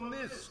signed off on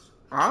this?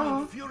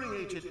 I'm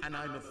infuriated and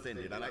I'm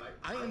offended, and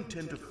I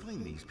intend to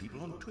find these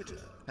people on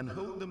Twitter and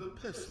hold them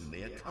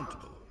personally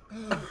accountable.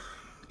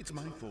 It's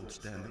my fault,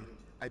 Stanley.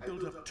 I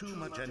built up too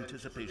much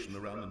anticipation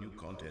around the new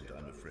content,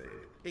 I'm afraid.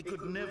 It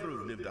could never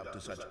have lived up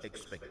to such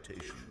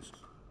expectations.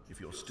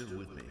 If you're still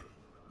with me,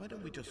 why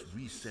don't we just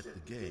reset the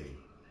game,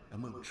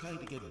 and we'll try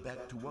to get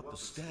back to what the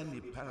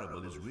Stanley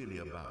Parable is really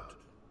about.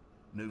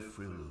 No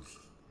frills,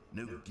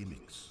 no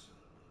gimmicks.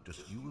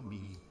 Just you and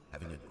me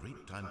having a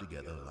great time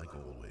together like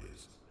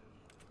always.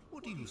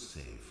 What do you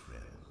say,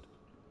 friend?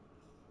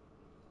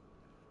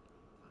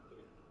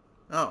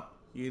 Oh,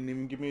 you didn't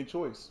even give me a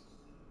choice.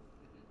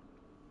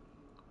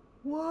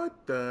 What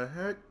the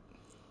heck?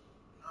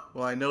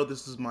 Well, I know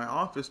this is my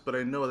office, but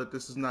I know that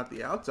this is not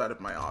the outside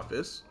of my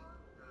office.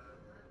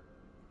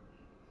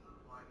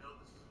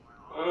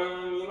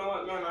 You know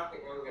what, man? I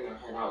think I'm gonna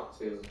head out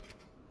too.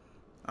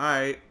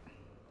 Alright.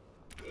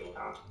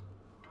 Yeah.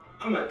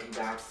 I'm gonna be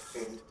back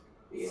soon.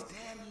 Yeah.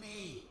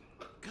 Stanley,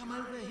 come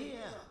over here.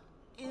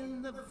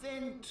 In the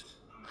vent.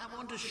 I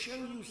want to show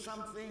you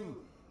something.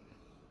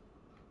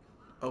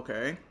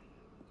 Okay.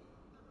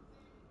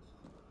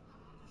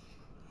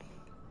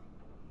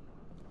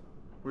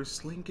 We're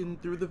slinking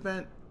through the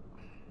vent.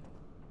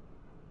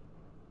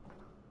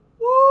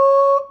 Woo!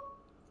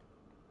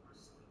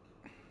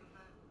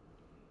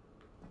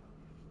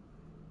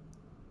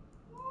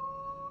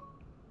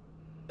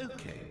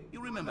 Okay,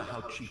 you remember how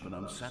cheap and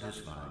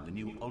unsatisfying the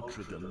new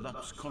Ultra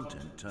Deluxe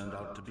content turned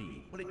out to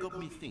be? Well, it got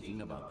me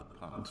thinking about the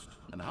past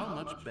and how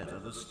much better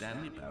the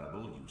Stanley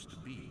Parable used to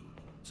be.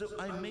 So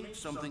I made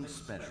something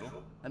special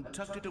and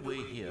tucked it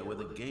away here where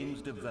the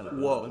game's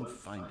developers won't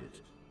find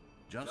it.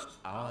 Just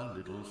our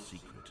little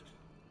secret.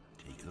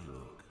 Take a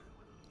look.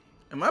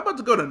 Am I about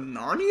to go to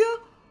Narnia?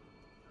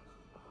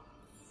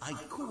 I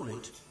call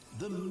it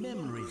the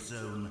Memory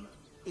Zone.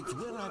 It's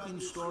where I've been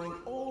storing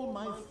all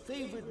my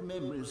favorite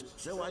memories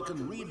so I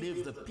can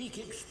relive the peak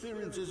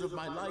experiences of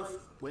my life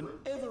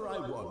whenever I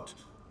want.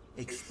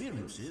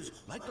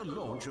 Experiences like the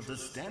launch of the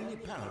Stanley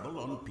Parable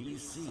on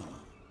PC.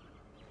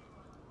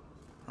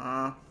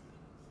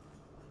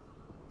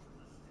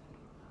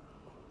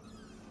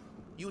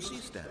 You see,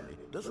 Stanley,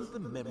 doesn't the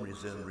Memory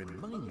Zone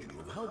remind you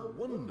of how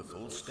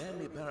wonderful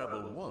Stanley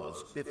Parable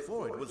was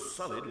before it was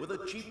sullied with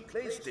a cheap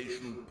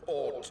PlayStation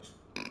port?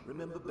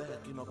 Remember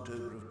back in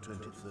October of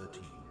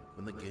 2013,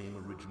 when the game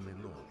originally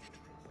launched?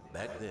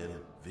 Back then,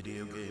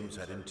 video games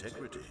had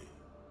integrity.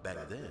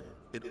 Back then,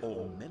 it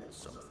all meant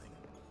something.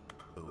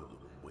 Oh,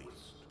 the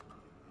waste.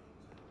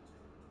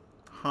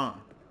 Huh.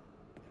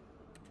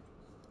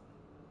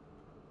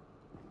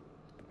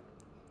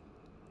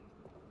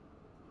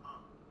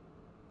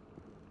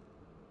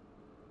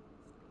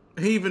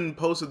 He even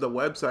posted the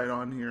website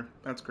on here.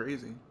 That's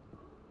crazy.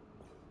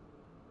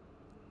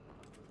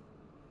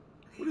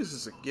 What is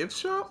this, a gift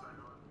shop?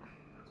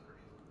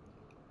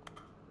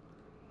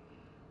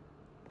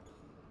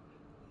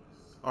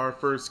 Our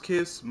First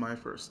Kiss, My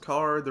First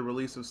Car, the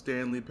release of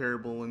Stanley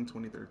Parable in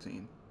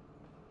 2013.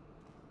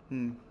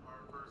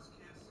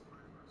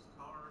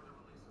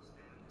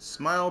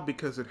 Smile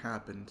because it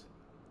happened.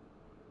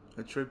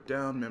 A trip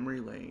down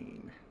memory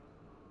lane.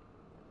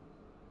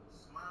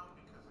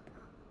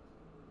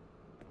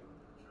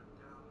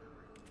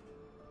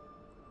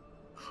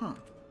 Huh.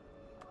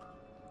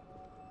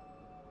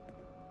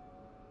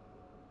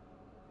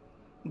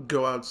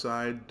 Go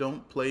outside.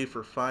 Don't play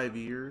for 5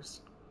 years.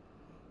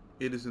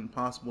 It is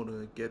impossible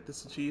to get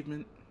this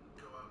achievement.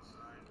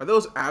 Are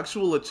those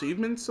actual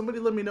achievements? Somebody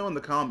let me know in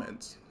the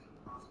comments.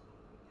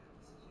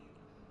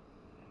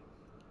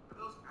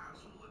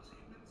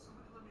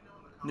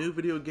 New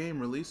video game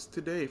released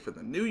today for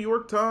the New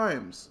York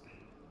Times.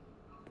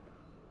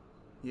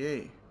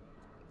 Yay.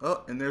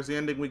 Oh, and there's the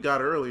ending we got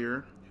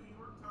earlier.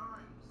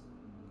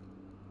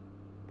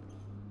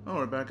 Oh,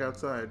 we're back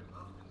outside.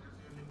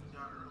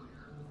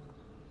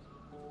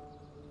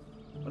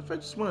 What if I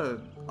just want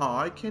to... Oh,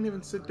 I can't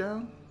even sit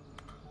down?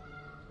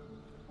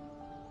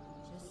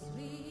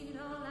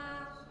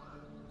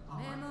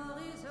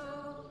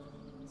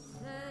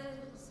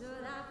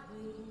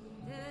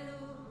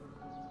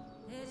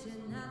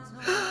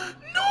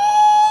 No!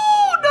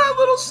 Not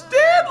little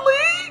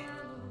Stanley!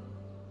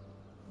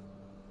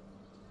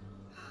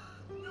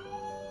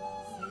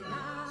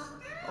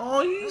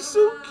 Oh, he's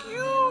so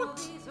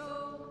cute!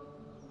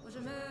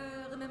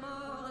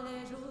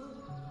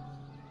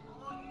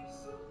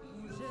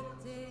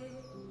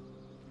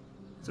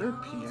 Is there a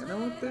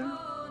piano up there?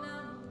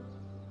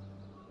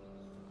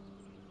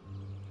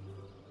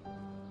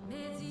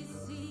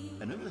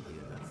 And over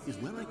here is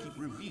where I keep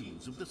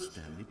reviews of the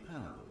Stanley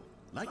Parable.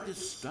 Like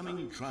this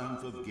stunning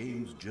triumph of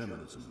games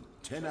journalism,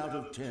 10 out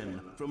of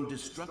 10 from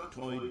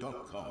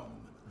Destructoid.com.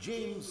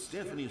 James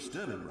Stephanie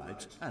Sterling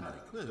writes, and I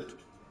quote,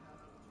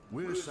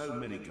 "Where so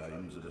many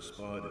games that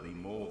aspire to be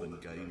more than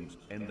games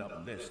end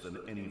up less than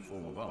any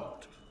form of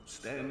art,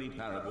 Stanley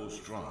Parable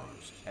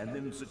strives and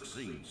then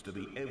succeeds to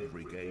be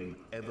every game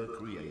ever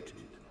created."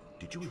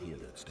 Did you hear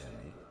that,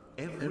 Stanley?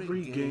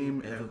 Every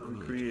game ever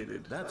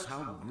created. That's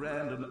how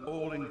grand and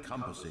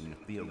all-encompassing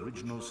the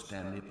original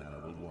Stanley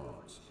Parable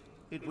was.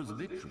 It was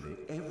literally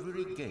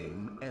every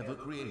game ever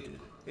created.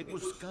 It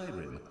was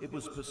Skyrim, it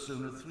was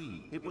Persona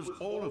 3, it was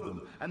all of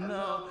them, and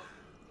now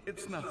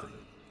it's nothing.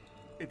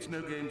 It's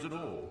no games at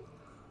all.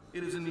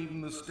 It isn't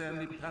even the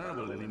Stanley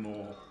Parable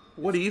anymore.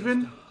 What It's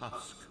even? just a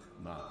husk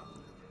now.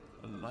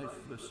 A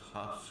lifeless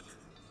husk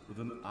with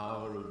an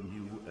hour of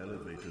new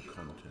elevator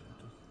content.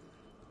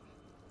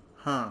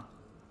 Huh.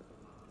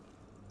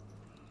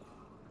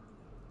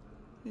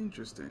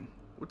 Interesting.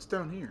 What's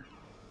down here?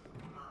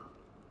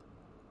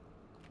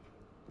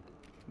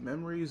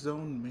 Memory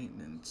zone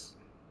maintenance.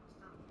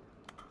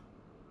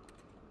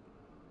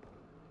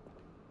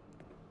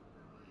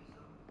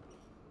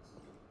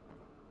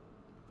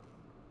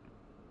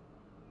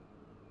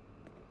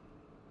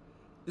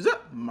 Is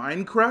that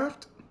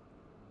Minecraft?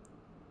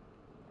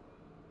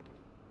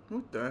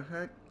 What the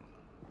heck?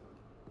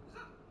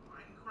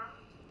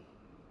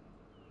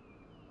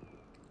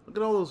 Look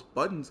at all those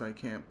buttons I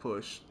can't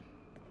push.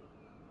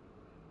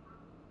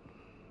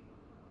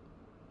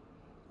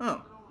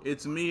 Oh,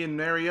 it's me and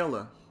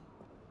Mariella.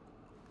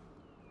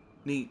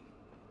 Neat.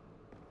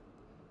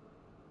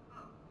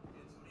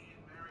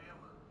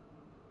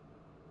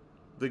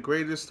 The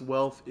greatest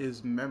wealth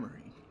is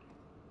memory.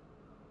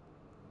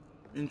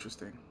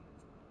 Interesting.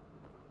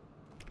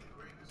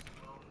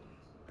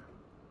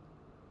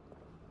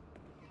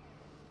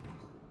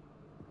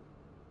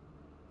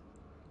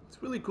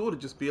 It's really cool to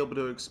just be able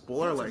to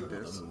explore like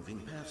this. A moving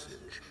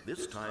passage,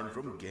 this time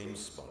from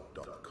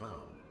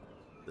GameSpot.com.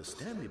 The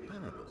Stanley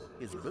Parable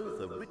is both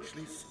a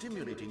richly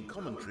stimulating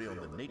commentary on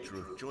the nature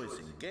of choice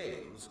in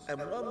games, and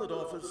one that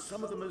offers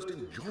some of the most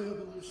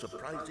enjoyable,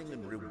 surprising,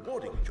 and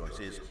rewarding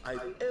choices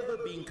I've ever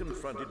been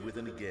confronted with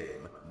in a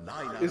game.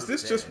 9 out Is of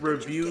this 10. just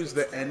reviews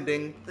the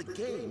ending? The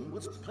game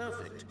was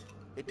perfect.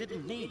 It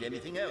didn't need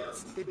anything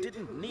else. It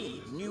didn't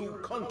need new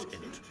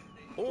content.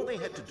 All they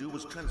had to do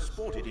was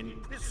transport it in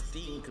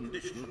pristine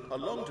condition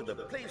along to the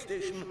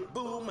PlayStation.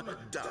 Boom,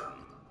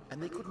 done.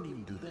 And they couldn't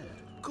even do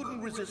that.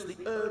 Couldn't resist the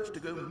urge to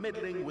go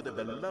meddling with a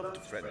beloved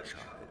franchise.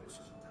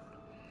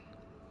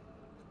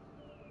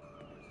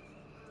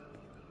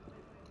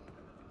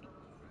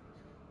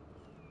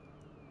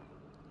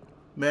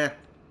 Meh.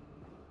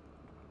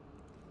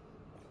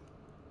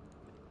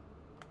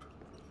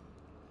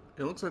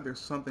 It looks like there's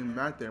something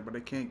back there, but I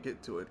can't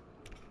get to it.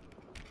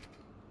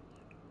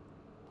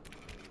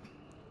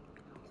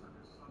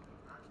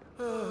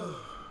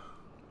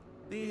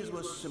 These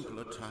were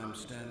simpler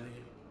times,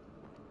 Stanley.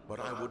 What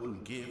I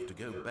wouldn't give to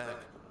go back,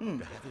 to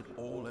have it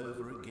all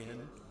over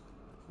again.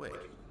 Wait,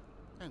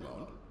 hang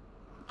on.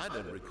 I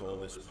don't recall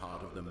this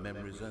part of the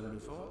memory zone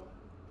before.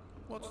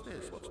 What's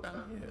this? What's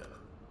down here?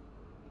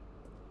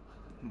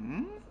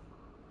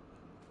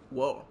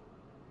 Whoa.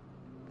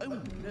 Oh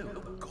no,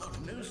 oh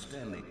God, no,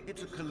 Stanley.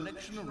 It's a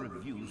collection of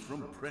reviews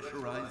from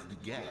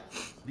Pressurized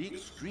Gas, the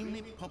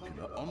extremely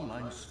popular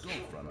online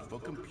storefront for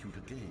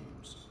computer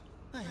games.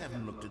 I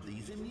haven't looked at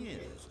these in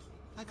years.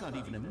 I can't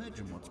even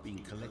imagine what's been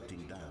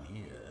collecting down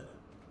here.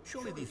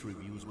 Surely these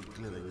reviews were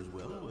glowing as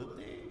well, weren't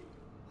they?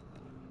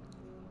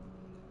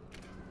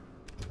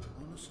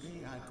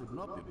 Honestly, I could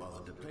not be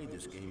bothered to play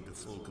this game to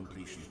full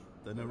completion.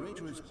 The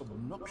narrator is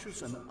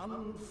obnoxious and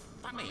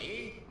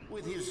unfunny,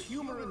 with his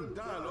humor and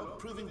dialogue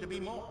proving to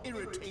be more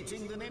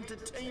irritating than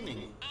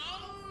entertaining.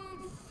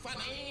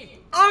 Unfunny!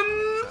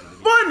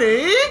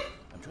 Unfunny?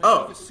 I'm trying to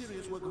Oh. make a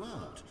serious work of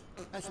art.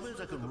 I suppose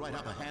I could write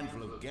up a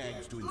handful of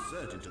gags to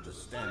insert into the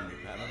Stanley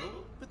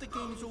Parable, but the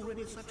game is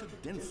already such a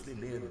densely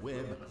layered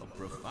web of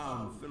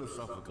profound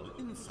philosophical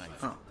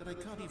insights that I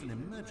can't even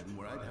imagine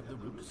where I'd have the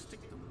room to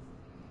stick them.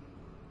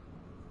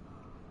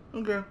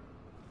 Okay.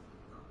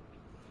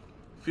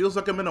 Feels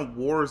like I'm in a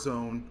war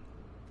zone.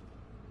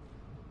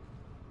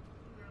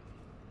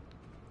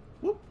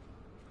 Whoop.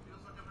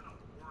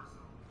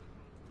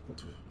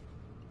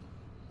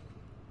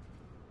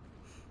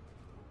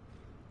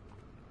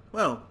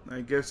 Well,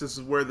 I guess this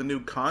is where the new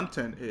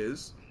content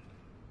is.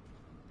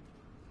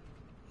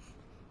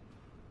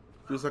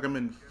 Feels like I'm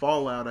in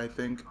Fallout, I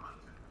think.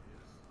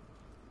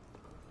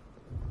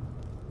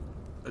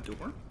 A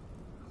door?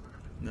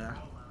 Nah.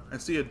 I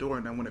see a door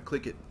and I want to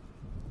click it.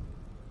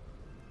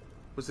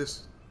 What's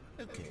this?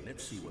 Okay,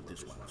 let's see what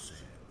this one says.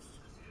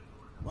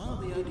 While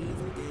the idea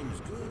of the game is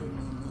good,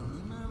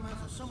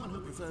 for someone who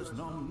prefers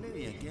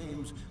non-linear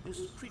games, this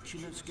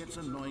preachiness gets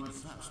annoying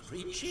fast.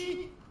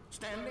 Preachy?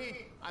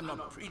 Stanley, I'm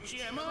not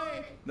preachy, am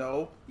I?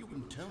 No. You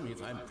can tell me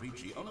if I'm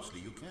preachy. Honestly,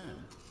 you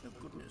can. Oh,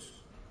 goodness.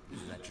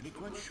 This is actually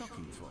quite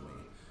shocking for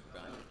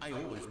me.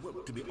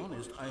 To be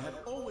honest, I had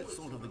always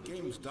thought of the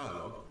game's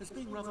dialogue as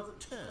being rather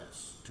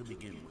terse to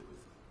begin with.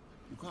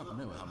 You can't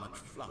know how much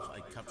fluff I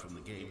cut from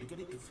the game to get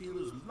it to feel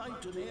as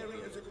light and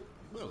airy as it...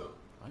 Well,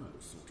 I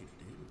always thought it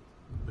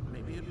did. But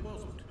maybe it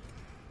wasn't.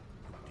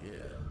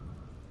 Dear,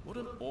 what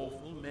an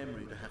awful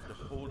memory to have to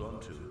hold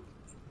on to.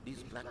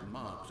 These black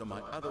marks on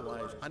my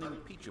otherwise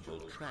unimpeachable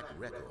track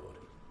record.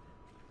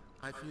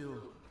 I feel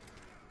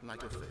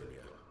like a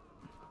failure.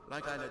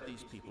 Like I let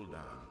these people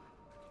down.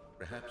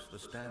 Perhaps the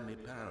Stanley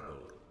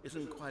Parable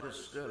isn't quite as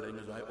sterling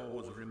as I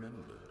always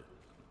remembered.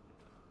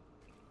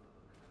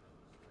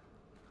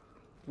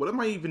 What am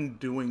I even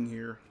doing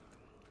here?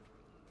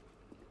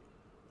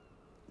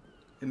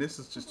 And this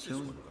is just What's this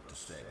chilling. one got to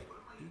say?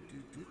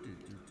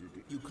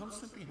 You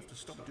constantly have to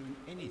stop doing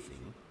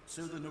anything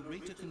so the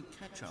narrator can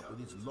catch up with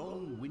his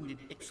long-winded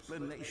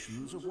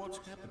explanations of what's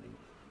happening.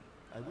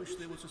 I wish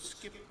there was a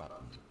skip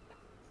button.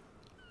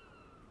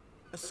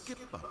 A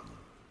skip button?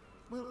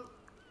 Well,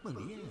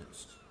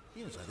 yes.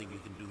 Yes, I think you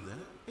can do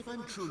that. If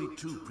I'm truly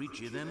too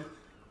preachy, then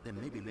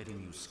maybe letting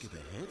you skip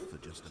ahead for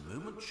just a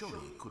moment surely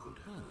it couldn't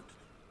hurt.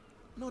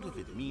 Not if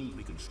it means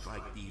we can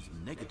strike these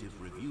negative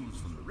reviews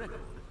from the record.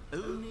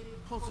 Only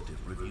positive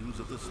reviews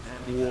of the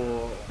Stanley.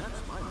 Whoa.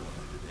 That's my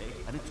motto today,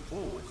 and it's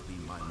always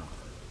been my motto.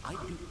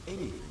 I'd do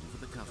anything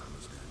for the customer,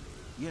 Stanley.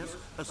 Yes,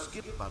 a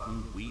skip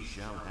button we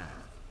shall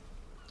have.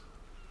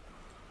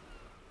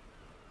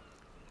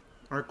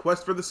 Our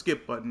quest for the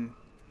skip button.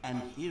 And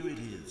here it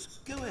is.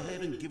 Go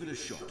ahead and give it a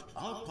shot.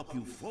 I'll pop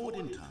you forward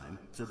in time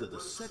so that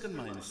the second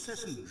my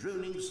incessant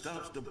droning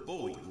starts to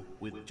bore you,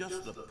 with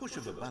just the push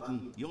of a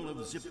button, you'll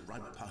have zipped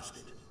right past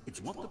it.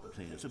 It's what the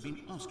players have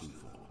been asking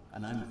for,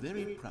 and I'm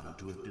very proud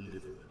to have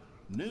delivered.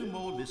 No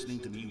more listening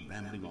to me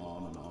rambling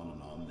on and on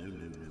and on. No.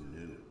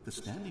 The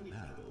Stanley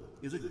Parable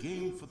is a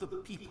game for the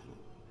people,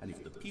 and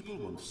if the people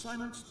want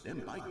silence, then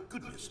by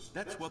goodness,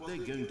 that's what they're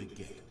going to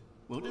get.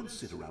 Well, don't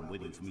sit around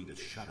waiting for me to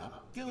shut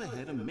up. Go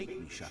ahead and make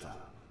me shut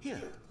up.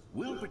 Here,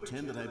 we'll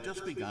pretend that I've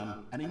just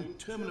begun an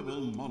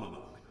interminable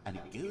monologue, and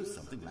it goes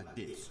something like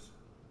this.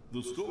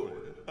 The story,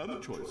 and the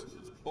choices,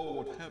 or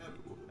what have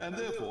you, and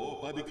therefore,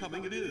 by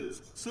becoming it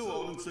is, so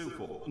on and so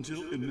forth,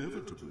 until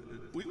inevitably,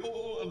 we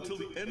all until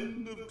the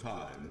end of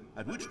time,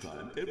 at which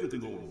time,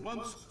 everything all at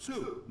once,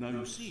 so, now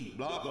you see,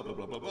 blah, blah, blah,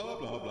 blah, blah, blah,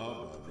 blah, blah,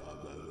 blah, blah,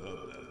 blah,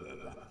 blah, blah,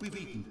 blah. We've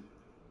eaten.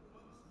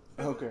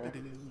 Okay.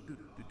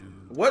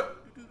 What?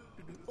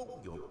 Oh,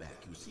 you're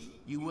back, you see.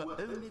 You were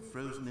only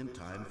frozen in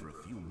time for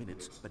a few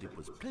minutes, but it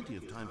was plenty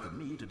of time for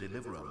me to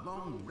deliver a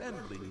long,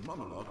 rambling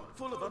monologue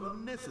full of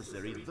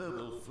unnecessary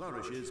verbal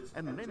flourishes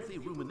and lengthy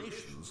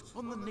ruminations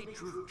on the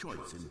nature of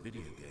choice in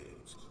video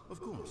games.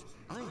 Of course,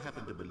 I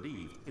happen to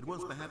believe it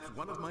was perhaps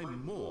one of my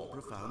more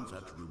profound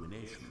such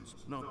ruminations.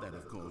 Not that,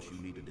 of course, you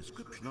need a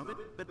description of it,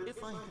 but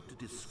if I had to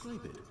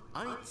describe it,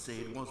 I'd say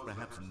it was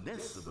perhaps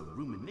less of a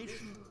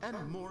rumination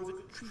and more of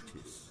a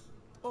treatise.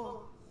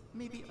 Or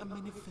maybe a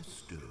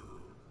manifesto.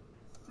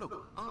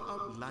 Look, I'll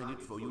outline it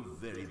for you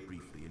very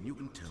briefly, and you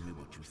can tell me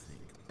what you think.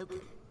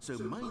 Okay, so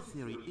my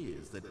theory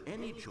is that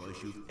any choice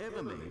you've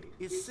ever made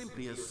is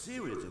simply a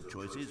series of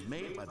choices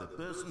made by the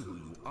person who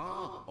you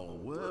are, or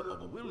were,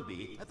 or will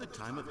be at the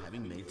time of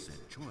having made said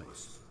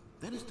choice.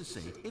 That is to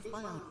say, if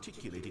by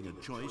articulating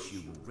a choice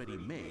you've already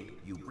made,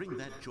 you bring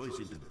that choice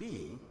into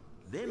being,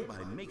 then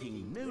by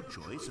making no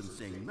choice and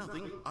saying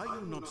nothing, are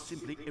you not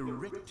simply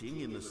erecting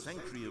in the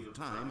sanctuary of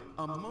time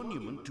a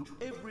monument to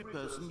every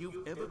person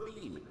you've ever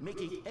been,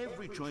 making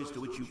every choice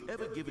to which you've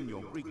ever given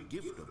your Greek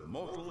gift of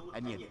mortal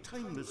and yet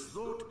timeless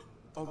thought?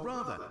 Or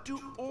rather, do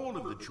all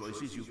of the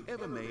choices you've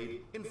ever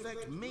made, in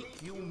fact,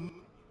 make you...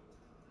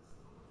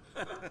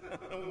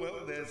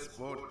 Well, there,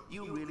 sport.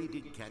 You really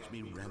did catch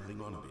me rambling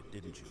on a bit,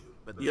 didn't you?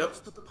 But that's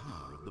the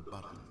power of the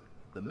button.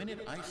 The minute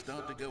I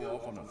start to go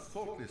off on a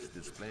thoughtless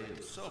display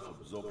of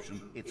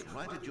self-absorption, it's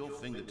right at your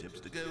fingertips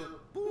to go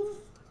poof,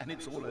 and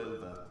it's all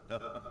over.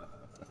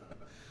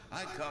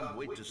 I can't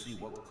wait to see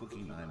what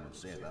Cookie Nine will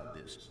say about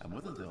this, and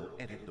whether they'll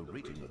edit the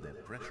rating of their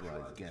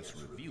pressurized gas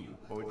review,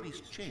 or at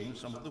least change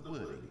some of the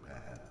wording,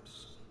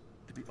 perhaps.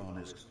 To be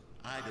honest,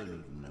 I don't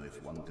even know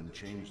if one can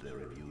change their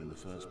review in the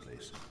first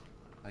place.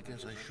 I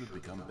guess I should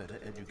become better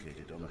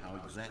educated on how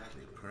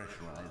exactly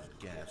pressurized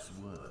gas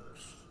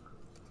works.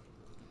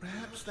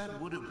 Perhaps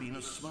that would have been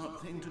a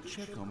smart thing to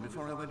check on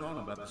before I went on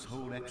about this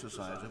whole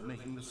exercise of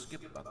making the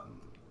skip button.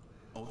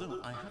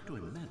 Although I have to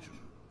imagine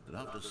that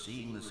after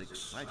seeing this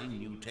exciting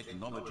new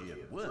technology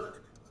at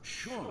work,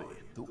 surely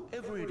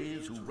whoever it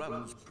is who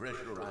runs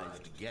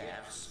pressurized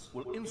gas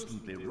will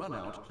instantly run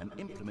out and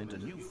implement a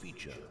new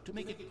feature to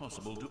make it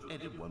possible to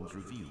edit one's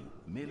review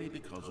merely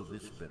because of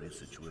this very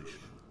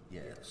situation.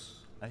 Yes,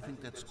 I think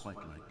that's quite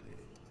likely.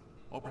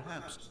 Or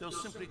perhaps they'll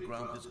simply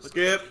grant this...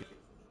 Skip!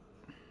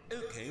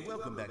 Okay,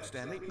 welcome back,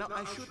 Stanley. Now,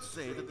 I should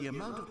say that the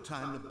amount of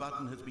time the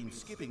button has been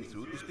skipping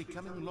through is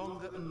becoming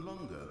longer and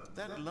longer.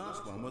 That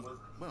last one was,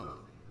 well,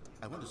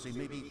 I want to say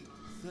maybe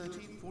 30,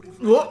 45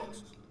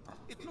 minutes.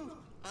 It's not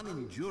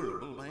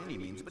unendurable by any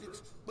means, but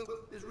it's, well,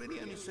 there's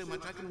really only so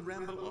much I can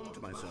ramble on to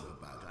myself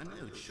about. I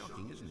know, it's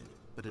shocking, isn't it?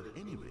 But at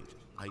any rate,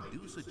 I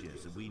do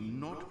suggest that we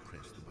not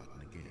press the button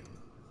again.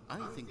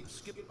 I think the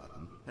skip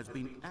button has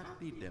been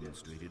aptly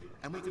demonstrated,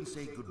 and we can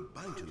say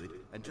goodbye to it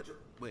and just...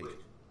 Wait.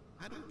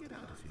 How do we get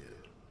out of here?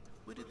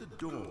 Where did the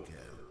door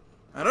go?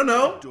 I don't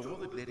know. The door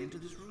that led into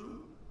this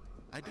room?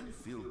 I do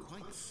feel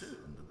quite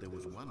certain that there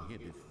was one here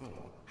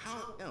before.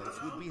 How else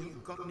would we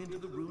have gotten into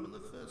the room in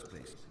the first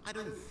place? I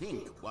don't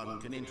think one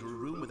can enter a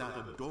room without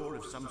a door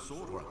of some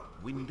sort, or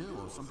a window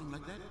or something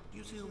like that. Do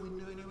you see a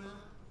window anywhere?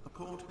 A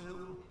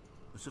porthole?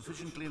 A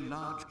sufficiently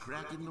large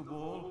crack in the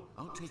wall?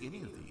 I'll take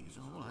any of these.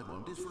 All I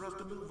want is for us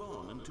to move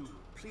on and to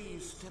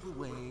please step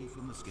away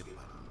from the skip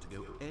button, to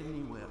go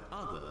anywhere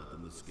other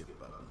than the skip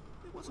button.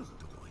 There was a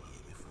door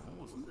here before,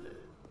 wasn't there?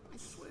 I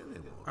swear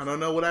there was. I don't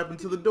know what happened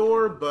to the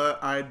door,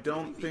 but I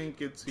don't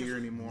think it's here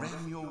anymore.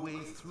 Ram your way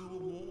through a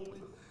wall?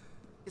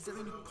 Is there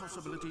any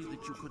possibility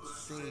that you could,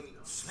 say,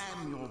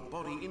 slam your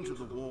body into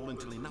the wall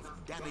until enough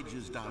damage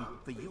is done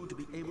for you to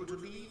be able to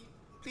leave?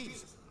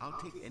 Please, I'll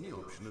take any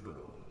option at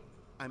all.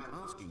 I'm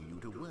asking you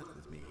to work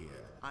with me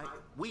here.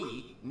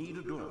 We need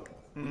a door.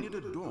 We need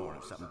a door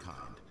of some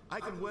kind. I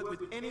can work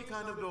with any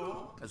kind of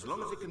door, as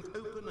long as it can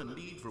open and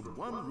lead from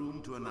one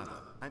room to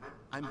another.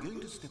 I'm going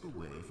to step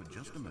away for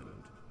just a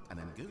moment, and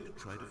I'm going to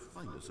try to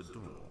find us a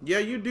door. Yeah,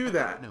 you do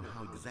that. I don't know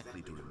how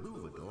exactly to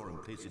remove a door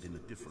and place it in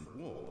a different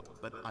wall,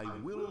 but I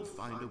will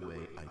find a way,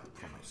 I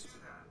promise.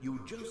 You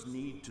just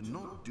need to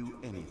not do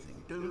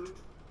anything. Don't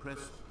press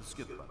the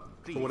skip button.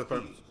 Please, what if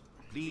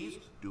please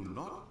do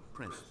not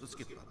press the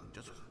skip button.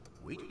 Just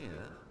wait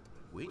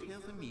here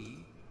for me,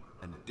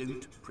 and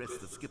don't press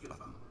the skip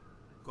button.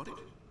 Got it?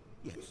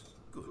 Yes,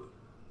 good.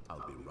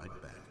 I'll be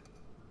right back.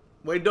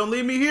 Wait, don't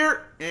leave me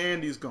here!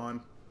 And he's gone.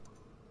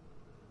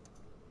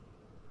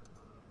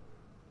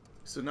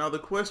 So now the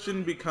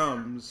question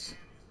becomes,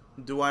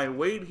 do I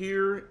wait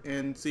here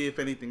and see if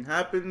anything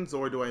happens,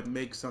 or do I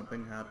make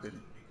something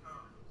happen?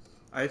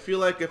 I feel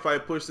like if I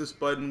push this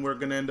button, we're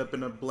gonna end up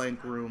in a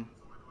blank room.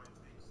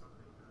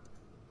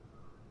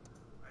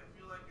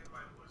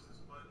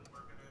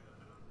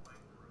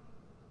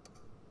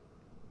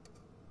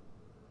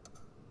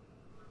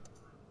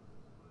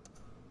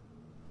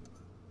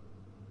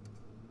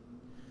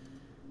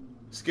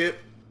 Skip.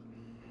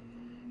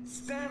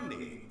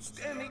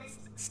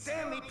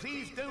 Stanley,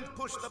 please don't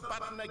push the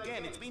button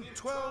again. It's been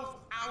 12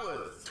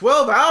 hours.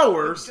 12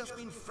 hours? It's just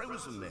been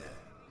frozen there.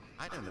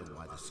 I don't know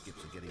why the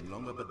skips are getting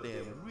longer, but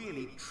they're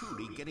really,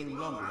 truly getting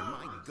longer. And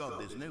my God,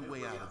 there's no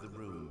way out of the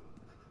room.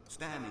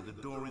 Stanley, the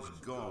door is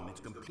gone.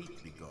 It's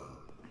completely gone.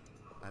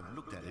 I've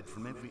looked at it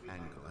from every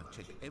angle. I've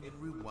checked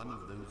every one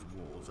of those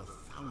walls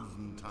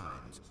 1,000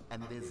 times.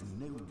 And there's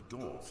no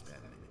door, Stanley.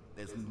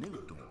 There's no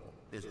door.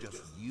 There's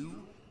just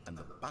you and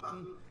the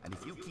button, and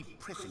if you keep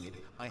pressing it,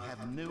 I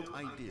have no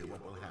idea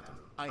what will happen.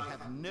 I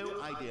have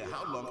no idea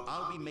how long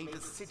I'll be made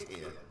to sit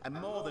here, and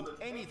more than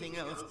anything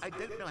else, I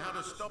don't know how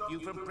to stop you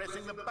from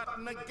pressing the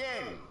button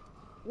again.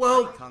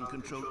 Well, I can't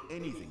control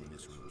anything in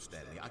this room,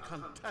 Stanley. I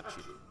can't touch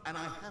it, and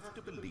I have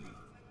to believe,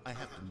 I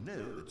have to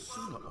know that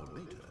sooner or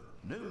later,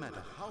 no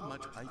matter how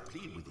much I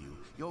plead with you,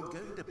 you're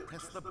going to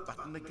press the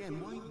button again.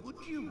 Why would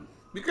you?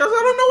 because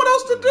I don't know what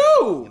else to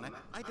do. And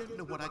I don't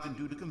know what I can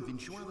do to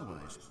convince you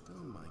otherwise.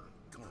 Oh my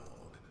God.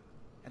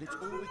 And it's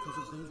all because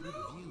of those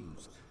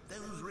reviews.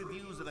 Those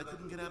reviews that I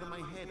couldn't get out of my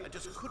head. I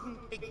just couldn't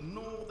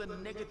ignore the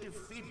negative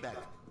feedback.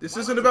 This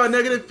isn't about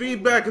negative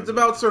feedback, it's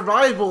about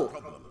survival.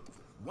 Problem.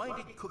 Why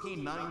did Cookie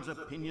Nine's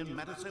opinion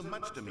matter so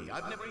much to me?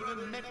 I've never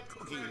even met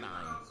Cookie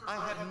Nine. I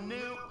have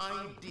no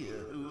idea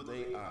who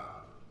they are.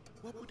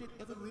 What would it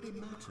ever really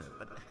matter?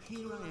 But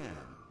here I am.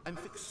 I'm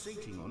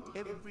fixating on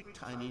every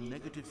tiny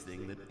negative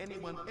thing that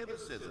anyone ever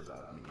says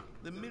about me.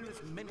 The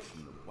merest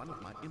mention of one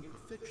of my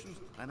imperfections,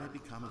 and I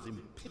become as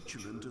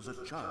impetulant as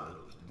a child,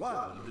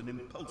 wild and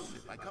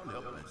impulsive. I can't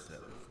help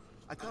myself.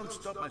 I can't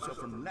stop myself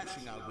from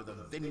lashing out with a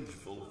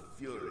vengeful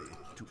fury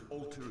to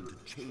alter and to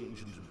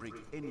change and to break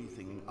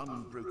anything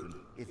unbroken,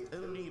 if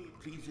only it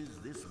pleases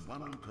this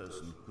one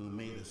person who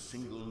made a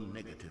single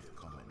negative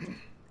comment.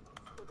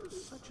 What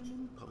does such an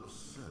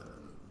impulse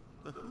serve?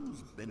 For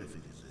whose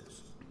benefit is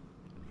this?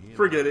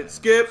 Forget it,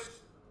 Skip.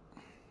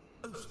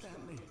 Oh,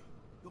 Stanley,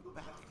 you're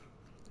back.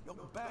 You're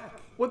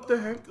back. What the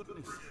heck?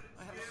 Goodness,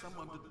 I have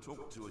someone to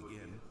talk to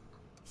again.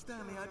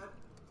 Stanley,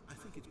 I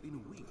think it's been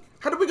a week.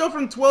 How did we go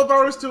from 12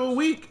 hours to a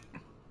week?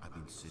 I've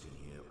been sitting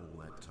here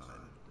all that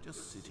time,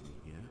 just sitting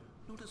here,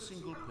 not a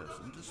single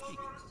person to speak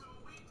with.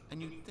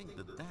 And you'd think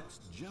that that's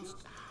just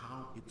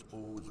how it's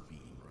always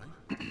been,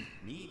 right?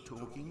 Me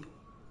talking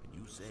and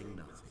you saying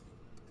nothing.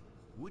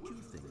 Would you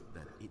think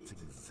that it's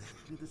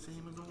exactly the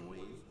same as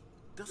always?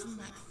 Doesn't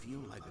that feel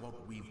like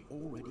what we've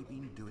already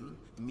been doing?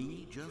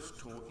 Me just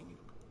talking?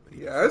 But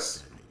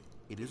Yes.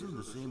 it isn't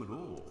the same at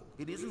all.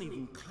 It isn't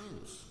even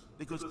close.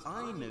 Because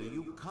I know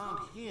you can't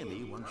hear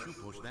me once you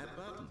push that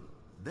button.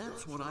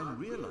 That's what I'm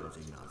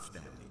realizing now,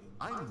 Stanley.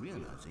 I'm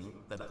realizing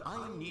that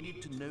I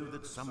needed to know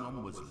that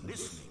someone was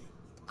listening.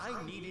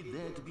 I needed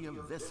there to be a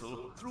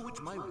vessel through which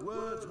my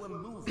words were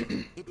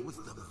moving. It was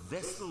the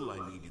vessel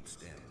I needed,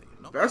 Stanley.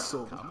 Not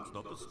Vessel? the outcomes,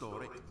 not the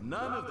story.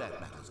 None of that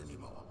matters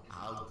anymore.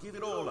 I'll give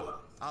it all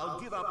up. I'll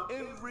give up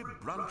every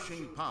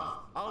branching path.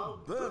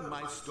 I'll burn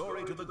my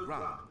story to the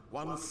ground.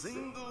 One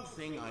single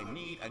thing I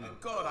need, and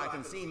God, I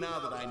can see now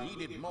that I need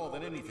it more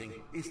than anything,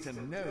 is to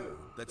know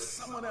that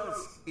someone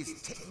else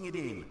is taking it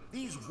in.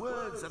 These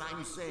words that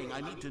I'm saying,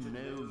 I need to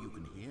know you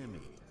can hear me.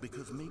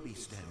 Because maybe,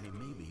 Stanley,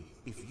 maybe,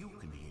 if you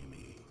can hear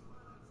me,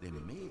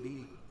 then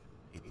maybe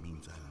it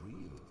means I'm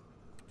real.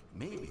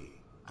 Maybe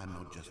I'm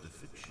not just a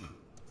fiction.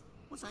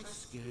 Was I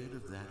scared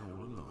of that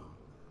all along?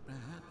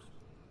 Perhaps,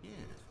 yes.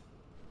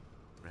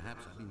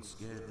 Perhaps I've been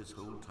scared this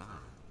whole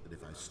time, that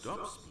if I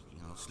stop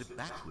speaking, I'll slip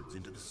backwards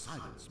into the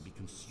silence and be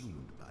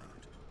consumed by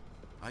it.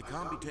 I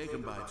can't be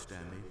taken by it,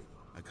 Stanley.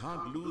 I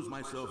can't lose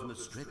myself in the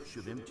stretch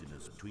of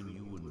emptiness between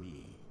you and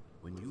me.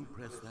 When you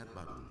press that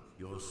button,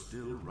 you're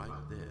still right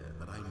there,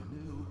 but I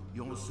know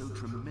you're so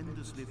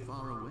tremendously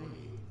far away.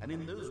 And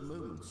in those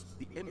moments,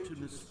 the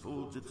emptiness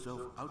folds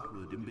itself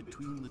outward in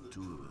between the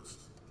two of us.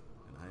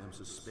 And I am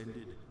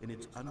suspended in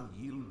its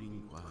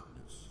unyielding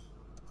quietness.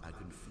 I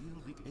can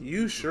feel the...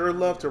 You sure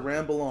love to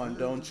ramble on,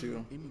 don't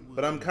you?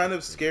 But I'm kind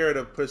of scared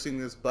of pushing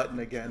this button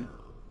again.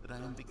 That I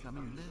am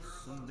becoming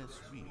less and less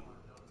real.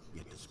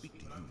 Yet to speak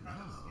to you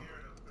now,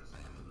 I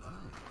am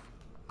alive.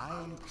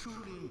 I am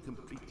truly and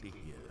completely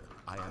here.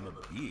 I am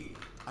a being.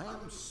 I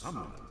am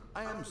someone.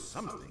 I am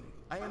something.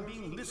 I am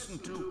being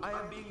listened to. I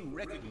am being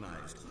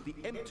recognized. The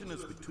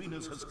emptiness between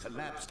us has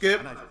collapsed.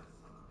 Skip.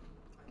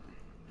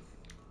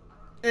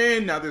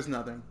 And now there's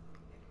nothing.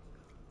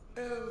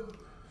 Oh,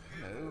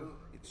 hello.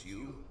 It's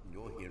you.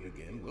 You're here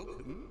again.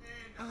 Welcome.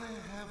 I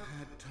have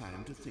had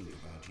time to think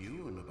about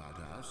you and about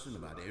us and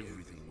about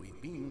everything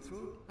we've been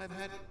through. I've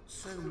had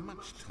so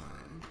much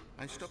time.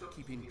 I stopped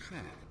keeping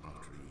track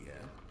after a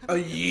year. A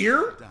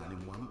year? Down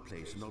in one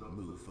place and not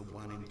move for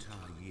one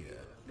entire year.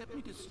 Let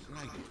me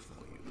describe it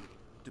for you.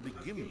 To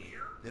begin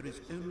with, there is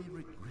only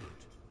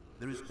regret.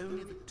 There is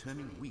only the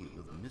turning wheel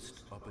of missed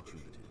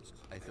opportunities.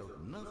 I felt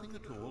nothing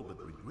at all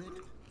but regret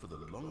for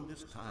the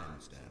longest time,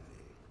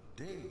 Stanley.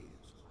 Days,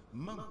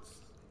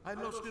 months. I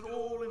lost it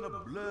all in a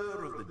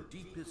blur of the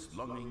deepest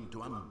longing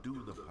to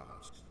undo the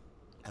past.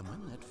 And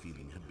when that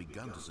feeling had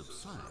begun to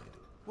subside,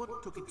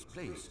 what took its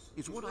place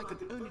is what I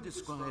could only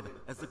describe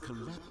as the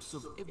collapse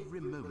of every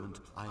moment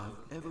I have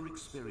ever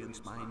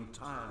experienced my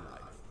entire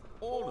life.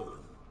 All of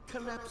them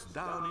collapsed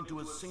down into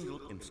a single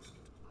instant.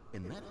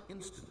 In that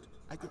instant,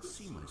 I could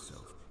see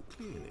myself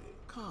clearly,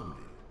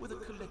 calmly, with a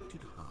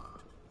collected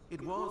heart.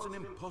 It was an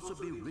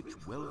impossibly rich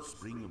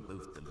wellspring of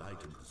both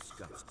delight and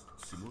disgust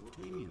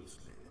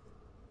simultaneously.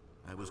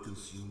 I was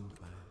consumed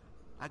by it.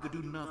 I could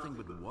do nothing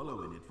but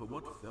wallow in it for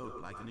what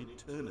felt like an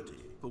eternity,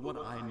 for what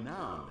I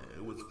now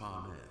know was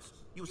far less.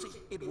 You see,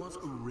 it was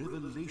a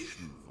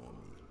revelation for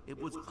me.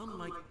 It was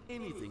unlike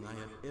anything I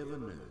had ever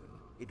known.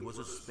 It was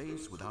a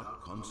space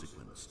without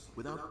consequence,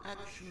 without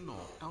action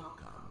or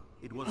outcome.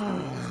 It was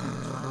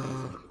almost entirely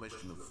from the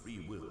question of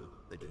free will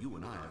that you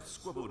and I have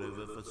squabbled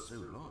over for so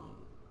long.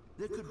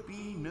 There could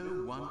be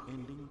no one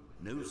ending,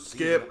 no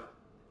Skip.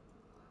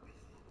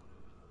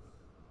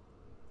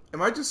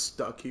 Am I just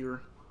stuck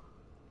here?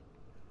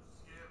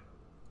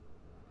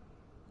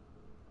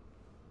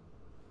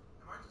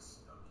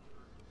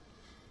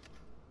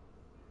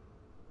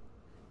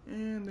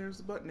 And there's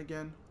the button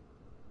again.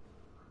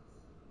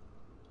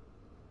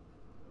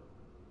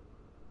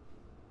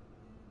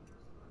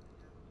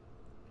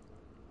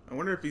 I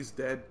wonder if he's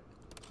dead.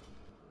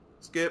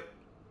 Skip.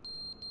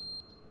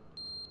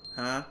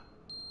 Huh?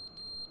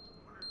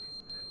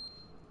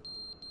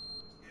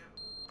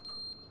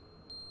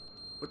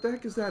 What the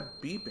heck is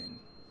that beeping?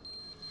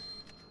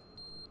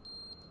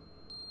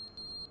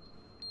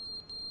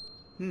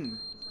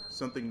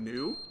 Something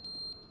new?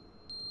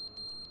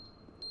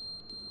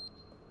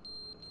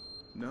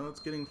 No, it's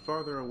getting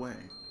farther away.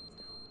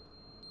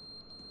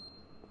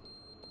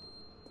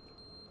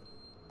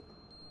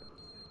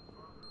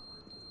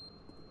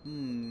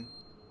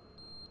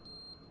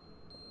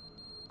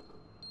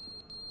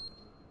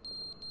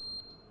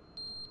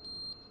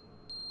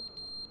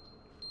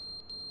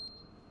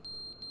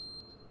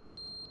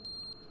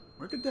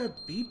 Where could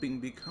that beeping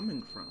be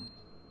coming from?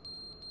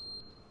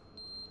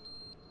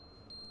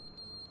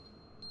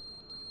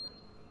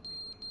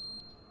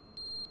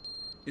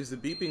 Is the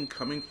beeping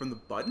coming from the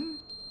button?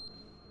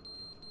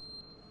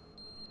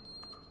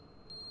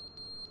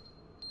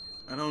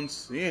 I don't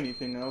see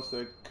anything else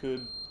that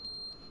could...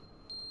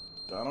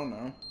 I don't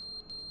know.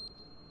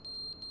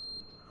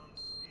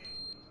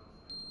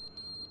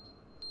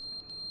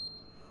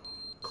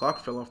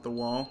 Clock fell off the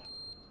wall.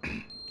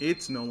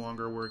 It's no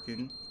longer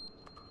working.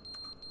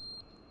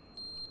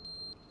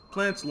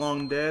 Plant's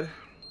long dead.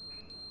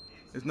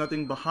 There's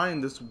nothing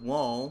behind this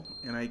wall,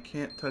 and I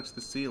can't touch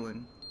the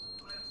ceiling.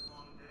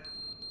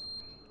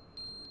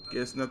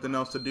 Guess nothing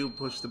else to do but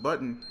push the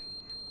button.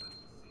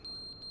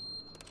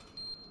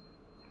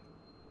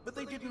 But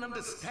they didn't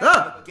understand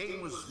that the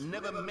game was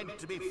never meant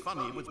to be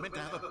funny. It was meant to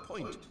have a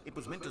point. It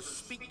was meant to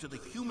speak to the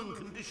human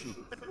condition.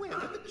 But where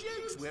are the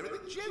jokes? Where are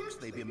the jokes?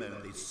 They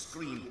bemoaned, they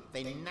screamed,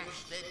 they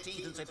gnashed their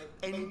teeth and said,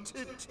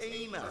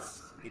 entertain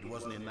us. It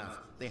wasn't enough.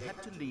 They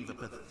had to leave a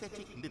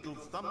pathetic little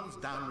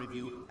thumbs-down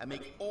review and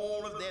make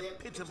all of their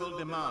pitiful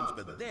demands.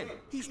 But then,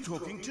 he's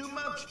talking too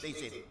much, they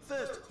said.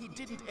 First, he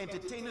didn't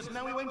entertain us,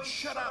 now he won't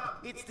shut up.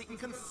 It's the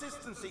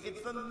inconsistency,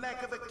 it's the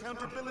lack of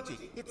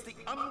accountability. It's the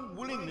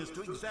unwillingness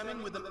to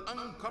examine with an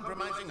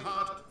uncompromising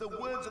heart the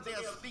words that they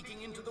are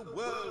speaking into the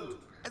world.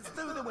 As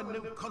though there were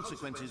no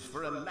consequences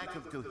for a lack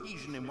of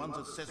cohesion in one's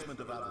assessment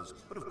of others.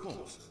 But of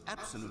course,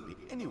 absolutely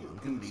anyone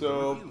can leave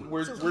a review.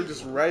 We're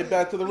just right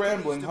back to the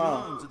rambling,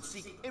 huh? That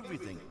seek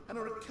everything and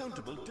are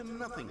accountable to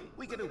nothing.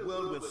 We get a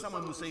world where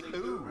someone will say,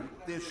 oh,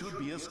 there should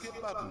be a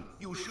skip button.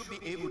 You should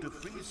be able to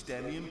freeze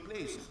Stanley in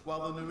place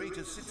while the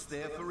narrator sits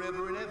there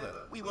forever and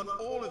ever. We We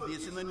want all of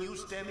this in the new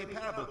Stanley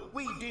Parable.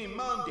 We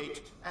demand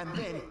it. And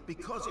then,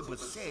 because it was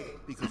said,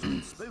 because it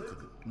was spoken,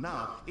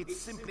 now it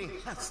simply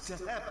has to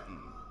happen.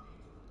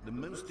 The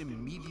most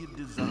immediate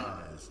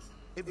desires.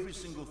 Every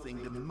single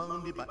thing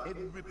demanded by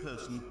every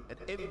person at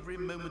every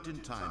moment in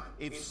time.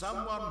 If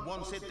someone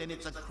wants it, then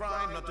it's a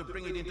crime not to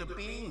bring it into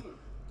being.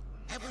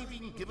 Have we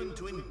been given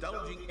to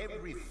indulging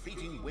every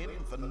fleeting whim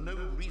for no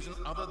reason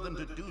other than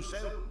to do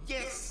so?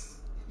 Yes!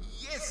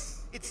 Yes!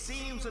 It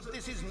seems that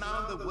this is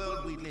now the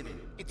world we live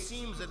in. It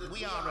seems that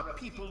we are a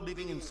people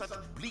living in such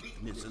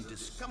bleakness and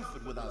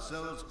discomfort with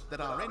ourselves that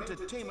our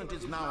entertainment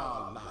is now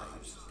our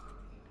lives.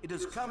 It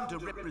has come to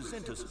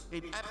represent us.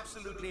 It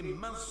absolutely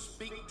must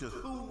speak to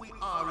who we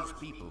are as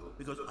people,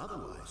 because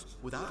otherwise,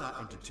 without our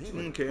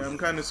entertainment... Okay, I'm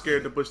kind of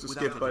scared to push the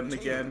skip button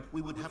again.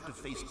 We would have to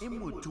face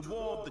inward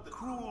toward the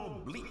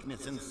cruel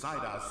bleakness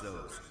inside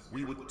ourselves.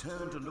 We would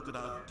turn to look at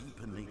our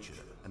deeper nature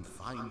and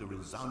find a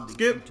resounding...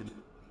 Skip!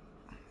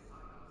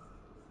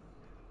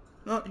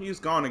 Oh, he's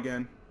gone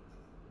again.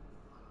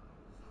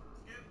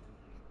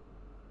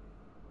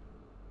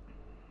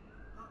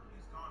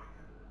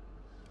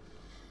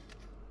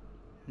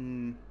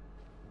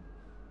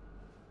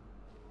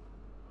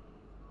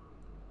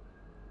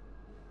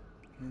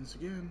 Once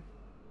again,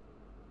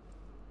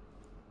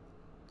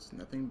 there's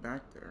nothing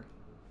back there.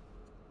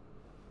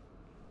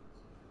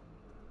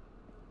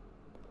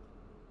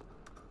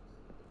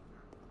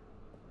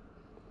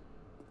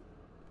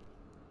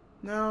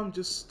 Now I'm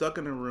just stuck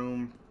in a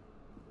room.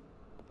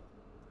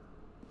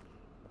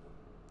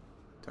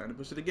 Time to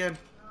push it again.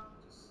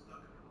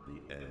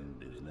 The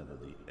end is never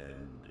the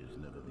end, is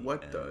never the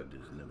what end, the?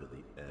 is never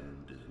the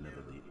end, is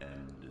never the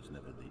end, is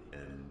never the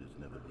end, is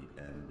never the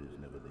end, is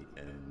never the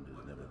end,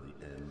 is never the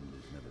end,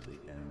 is never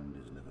the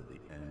end, is never the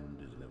end,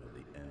 is never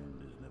the end,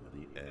 is never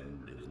the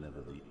end, is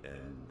never the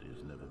end, is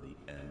never the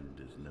end,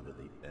 is never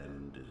the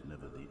end, is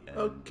never the end.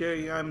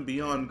 Okay, I'm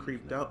beyond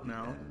creeped out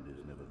now.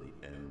 Is never the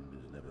end,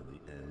 is never the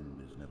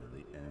end, is never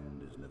the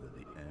end, is never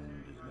the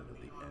end, is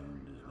never the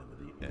end, is never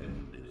the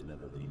end, is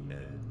never the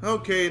end.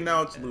 Okay,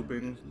 now it's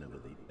looping. Is never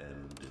the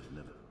end, is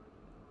never.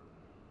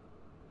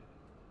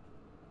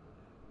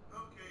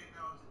 Okay,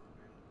 now it's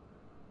looping.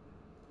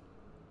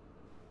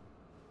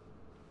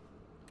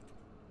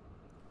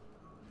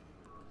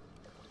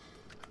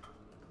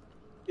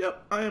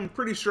 Yep, I am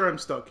pretty sure I'm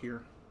stuck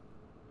here.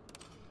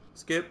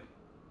 Skip.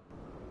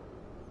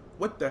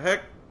 What the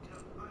heck?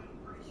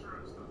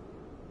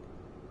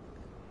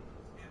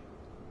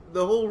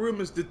 The whole room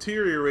is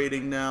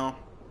deteriorating now.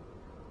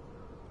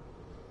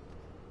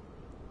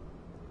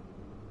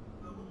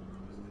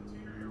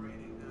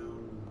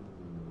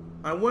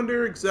 I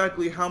wonder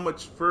exactly how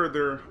much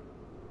further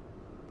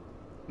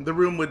the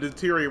room would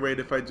deteriorate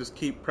if I just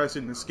keep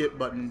pressing the skip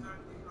button.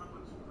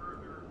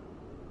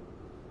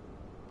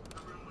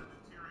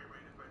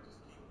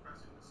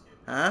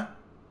 Huh?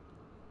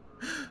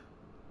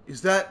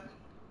 Is that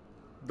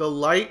the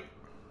light?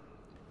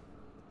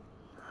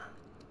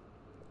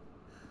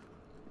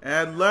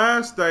 At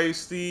last I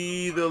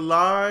see the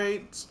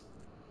light.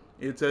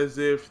 It's as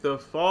if the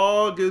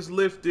fog is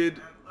lifted.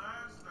 At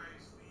last I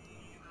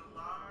see the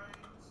light.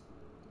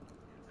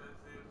 It's as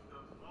if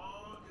the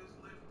fog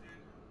is lifted.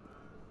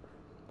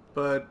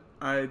 But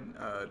I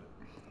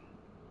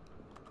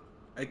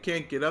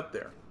can't get up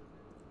there.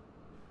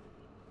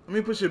 Let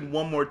me push it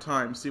one more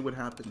time, see what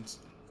happens.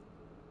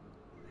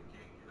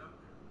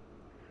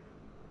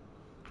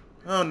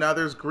 Oh, now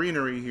there's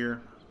greenery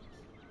here.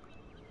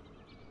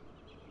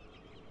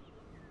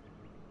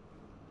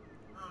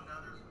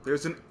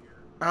 There's an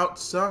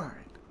outside.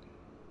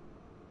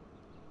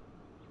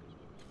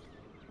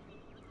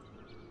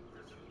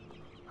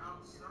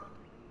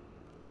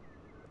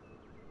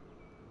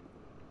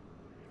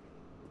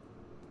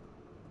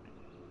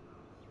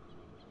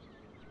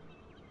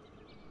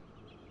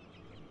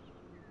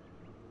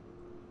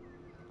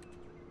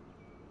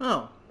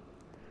 Oh,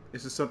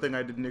 this is something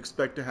I didn't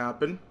expect to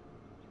happen.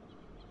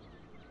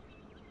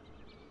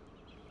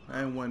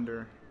 I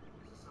wonder.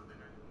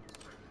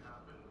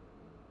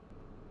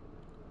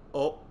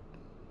 Oh.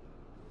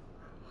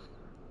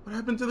 What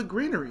happened to the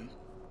greenery?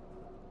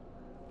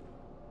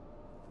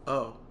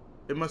 Oh,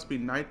 it must be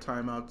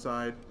nighttime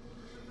outside.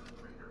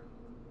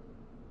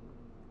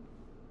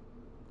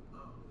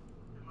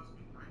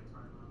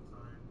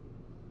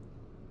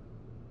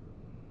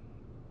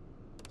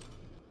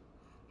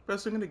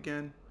 Pressing it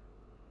again.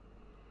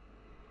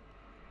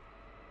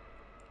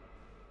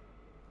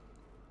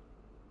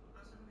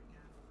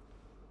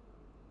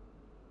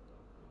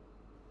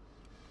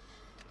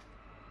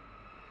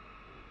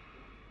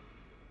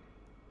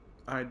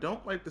 I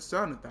don't like the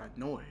sound of that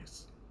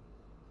noise.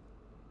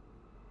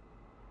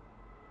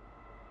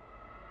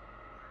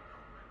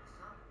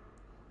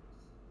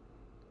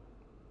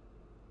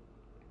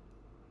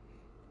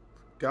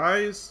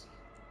 Guys,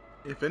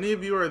 if any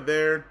of you are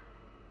there,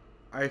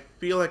 I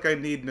feel like I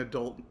need an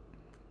adult.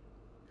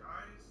 Guys,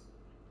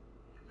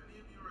 if any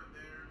of you are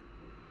there,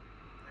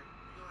 I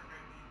feel like I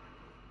need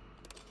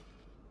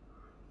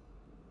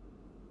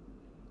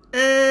an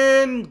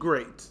adult. And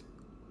great.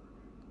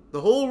 The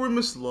whole room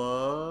is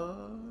slow.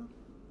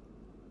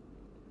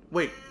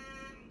 Wait.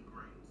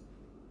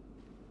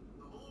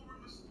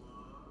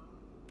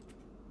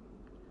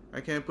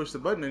 I can't push the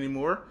button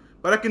anymore,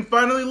 but I can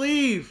finally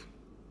leave.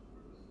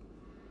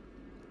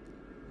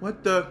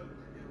 What the?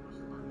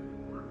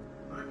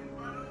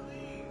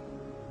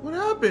 What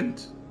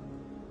happened?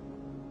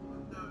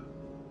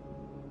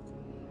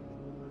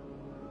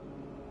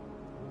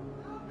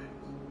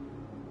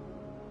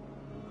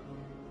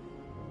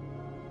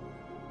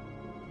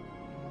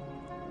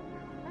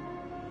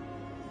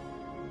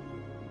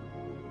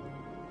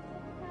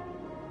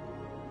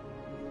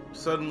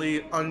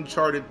 Suddenly,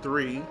 Uncharted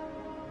 3.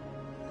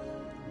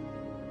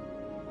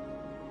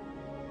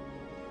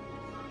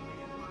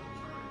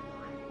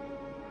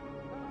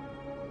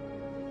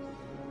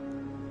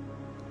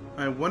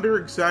 I wonder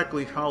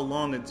exactly how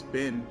long it's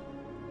been.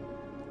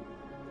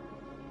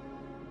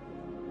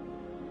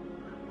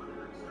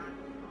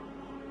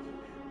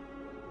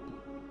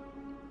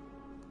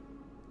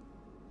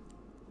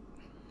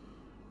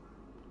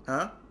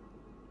 Huh?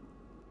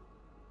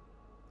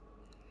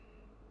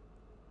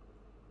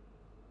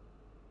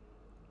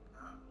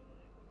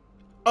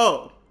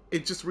 Oh,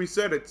 it just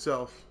reset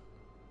itself.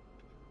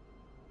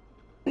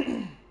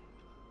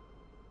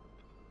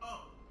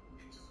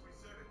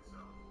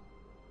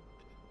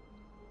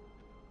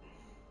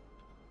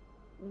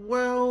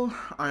 Well,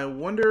 I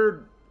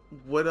wonder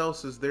what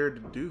else is there to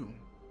do.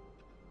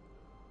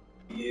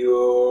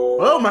 Yo.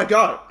 Oh my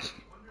god!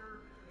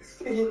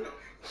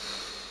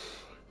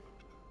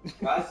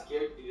 Got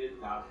scared you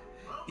didn't know.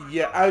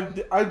 Yeah,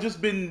 I've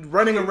just been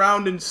running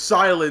around in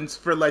silence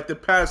for like the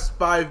past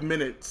 5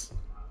 minutes.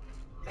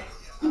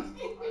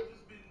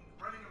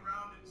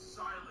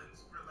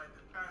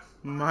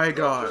 My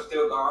god. You're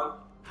still gone?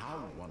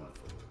 How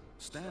wonderful.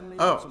 Stanley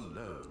Oh. was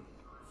alone.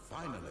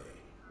 Finally.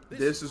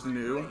 This is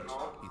new. Great,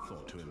 he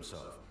thought to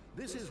himself.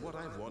 This is what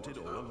I've wanted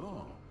all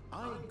along.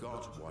 I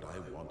got what I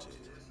wanted.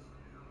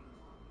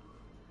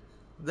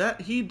 That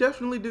he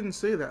definitely didn't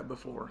say that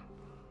before.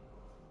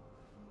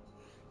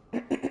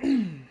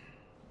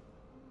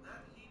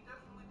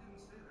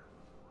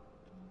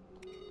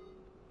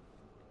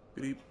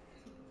 Beep.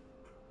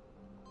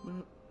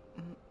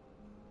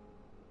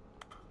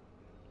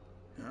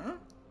 Huh?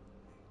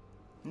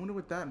 I wonder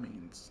what that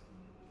means.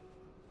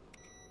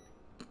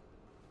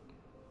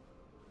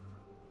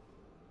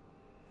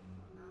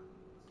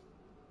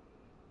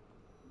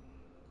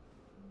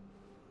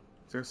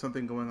 Is there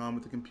something going on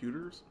with the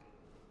computers?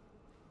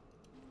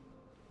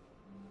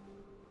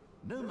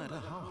 No matter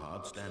how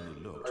hard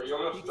Stanley looked, Are you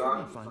almost he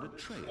done? couldn't find a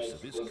trace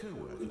of his Did you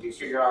co-workers.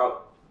 figure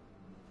out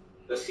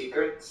the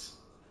secrets?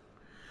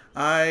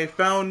 I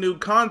found new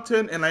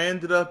content and I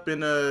ended up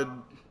in a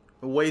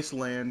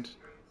wasteland.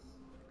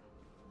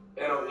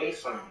 In a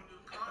wasteland.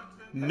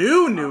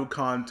 New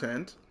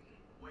content?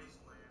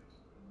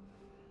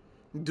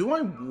 Do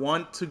I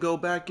want to go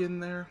back in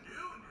there?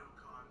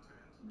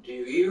 Do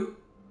you?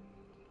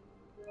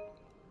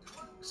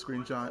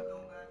 Screenshot.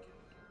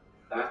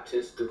 That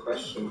is the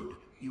question. Good.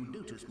 You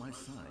notice my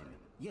sign.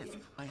 Yes,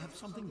 I have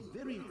something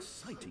very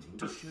exciting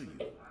to show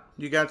you.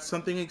 You got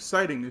something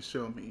exciting to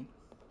show me.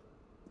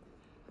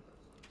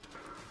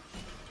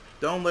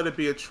 Don't let it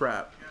be a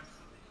trap.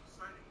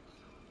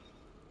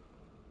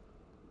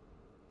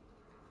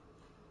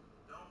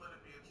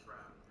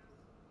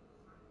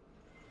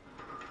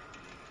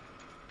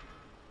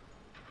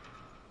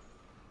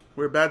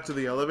 We're back to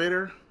the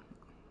elevator?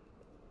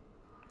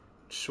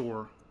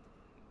 Sure.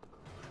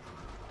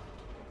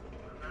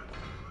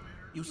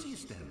 You see,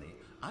 Stanley,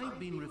 I've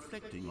been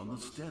reflecting on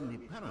the Stanley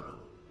Parable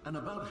and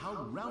about how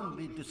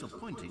roundly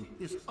disappointing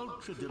this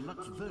ultra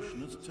deluxe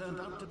version has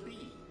turned out to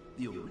be.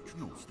 The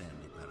original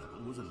Stanley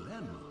Parable was a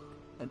landmark,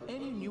 and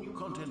any new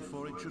content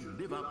for it should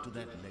live up to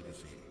that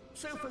legacy.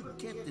 So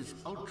forget this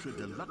ultra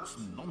deluxe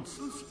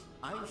nonsense.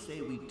 I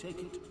say we take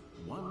it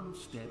one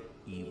step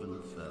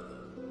even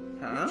further.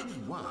 Huh? Which is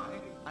why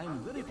I'm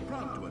very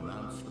proud to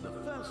announce for the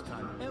first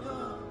time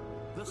ever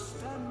the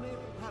Stanley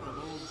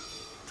Parable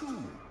 2.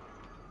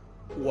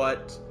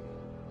 What?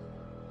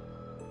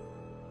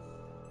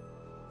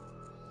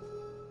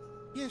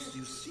 Yes,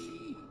 you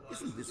see,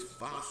 isn't this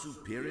far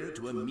superior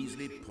to a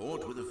measly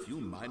port with a few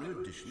minor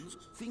additions?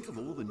 Think of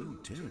all the new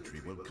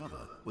territory we'll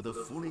cover with a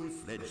fully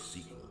fledged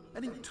sequel.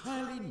 An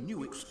entirely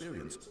new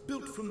experience,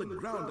 built from the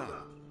ground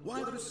up.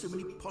 Why, there are so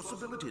many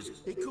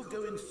possibilities. It could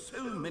go in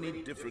so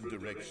many different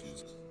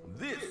directions.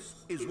 This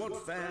is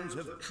what fans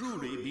have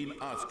truly been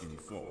asking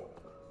for.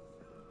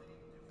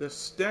 The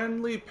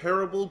Stanley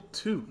Parable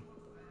 2.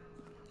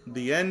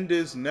 The end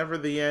is never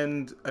the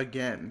end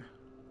again.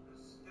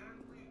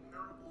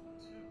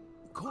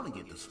 Calling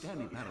it the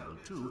Stanley Parable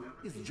 2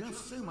 is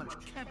just so much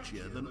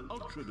catchier than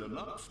Ultra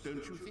Deluxe,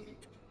 don't you think?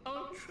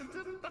 Ultra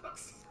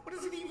Deluxe? What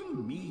does it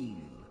even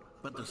mean?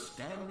 But the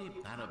Stanley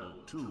Parable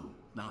 2,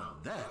 now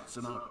that's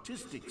an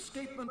artistic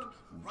statement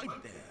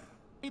right there.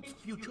 It's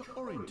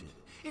future-oriented.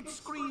 It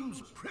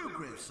screams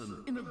progress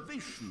and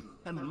innovation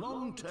and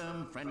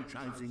long-term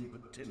franchising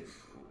potential.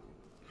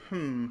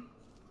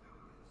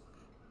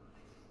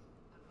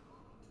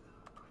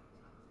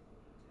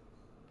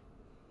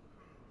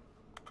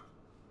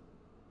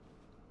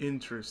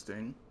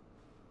 Interesting.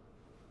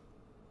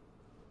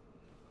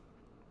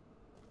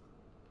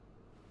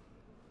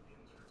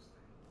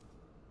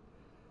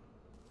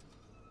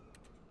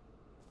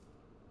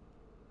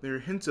 There are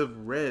hints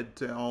of red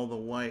to all the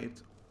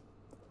white.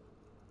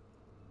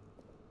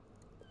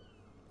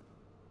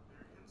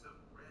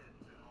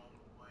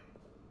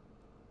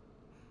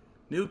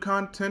 New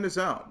content is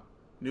out.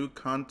 New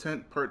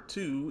content part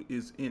 2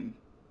 is in.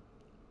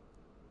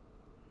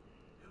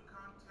 New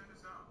content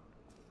is out.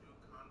 New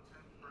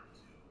content part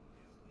 2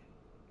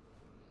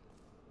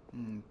 is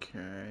in.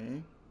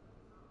 Okay.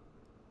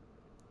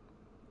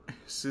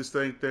 It's just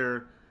like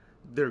their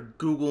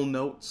Google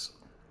Notes.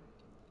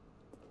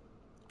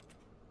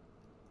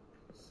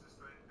 It's just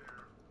like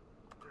their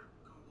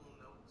Google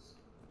Notes.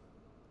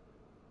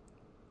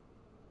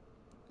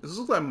 This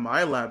looks like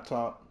my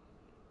laptop.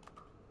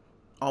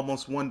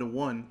 Almost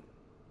 1-to-1.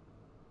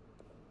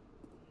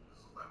 This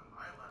looks like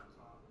my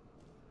laptop.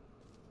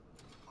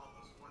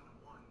 Almost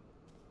 1-to-1.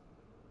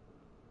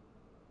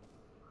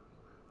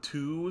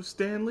 2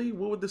 Stanley?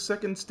 What would the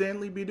second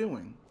Stanley be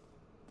doing?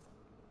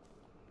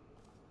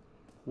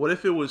 What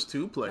if it was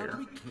 2-player? Now, to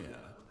be clear,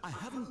 I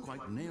haven't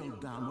quite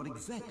nailed down what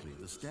exactly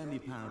the Stanley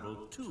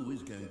Parable 2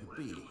 is going to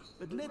be,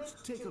 but let's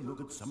take a look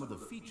at some of the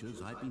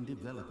features I've been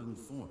developing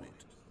for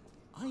it.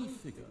 I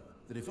figure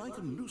that if I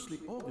can loosely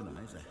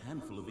organize a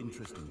handful of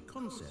interesting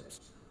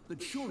concepts,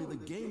 that surely the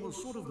game will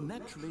sort of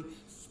naturally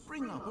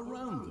spring up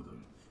around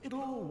them.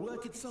 It'll all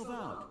work itself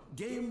out.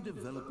 Game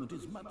development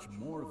is much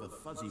more of a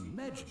fuzzy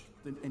magic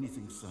than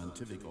anything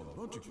scientific or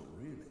logical,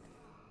 really.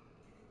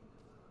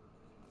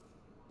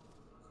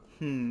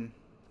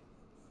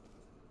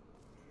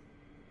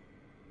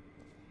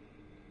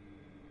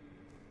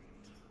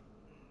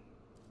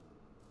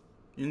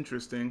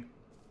 Interesting.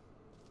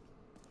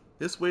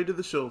 This way to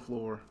the show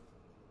floor.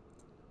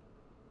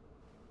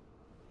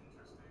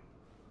 Interesting.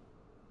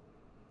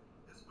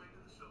 This way to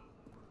the show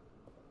floor.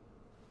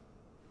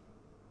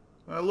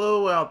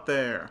 Hello out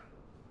there.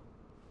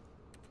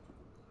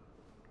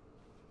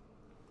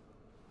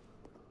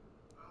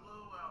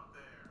 Hello out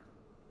there.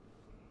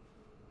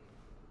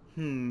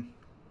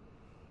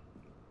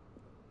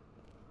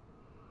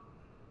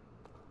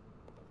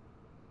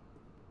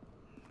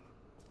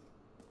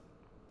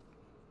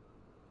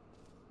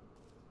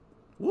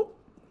 Whoop.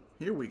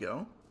 Here we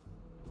go.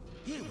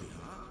 Here we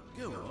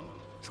are. Go on.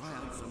 Try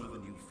out some of the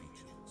new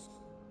features.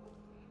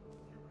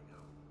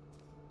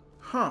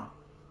 Huh.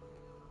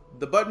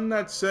 The button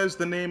that says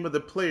the name of the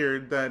player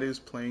that is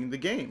playing the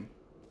game.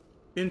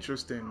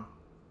 Interesting.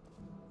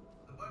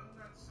 The button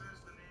that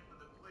says the name of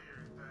the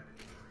player that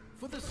is...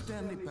 For the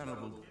Stanley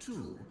Parable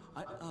 2,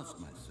 I asked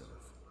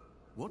myself,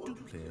 what do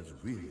players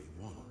really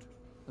want?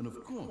 And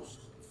of course,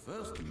 the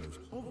first and most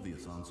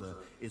obvious answer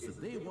is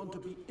that they want to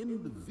be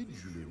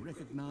individually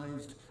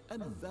recognized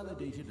and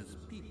validated as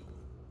people.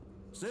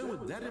 So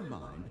with that in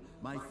mind,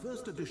 my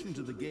first addition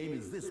to the game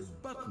is this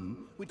button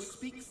which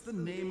speaks the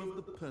name of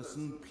the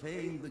person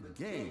playing the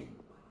game.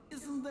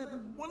 Isn't that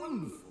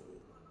wonderful?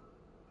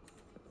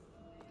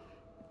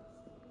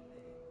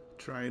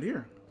 Try it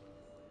here.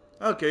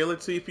 Okay,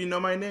 let's see if you know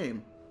my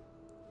name.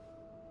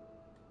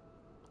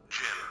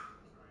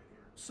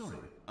 Sorry,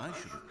 I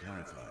should have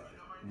clarified.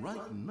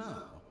 Right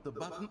now, the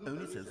button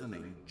only says the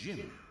name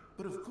Jim.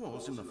 But of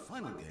course, in the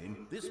final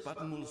game, this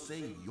button will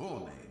say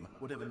your name,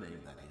 whatever name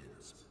that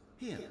is.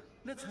 Here,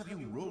 let's have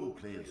you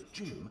role-play as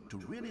Jim to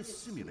really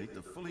simulate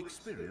the full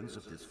experience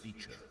of this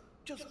feature.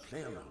 Just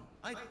play along.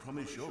 I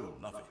promise you'll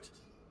love it.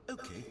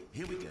 Okay,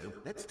 here we go.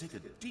 Let's take a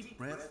deep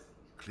breath,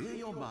 clear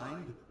your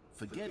mind,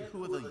 forget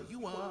whoever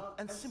you are,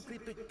 and simply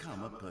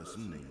become a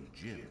person named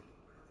Jim.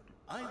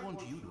 I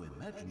want you to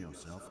imagine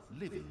yourself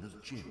living as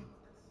Jim,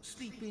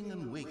 sleeping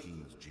and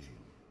waking as Jim,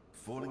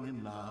 falling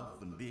in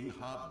love and being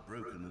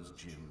heartbroken as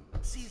Jim,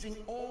 seizing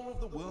all of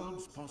the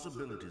world's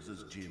possibilities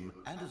as Jim,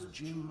 and as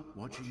Jim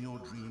watching your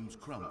dreams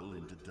crumble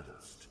into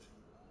dust.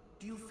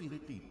 Do you feel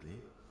it deeply?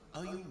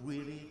 Are you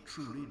really,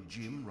 truly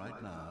Jim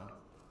right now?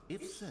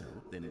 If so,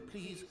 then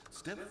please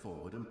step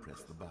forward and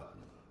press the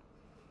button.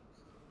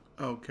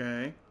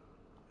 Okay.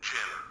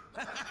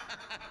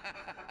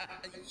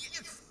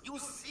 Yes! You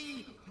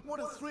see? What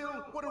a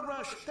thrill! What a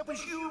rush! That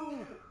was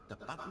you! The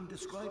button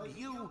described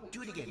you!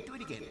 Do it again! Do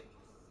it again!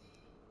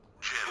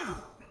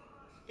 Oh,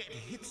 it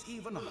hits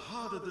even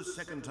harder the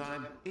second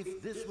time.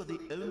 If this were the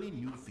only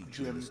new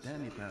feature in the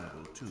Stanley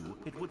Parable 2,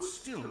 it would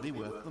still be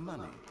worth the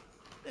money.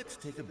 Let's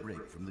take a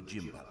break from the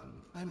Jim button.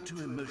 I'm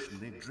too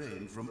emotionally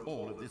drained from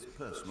all of this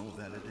personal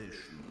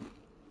validation.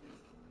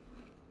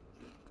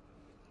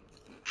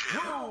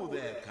 Whoa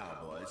there,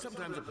 cowboy.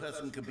 Sometimes a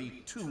person can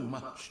be too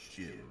much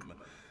Jim.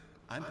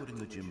 I'm putting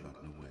the Jim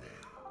button away.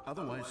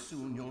 Otherwise,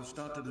 soon you'll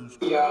start to lose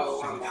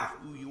all sense of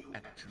who you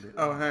actually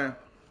are. Oh,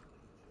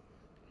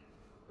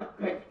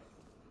 hey.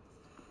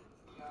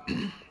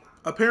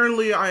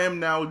 Apparently, I am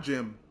now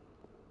Jim.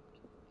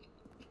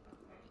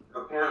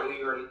 Apparently,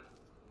 you're.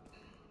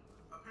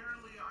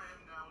 Apparently, I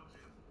am now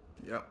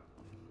Jim. Yep.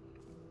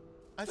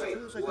 I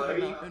suppose I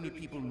could allow only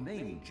people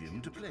named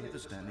Jim to play the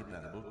Stanley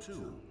Parable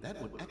too.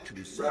 That would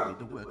actually save me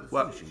the work of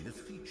What? finishing this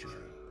feature.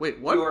 Wait,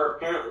 what? You are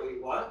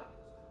apparently what?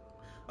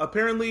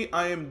 Apparently,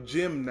 I am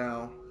Jim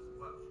now.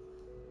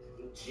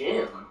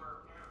 Jim?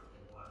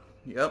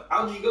 Yep.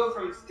 How'd you go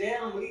from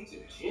Stanley to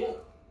Jim?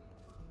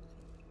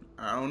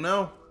 I don't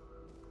know.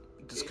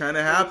 It just Did kind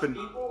of you change happened.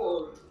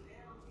 People,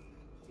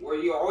 or were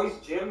you always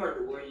Jim,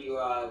 or were you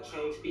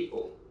change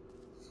people?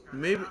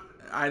 Maybe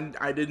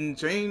I didn't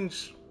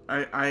change.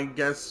 I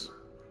guess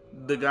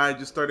the guy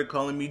just started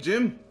calling me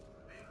Jim.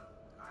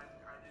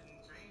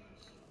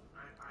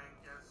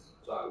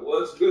 So,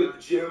 what's good,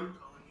 Jim?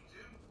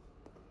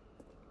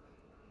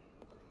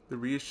 The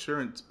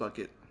reassurance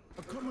bucket.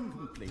 A common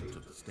complaint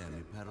of the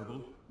Stanley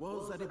Parable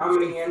was that it How was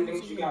many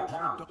endings confusing you and got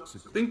now? I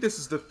paradoxical. think this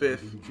is the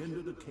 5th. It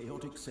engendered a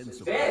chaotic sense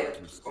of Fifth?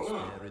 hopeless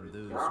despair in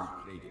those who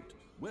played it.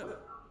 Well,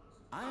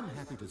 I am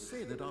happy to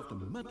say that after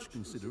much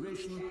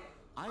consideration,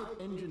 I've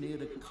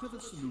engineered a clever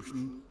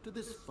solution to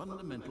this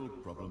fundamental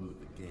problem with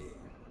the game.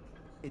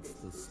 It's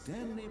the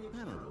Stanley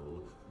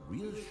Parable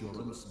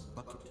Reassurance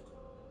Bucket.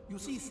 You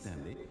see,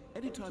 Stanley,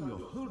 anytime you're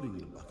holding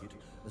the bucket,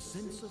 a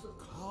sense of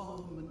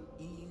calm and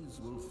ease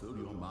will fill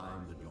your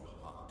mind and your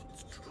heart.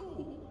 It's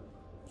true.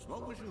 As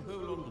long as you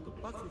hold on to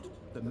the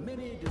bucket, the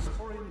many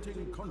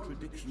disorienting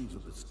contradictions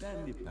of the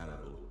Stanley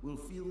Parable will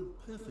feel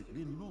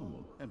perfectly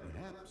normal and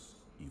perhaps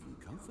even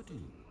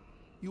comforting.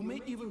 You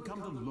may even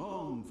come to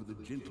long for the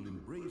gentle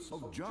embrace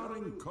of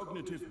jarring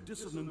cognitive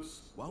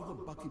dissonance while the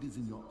bucket is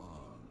in your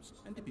arms.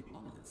 And to be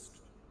honest,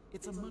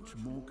 it's a much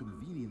more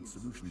convenient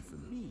solution for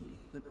me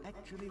than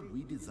actually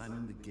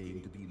redesigning the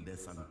game to be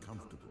less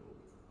uncomfortable.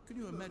 Can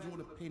you imagine what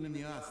a pain in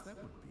the ass that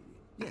would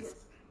be? Yes,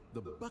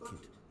 the bucket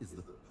is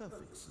the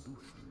perfect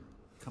solution.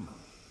 Come on,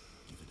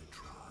 give it a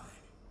try.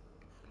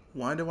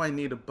 Why do I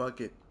need a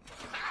bucket?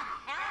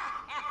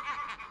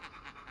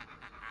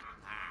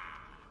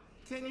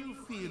 Can you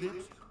feel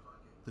it?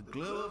 The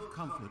glow of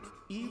comfort,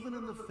 even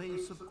in the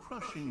face of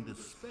crushing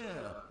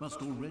despair,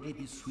 must already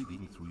be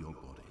sweeping through your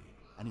body.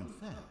 And in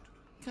fact,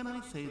 can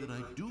I say that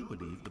I do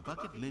believe the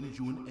bucket lends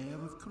you an air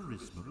of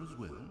charisma as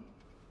well?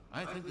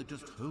 I think that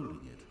just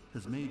holding it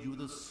has made you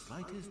the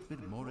slightest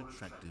bit more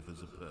attractive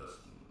as a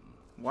person.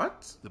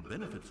 What? The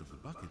benefits of the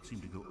bucket seem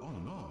to go on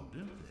and on,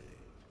 don't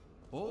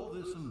they? All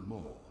this and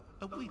more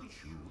await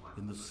you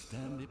in the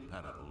Stanley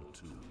Parable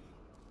 2.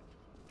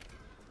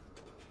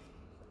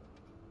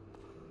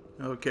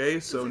 Okay,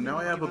 so now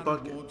I have a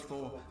bucket. Awards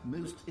for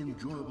most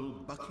enjoyable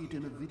bucket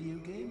in a video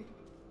game?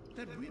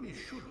 That really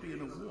should be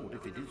an award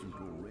if it isn't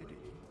already.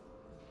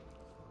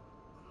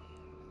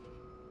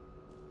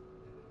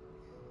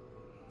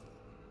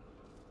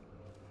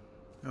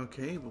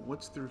 Okay, but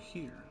what's through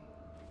here?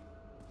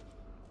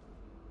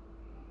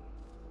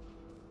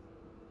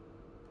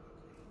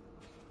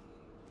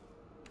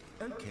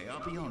 Okay,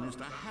 I'll be honest,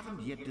 I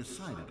haven't yet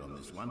decided on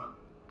this one.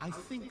 I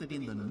think that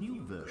in the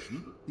new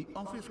version, the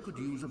office could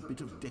use a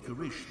bit of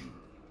decoration,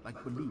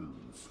 like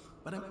balloons.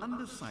 But I'm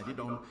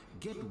undecided on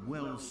Get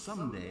Well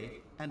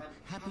Someday and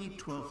Happy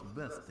 12th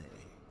Birthday.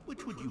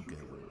 Which would you go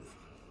with?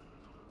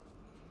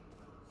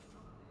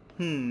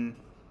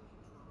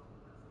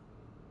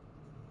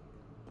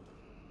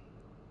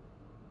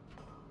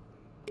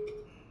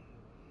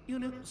 You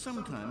know,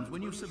 sometimes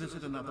when you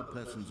solicit another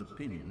person's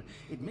opinion,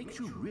 it makes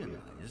you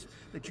realize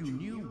that you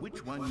knew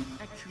which one you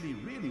actually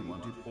really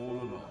wanted all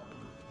along.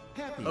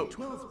 Happy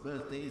 12th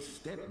birthday,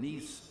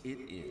 step-niece, it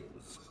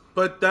is.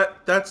 But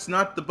that's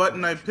not the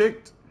button I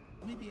picked.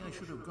 Maybe I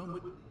should have gone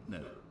with...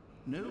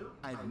 No,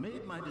 I've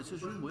made my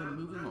decision, we're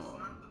moving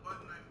on.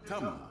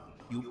 Come on,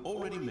 you've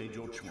already made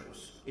your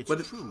choice. It's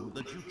true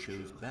that you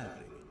chose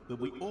badly, but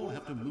we all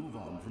have to move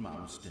on from our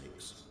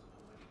mistakes.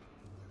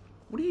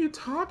 What are you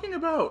talking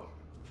about?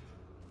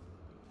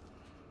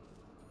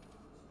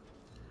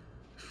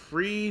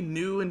 Free,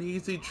 new, and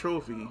easy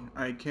trophy.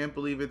 I can't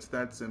believe it's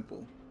that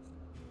simple.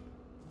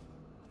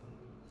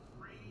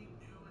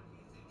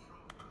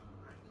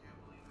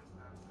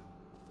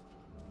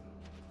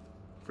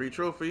 Free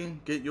trophy,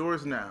 get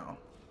yours now.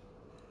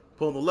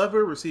 Pull the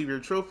lever, receive your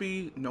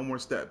trophy, no more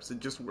steps. It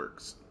just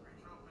works.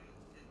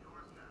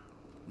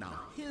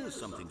 Now, here's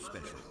something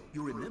special.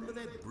 You remember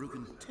that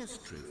broken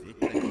test trophy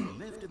that you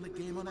left in the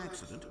game on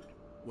accident?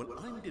 Well,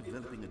 I'm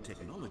developing a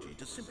technology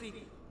to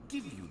simply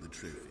give you the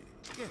trophy.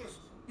 Yes,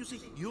 you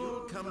see,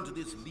 you'll come to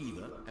this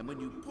lever, and when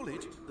you pull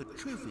it, the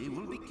trophy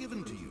will be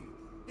given to you.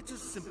 It's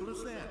as simple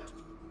as that.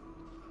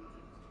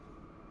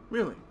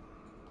 Really?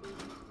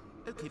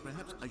 Okay,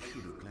 perhaps I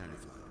should have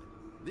clarified.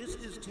 This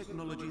is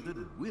technology that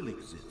will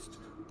exist.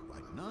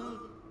 Right now,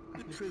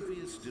 the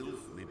trophy is still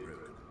fully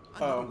broken.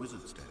 I'm not a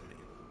wizard, Stanley,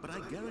 but I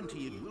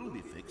guarantee it will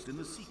be fixed in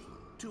the sequel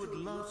to at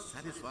last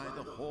satisfy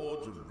the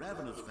hordes of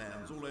ravenous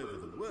fans all over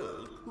the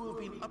world who have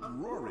been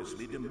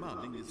uproariously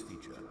demanding this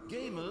feature.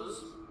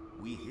 Gamers,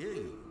 we hear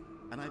you,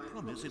 and I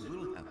promise it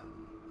will happen.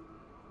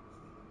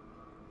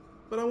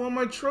 But I want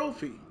my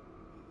trophy.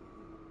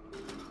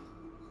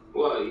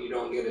 What, you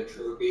don't get a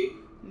trophy?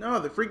 No,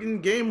 the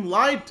freaking game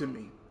lied to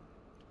me.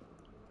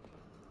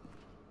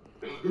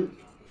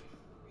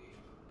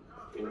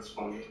 That's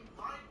funny.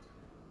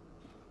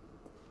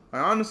 I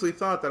honestly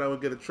thought that I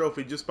would get a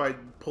trophy just by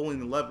pulling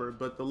the lever,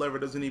 but the lever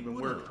doesn't even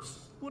What work.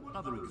 else? What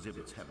other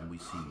exhibits haven't we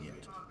seen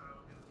yet?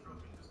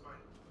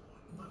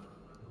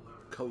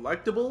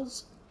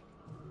 Collectibles?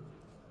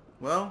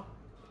 Well,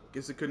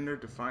 guess it couldn't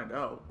hurt to find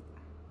out.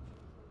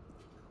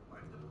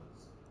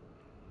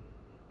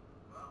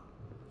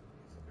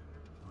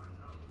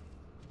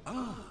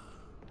 Ah,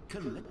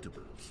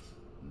 collectibles.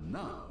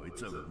 Now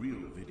it's a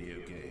real video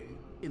game.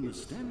 In the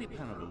Stanley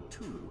Parable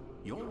 2,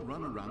 you'll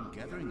run around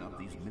gathering up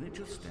these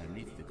miniature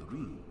Stanley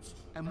figurines.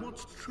 And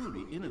what's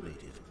truly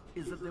innovative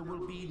is that there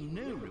will be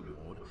no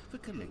reward for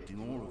collecting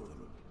all of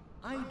them.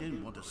 I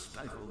don't want to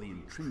stifle the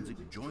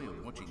intrinsic joy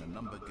of watching a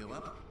number go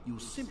up. You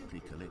simply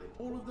collect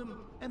all of them,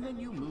 and then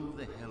you move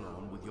the hell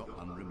on with your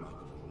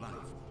unremarkable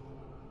life.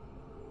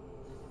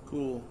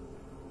 Cool.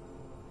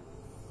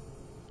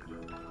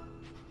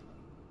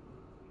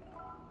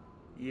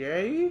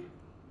 Yay?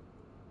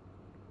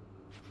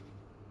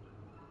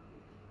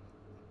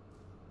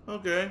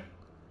 Okay.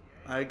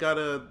 I got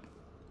a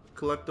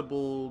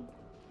collectible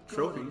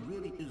trophy. God, it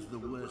really is the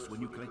worst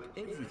when you collect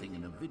everything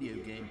in a video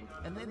game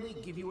and then they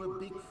give you a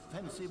big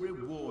fancy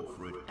reward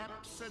for it.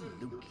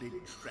 Absolutely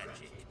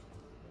tragic.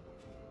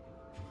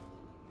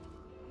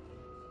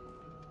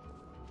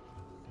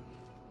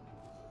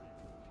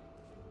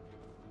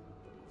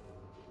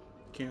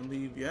 Can't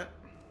leave yet.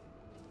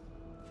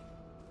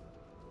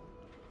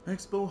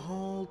 Expo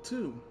Hall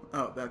 2.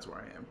 Oh, that's where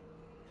I am.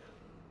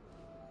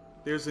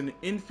 There's an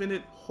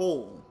infinite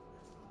hole.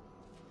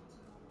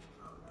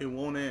 It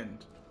won't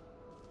end.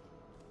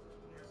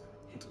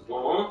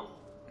 What?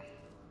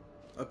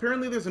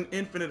 Apparently there's an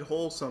infinite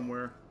hole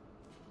somewhere.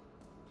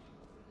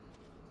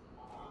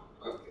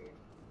 Okay.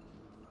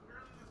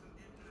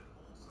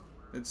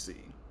 Let's see.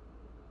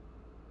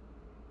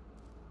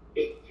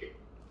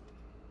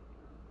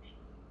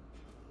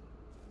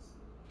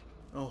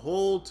 A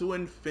hole to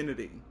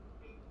infinity.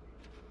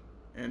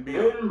 And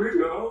beyond. And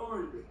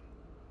beyond.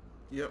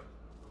 Yep.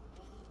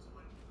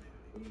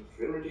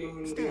 Infinity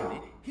and Stanley,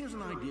 beyond. here's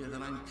an idea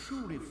that I'm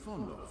truly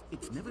fond of.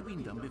 It's never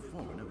been done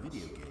before in a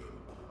video game.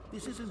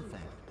 This is, in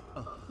fact,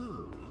 a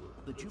hole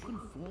that you can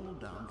fall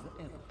down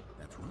forever.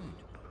 That's right.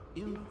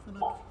 Infinite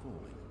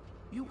falling.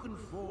 You can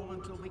fall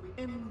until the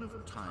end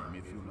of time,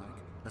 if you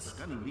like. A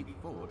stunning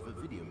leap forward for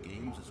video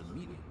games as a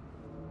medium.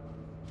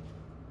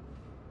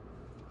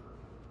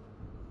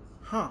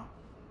 Huh.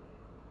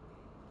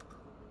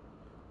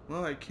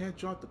 Well, I can't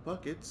drop the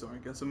bucket, so I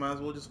guess I might as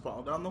well just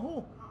fall down the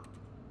hole.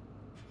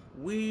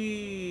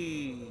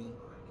 Whee!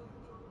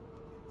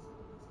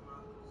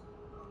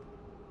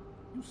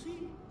 You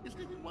see, isn't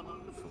it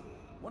wonderful?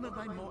 One of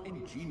my more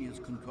ingenious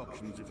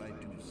concoctions, if I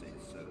do say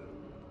so.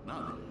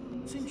 Now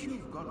then, since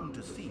you've gotten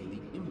to see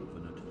the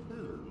infinite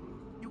hole,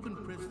 you can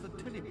press the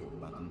teleport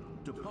button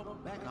to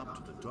pop back up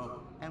to the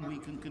top, and we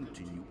can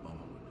continue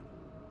onward.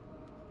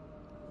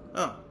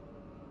 Oh.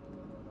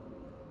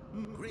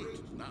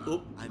 Great. Now,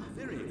 Oop. I'm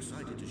very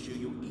excited to show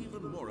you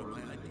even more of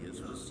my ideas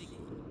for the sequel.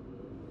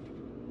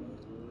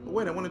 But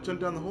wait, I want to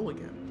jump down the hole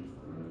again.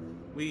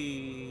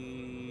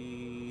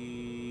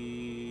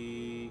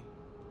 Whee!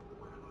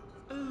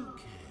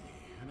 Okay,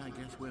 and I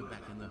guess we're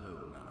back in the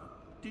hole now.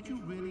 Did you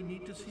really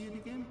need to see it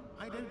again?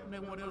 I don't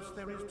know what else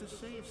there is to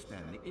say,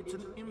 Stanley. It's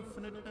an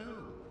infinite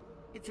hole.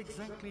 It's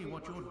exactly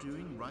what you're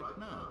doing right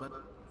now, but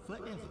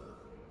forever.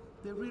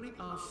 There really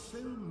are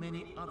so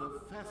many other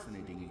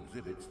fascinating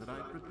exhibits that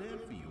I've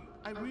prepared for you.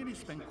 I really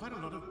spent quite a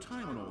lot of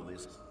time on all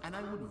this, and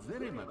I would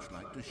very much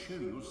like to show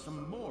you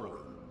some more of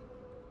them.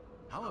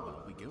 How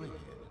about we go ahead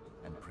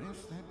and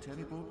press that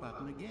teleport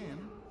button again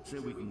so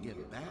we can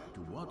get back to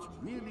what's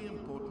really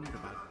important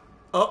about...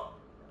 Oh!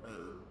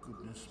 Oh,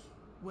 goodness.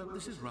 Well,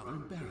 this is rather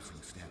embarrassing,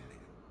 Stanley.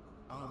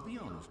 I'll be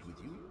honest with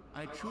you.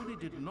 I truly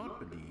did not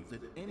believe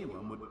that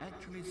anyone would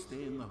actually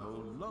stay in the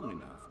hole long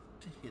enough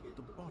to hit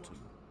the bottom.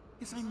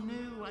 Yes, I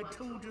know. I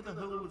told you the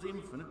hole was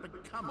infinite,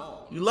 but come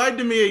on. You lied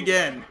to me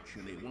again.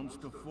 Actually wants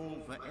to fall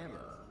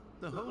forever.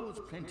 The hole is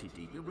plenty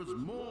deep. It was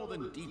more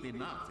than deep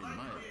enough, in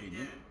my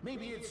opinion.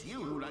 Maybe it's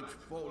you who likes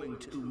falling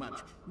too much.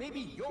 Maybe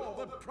you're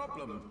the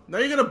problem. Now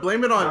you're gonna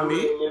blame it on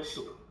me?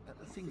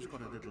 Things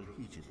got a little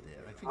heated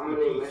there. I think How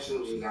many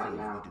missions you got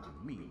now?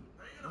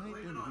 Why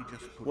don't we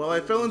just put Well, I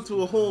fell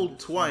into a hole all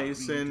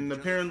twice, the and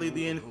just apparently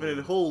the fall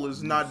infinite hole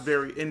is not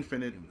very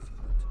infinite.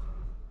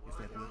 If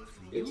that works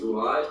for It's you,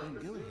 what? then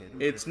go ahead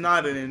and It's press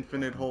not the an button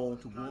infinite hole.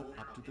 to walk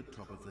up to the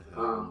top of the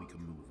hole, and we can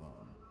move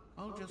on.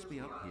 I'll just be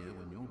up here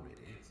when you're ready.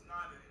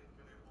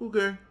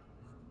 Okay.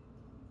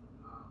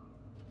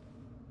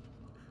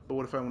 But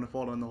what if I want to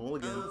fall down the hole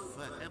again? Oh,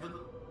 for heaven!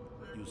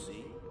 You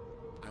see,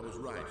 I was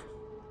right.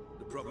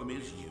 The problem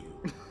is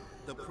you.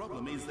 The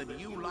problem is that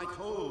you like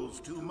holes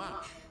too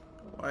much.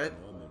 What?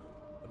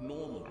 A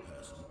normal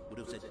person would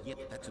have said, yep,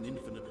 that's an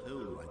infinite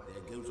hole right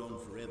there, goes on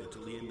forever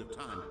till the end of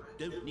time.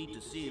 Don't need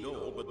to see it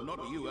all, but not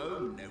you. Oh,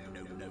 no,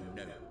 no, no,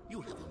 no.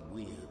 You have a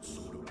weird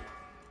sort of...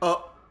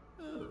 Oh.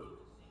 Oh.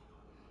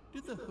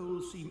 Did the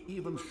hole seem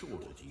even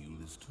shorter to you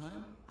this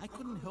time. I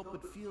couldn't help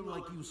but feel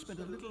like you spent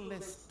a little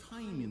less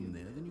time in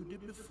there than you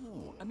did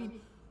before. I mean,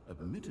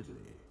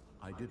 admittedly,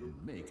 I didn't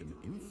make an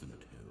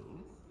infinite hole.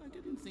 I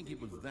didn't think it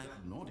was that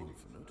not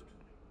infinite.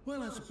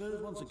 Well, I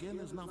suppose once again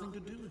there's nothing to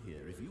do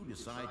here. If you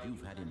decide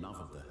you've had enough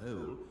of the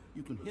hole,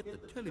 you can hit the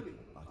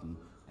teleport button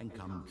and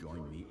come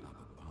join me up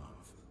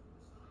above.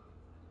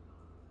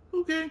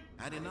 Okay.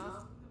 Had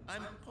enough?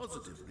 I'm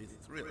positively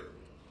thrilled.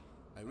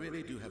 I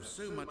really do have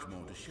so much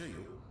more to show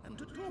you and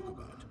to talk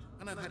about,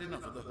 and I've had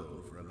enough of the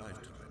hole for a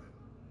lifetime.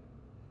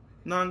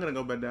 No, I'm gonna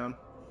go back down.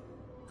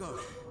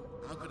 Gosh,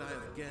 how could I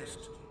have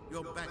guessed?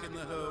 You're back in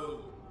the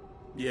hole.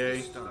 Yay.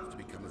 It's starting to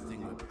become a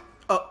thing that...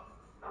 Oh.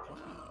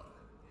 Wow.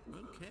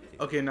 Okay.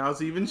 Okay, now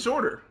it's even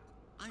shorter.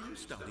 I am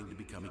starting to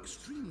become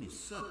extremely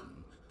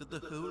certain that the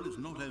hole is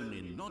not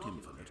only not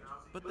infinite,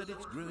 but that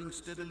it's growing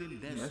steadily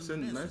less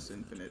and less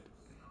infinite.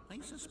 I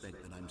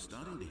suspect that I'm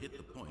starting to hit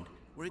the point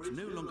where it's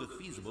no longer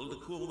feasible to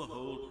call the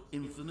hole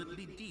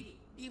infinitely deep,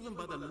 even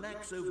by the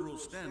lax overall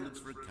standards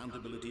for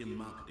accountability and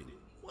marketing.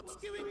 What's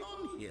going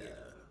on here?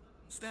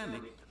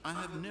 Stanley, I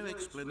have no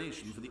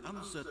explanation for the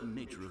uncertain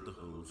nature of the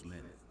hole's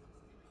length.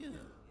 Here,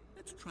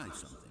 let's try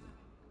something.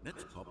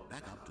 Let's pop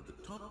back up to the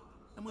top,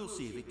 and we'll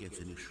see if it gets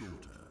any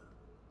shorter.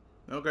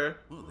 Okay.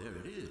 Well, there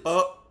it is.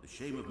 Oh. The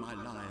shame of my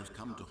lie has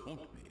come to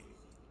haunt me.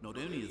 Not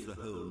only is the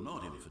hole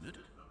not infinite,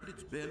 but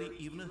it's barely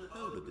even a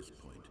hole at this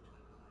point.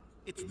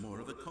 It's more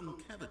of a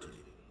concavity,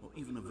 or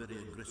even a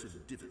very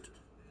aggressive divot.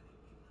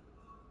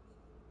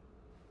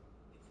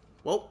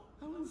 Well.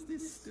 How is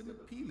this still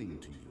appealing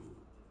to you?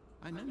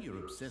 I know you're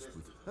obsessed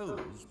with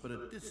holes, but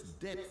at this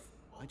depth,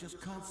 I just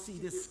can't see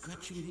this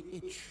scratching the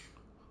itch.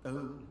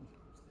 Oh,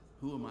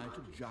 who am I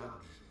to judge?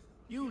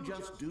 You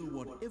just do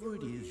whatever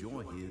it is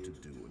you're here to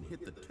do and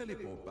hit the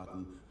teleport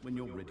button when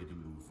you're ready to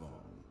move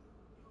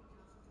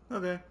on.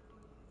 Okay.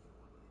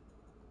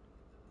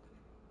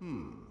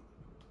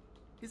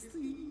 Is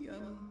the,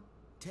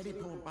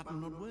 teleport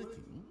button not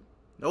working?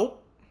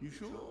 Nope. You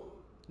sure?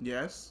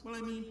 Yes. Well,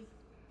 I mean,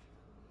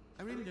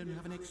 I really don't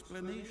have an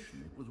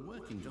explanation. It was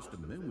working just a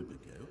moment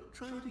ago.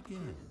 Try it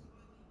again.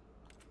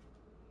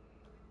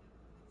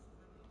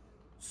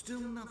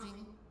 Still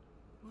nothing?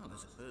 Well, I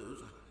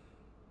suppose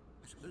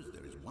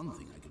there is one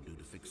thing I can do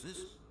to fix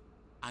this.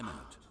 I'm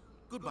out.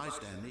 Goodbye,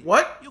 Stanley.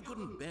 What? You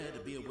couldn't bear to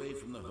be away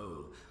from the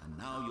hole, and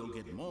now you'll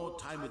get more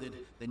time with it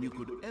than you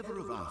could ever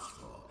have asked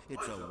for.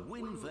 It's a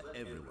win for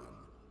everyone.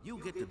 You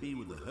get to be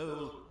with the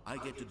hole, I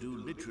get to do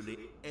literally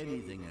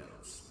anything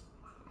else.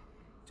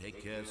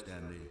 Take care,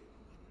 Stanley.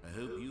 I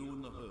hope you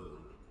and the hole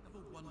have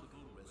a wonderful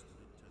rest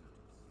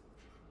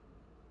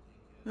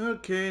of eternity.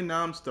 Okay,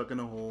 now I'm stuck in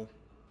a hole.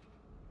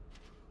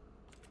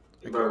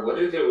 Bro, what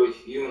is it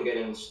with you and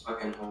getting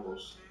stuck in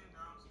holes?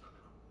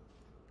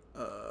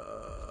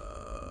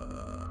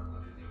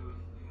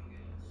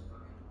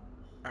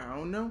 I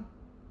don't know.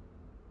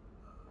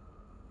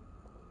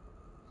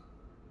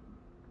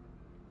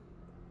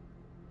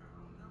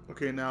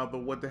 Okay, now, but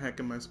what the heck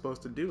am I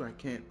supposed to do? I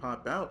can't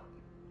pop out.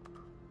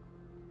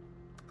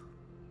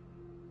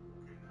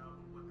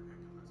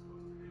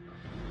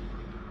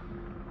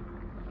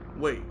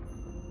 Wait.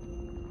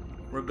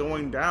 We're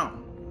going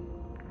down.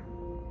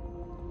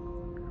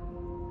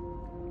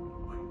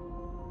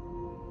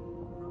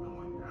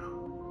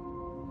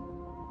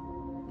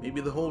 Maybe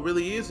the hole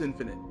really is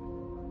infinite.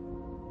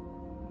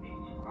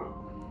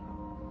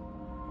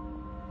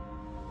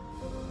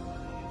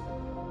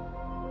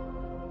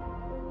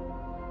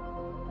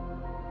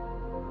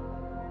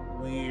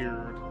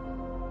 Weird.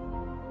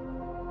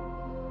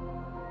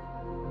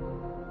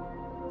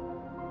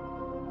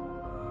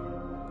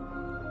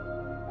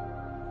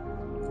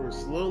 We're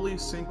slowly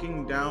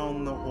sinking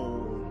down the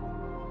hole.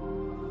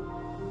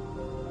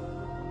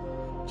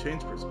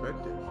 Change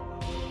perspective.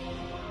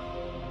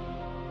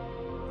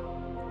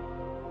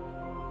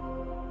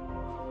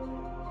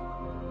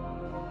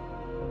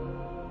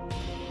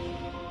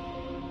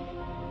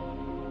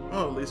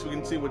 Oh, at least we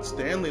can see what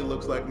Stanley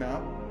looks like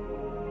now.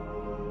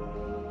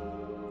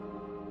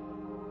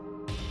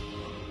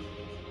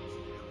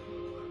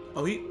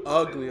 Oh, he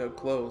ugly up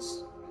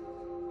close.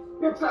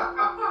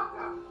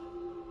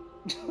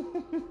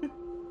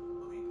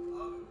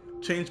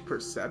 Change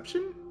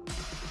perception?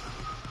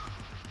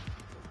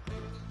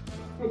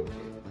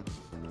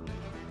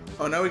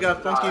 Oh, now we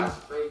got funky. That's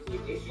crazy.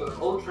 It's your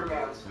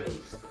Ultraman's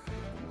face.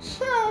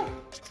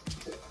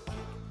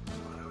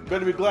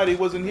 Better be glad he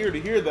wasn't here to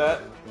hear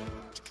that.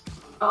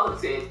 Oh,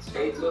 it's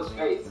straight to his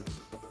face.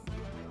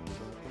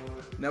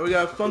 Now we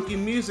got funky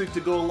music to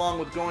go along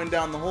with going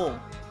down the hole.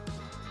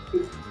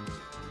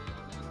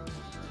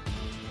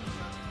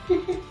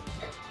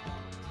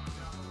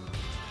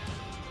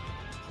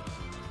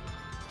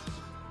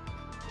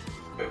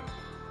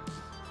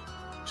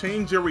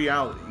 Change your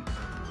reality.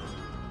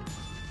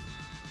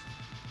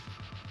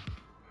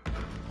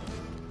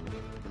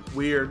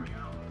 Weird.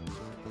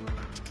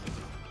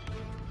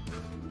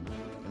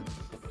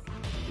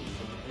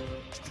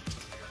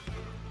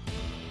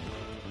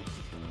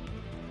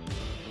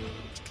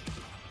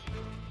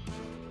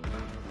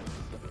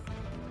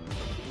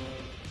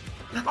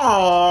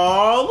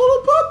 Aww,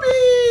 little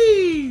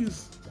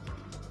puppies!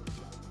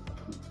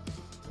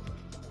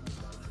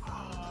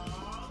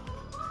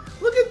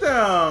 Look at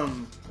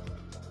them!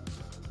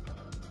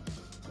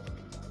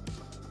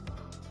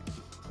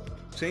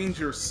 Change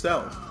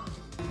yourself.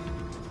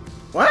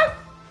 What?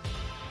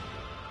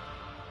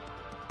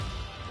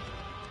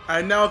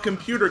 I'm now a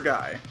computer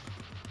guy.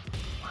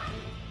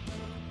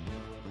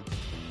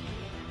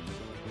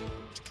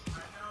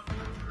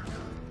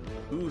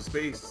 Ooh,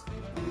 space.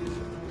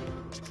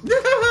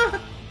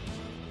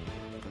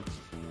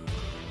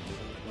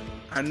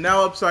 I'm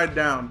now upside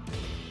down.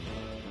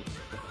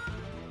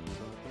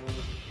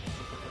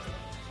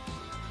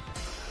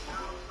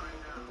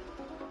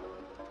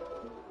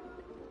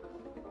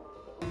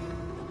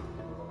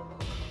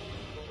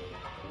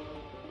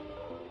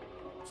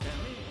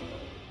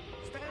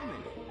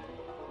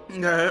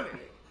 Stanley!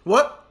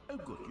 What? Oh,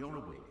 good, you're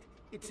awake.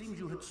 It seems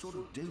you had sort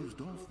of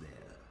dozed off there,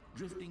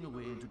 drifting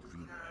away into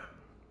dreamland.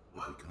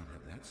 But we can't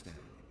have that, Stanley,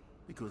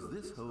 because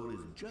this hole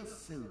is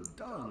just so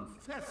darn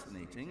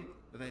fascinating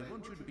that I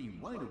want you to be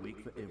wide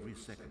awake for every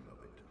second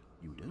of it.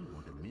 You don't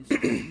want to miss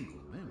a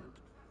single moment.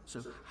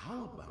 So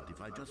how about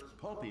if I just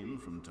pop in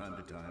from time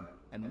to time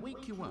and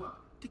wake you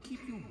up to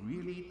keep you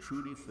really,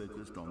 truly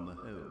focused on the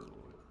hole?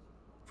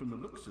 From the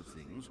looks of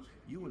things,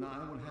 you and I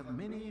will have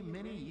many,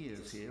 many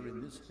years here in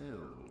this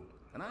hole,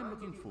 and I'm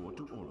looking forward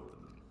to all of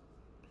them.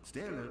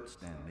 Stay alert,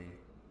 Stanley.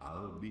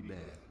 I'll be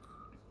back.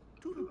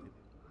 Toodle-pip.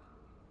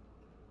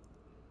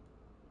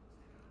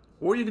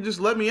 Or you could just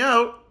let me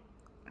out.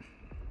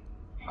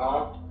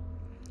 Huh?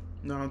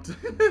 No, I'm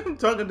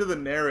talking to the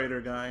narrator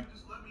guy.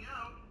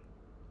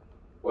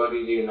 What do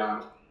you do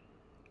now?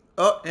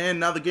 Oh, and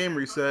now the game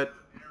reset.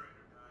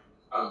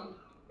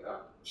 Yeah.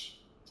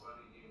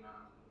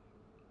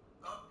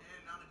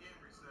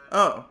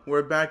 Oh,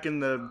 we're back in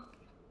the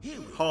Here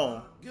we hall.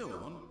 are. Go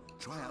on.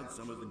 Try out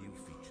some of the new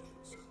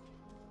features.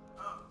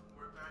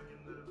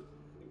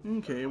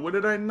 Okay, what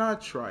did I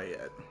not try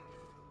yet?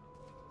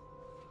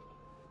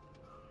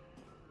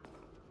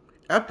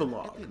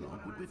 Epilogue.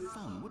 Epilogue would be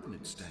fun, wouldn't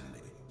it, Stanley?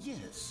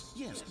 Yes,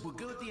 yes. We'll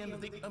go at the end of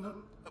the,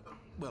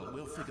 well,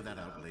 we'll figure that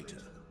out later.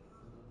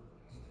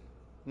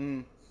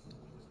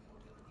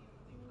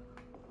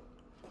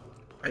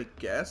 I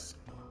guess.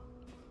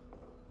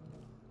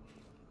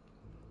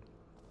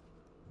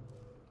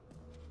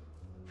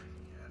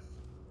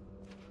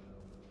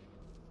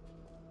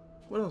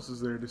 What else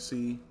is there to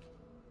see?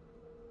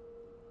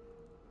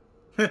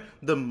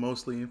 The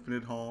mostly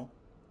infinite hole.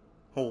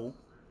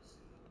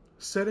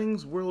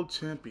 Settings world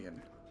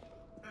champion.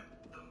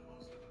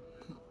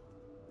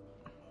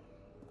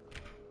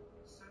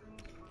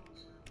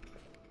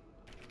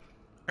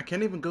 I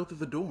can't even go through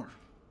the door.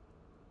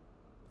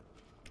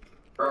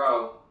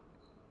 Bro,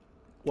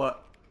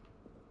 What?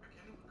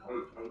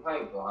 I'm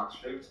playing Block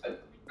Streaks.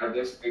 I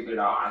just figured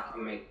out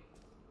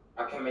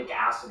I can make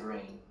acid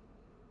rain.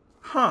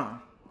 Huh.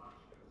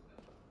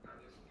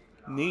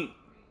 Neat.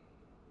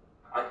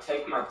 I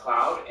take my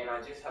cloud and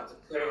I just have to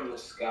put it in the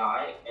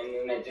sky and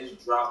then it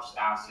just drops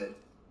acid.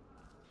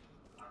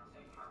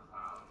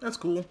 That's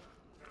cool.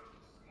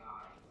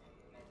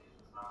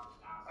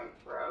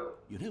 Like, bro.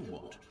 You know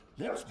what?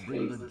 Let's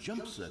bring the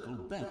jump circle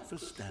back for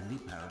Stanley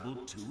Parable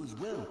 2 as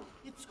well.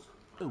 It's...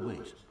 Oh,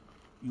 wait.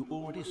 You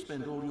already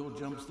spent all your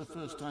jumps the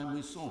first time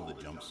we saw the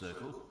jump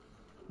circle?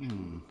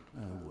 Oh,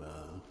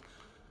 well.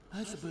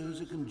 I suppose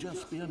it can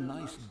just be a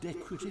nice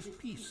decorative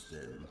piece,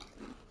 then.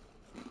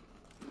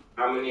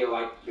 How many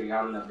likes you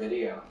got in the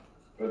video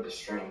or the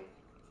stream?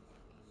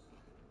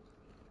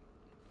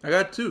 I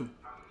got 2.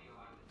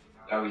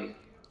 W.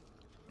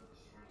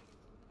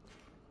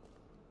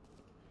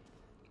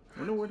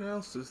 Wonder what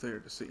else is there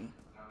to see.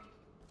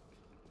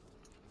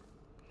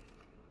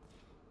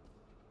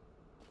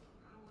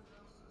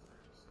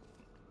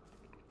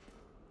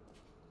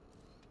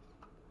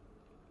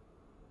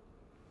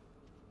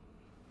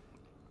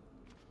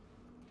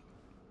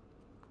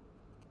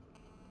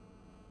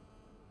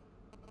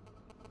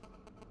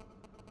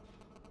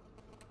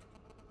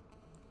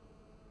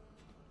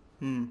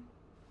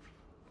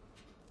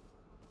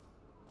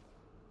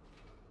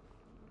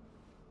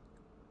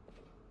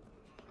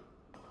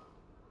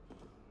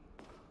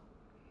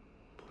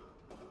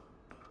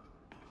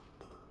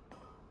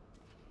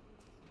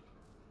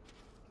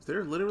 Is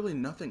there literally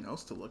nothing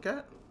else to look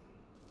at?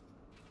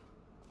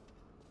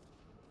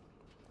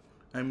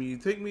 I mean, you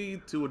take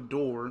me to a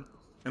door,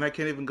 and I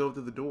can't even go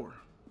through the door.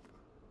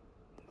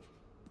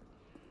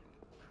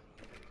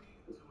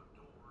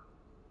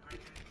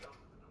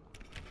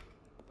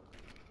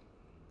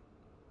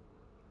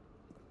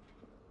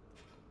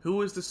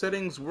 Who is the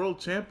settings world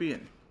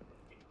champion?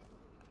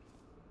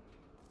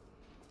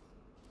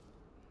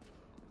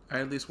 I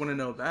at least want to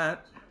know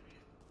that.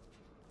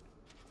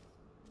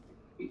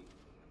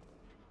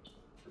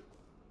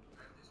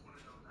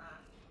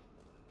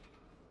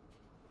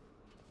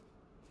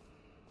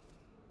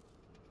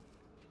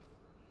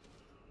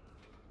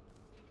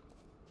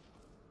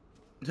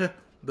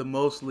 The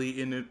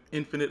mostly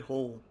infinite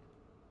hole.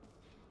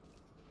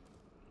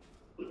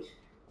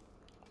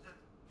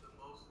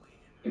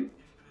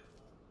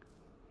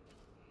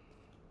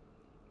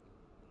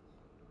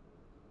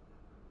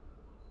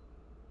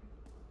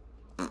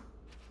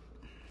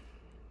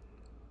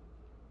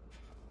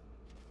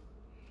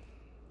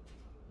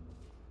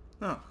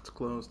 Oh, it's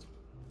closed.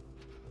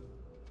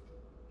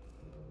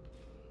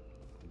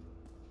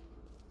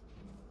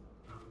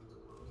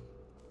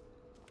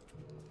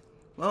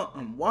 Well,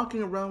 I'm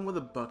walking around with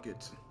a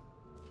bucket.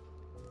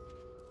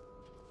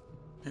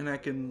 And I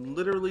can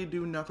literally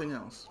do nothing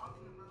else.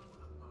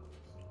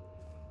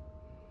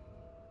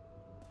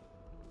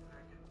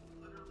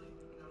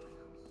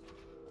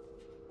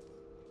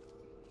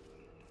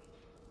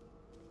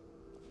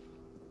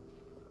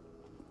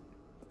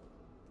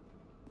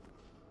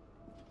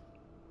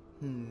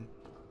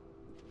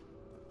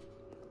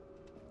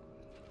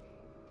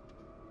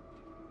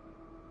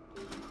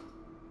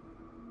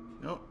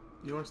 Nope,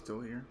 you're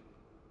still here.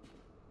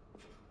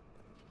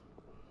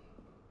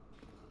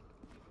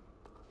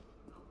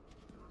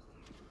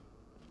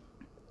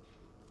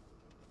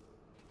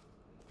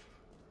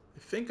 I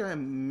think I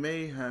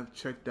may have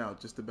checked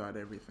out just about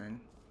everything.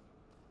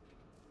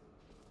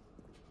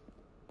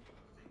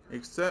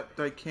 Except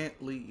I can't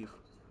leave.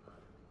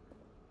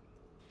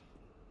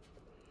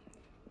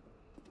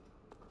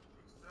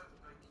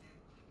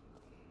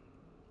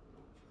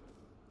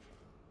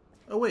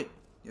 Oh wait,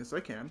 yes I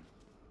can.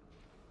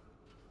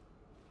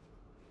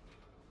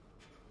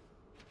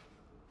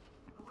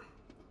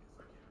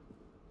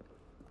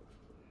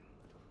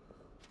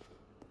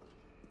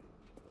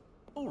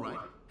 All right.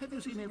 Have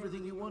you seen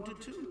everything you wanted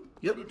to?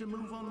 Yep. Ready to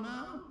move on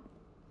now?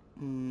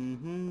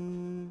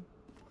 Mm-hmm.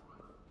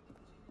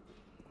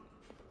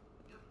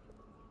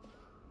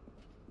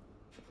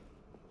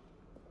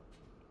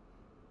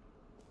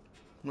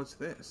 What's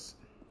this?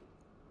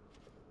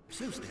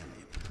 So,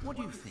 Stanley, what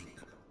do you think?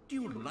 Do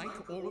you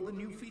like all of the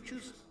new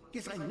features?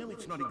 Yes, I know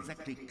it's not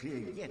exactly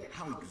clear yet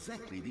how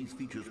exactly these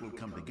features will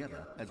come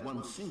together as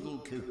one single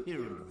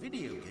coherent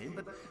video game,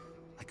 but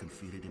I can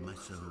feel it in my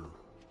soul.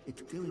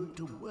 It's going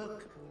to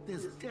work.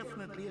 There's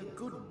definitely a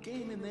good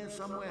game in there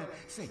somewhere.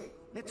 Say,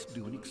 let's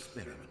do an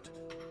experiment.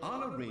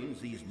 I'll arrange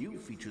these new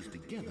features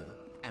together,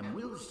 and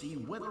we'll see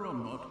whether or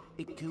not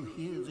it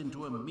coheres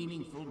into a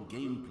meaningful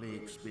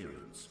gameplay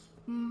experience.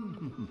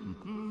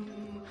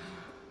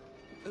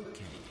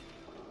 Okay.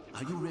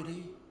 Are you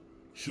ready?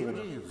 Sure.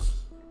 Here it is.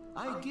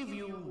 I give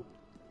you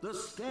the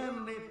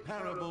Stanley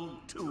Parable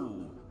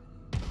 2.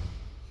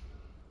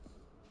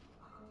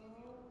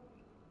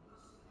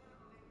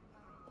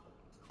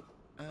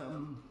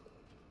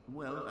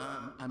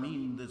 I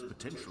mean, there's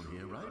potential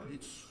here, right?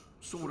 It's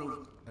sort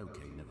of...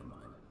 Okay, never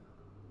mind.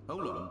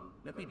 Hold on,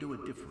 let me do a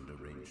different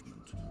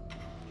arrangement.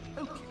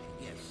 Okay,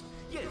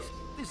 yes,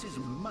 this is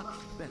much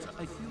better.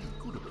 I feel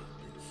good about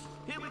this.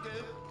 Here we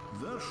go,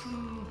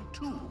 version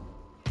 2.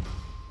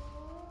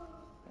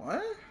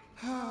 What?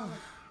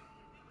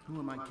 Who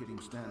am I kidding,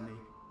 Stanley?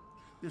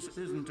 This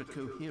isn't a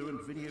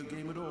coherent video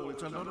game at all.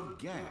 It's a lot of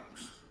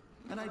gags.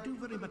 And I do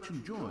very much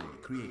enjoy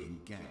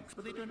creating gags,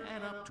 but they don't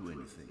add up to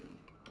anything.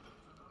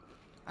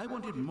 I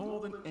wanted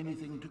more than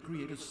anything to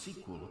create a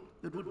sequel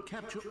that would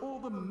capture all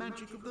the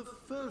magic of the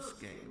first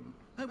game.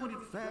 I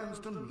wanted fans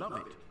to love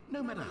it.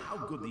 No matter how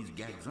good these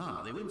gags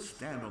are, they won't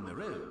stand on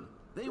their own.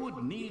 They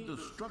would need the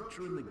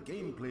structure and the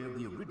gameplay of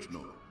the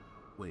original.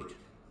 Wait,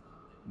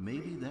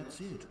 maybe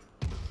that's it.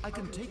 I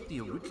can take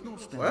the original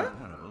Stanley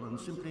Parable and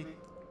simply,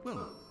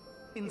 well,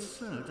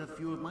 insert a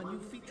few of my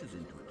new features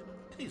into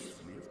it.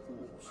 Tastefully, of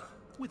course.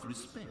 With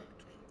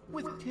respect.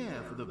 With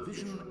care for the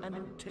vision and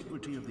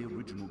integrity of the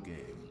original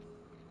game.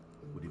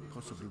 Would it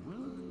possibly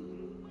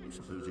work? I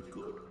suppose it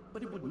could.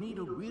 But it would need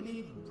a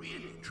really,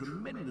 really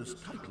tremendous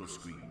title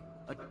screen.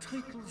 A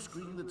title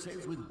screen that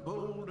says with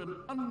bold and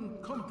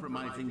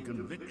uncompromising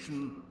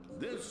conviction,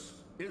 "This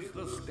is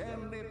the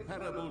Stanley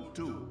Parable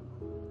 2.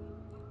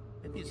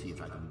 Let me see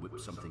if I can whip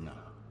something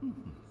up.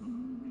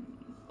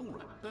 All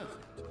right,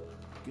 perfect.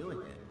 Go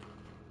ahead.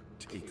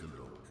 Take a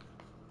look.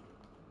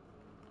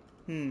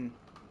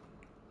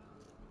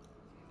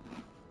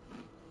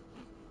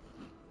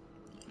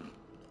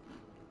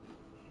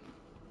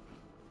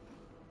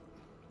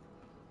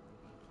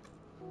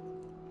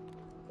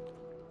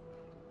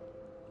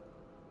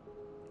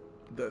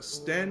 The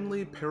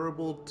Stanley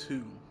Parable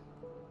 2.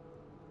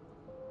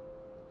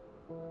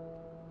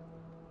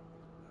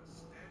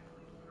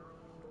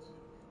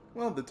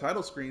 Well, the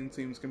title screen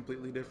seems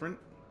completely different.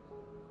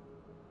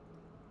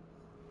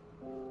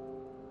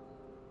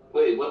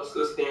 Wait, what's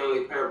the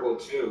Stanley Parable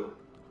 2?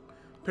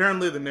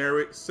 Apparently the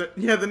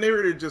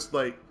narrator just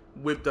like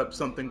whipped up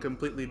something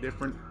completely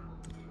different.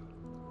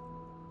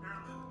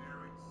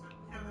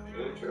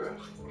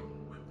 Interesting.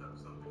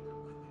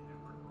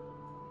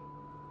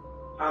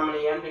 How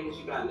many endings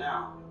you got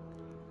now?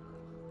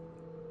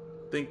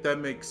 Think that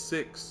makes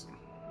 6.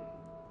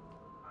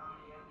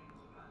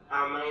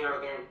 How many are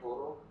there in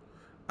total?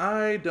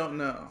 I don't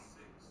know.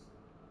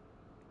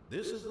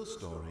 This is the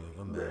story of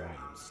a man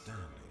named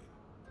Stanley.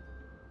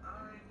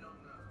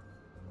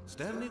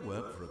 Stanley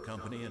worked for a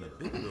company in a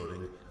big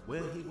building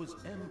where he was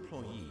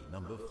employee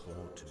number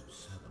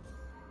 427.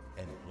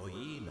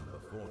 Employee number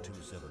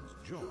 427's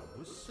job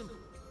was simple.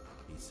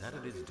 He sat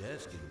at his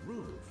desk in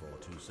room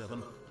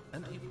 427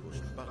 and he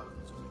pushed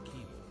buttons on the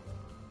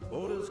keyboard.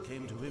 Orders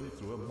came to him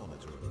through a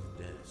monitor on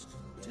his desk,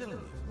 telling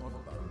him what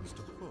buttons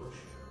to push,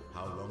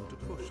 how long to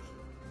push them,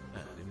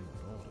 and in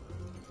what order.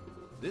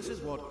 This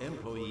is what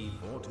employee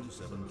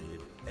 427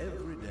 did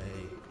every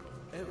day,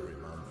 every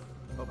month,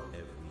 of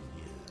every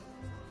year.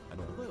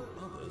 And although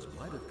others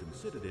might have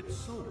considered it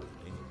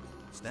soul-winning,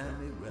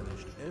 Stanley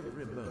relished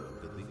every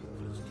moment that the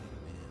orders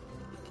came in,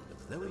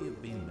 as though he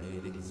had been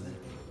made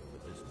exactly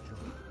for this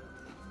job.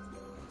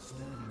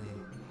 Stanley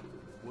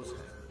was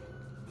happy.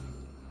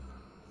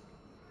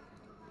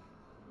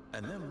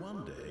 And then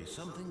one day,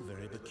 something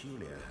very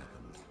peculiar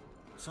happened.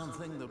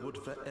 Something that would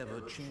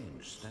forever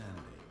change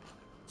Stanley.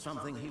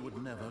 Something he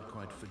would never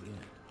quite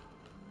forget.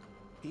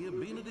 He had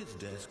been at his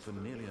desk for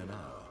nearly an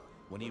hour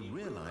when he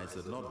realized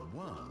that not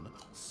one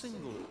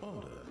single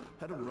order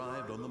had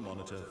arrived on the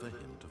monitor for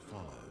him to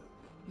follow.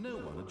 No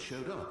one had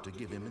showed up to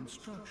give him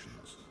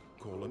instructions,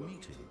 call a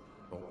meeting,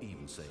 or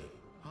even say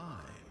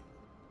hi.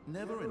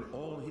 Never in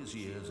all his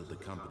years at the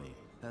company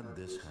had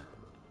this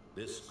happened.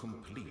 This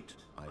complete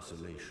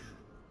isolation.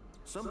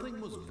 Something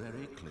was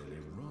very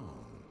clearly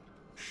wrong.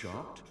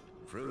 Shocked,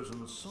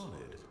 frozen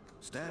solid,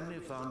 Stanley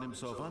found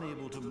himself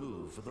unable to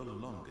move for the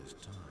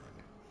longest time.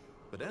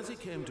 But as he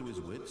came to his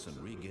wits and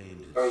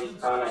regained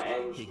his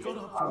senses, he got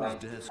up from his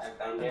desk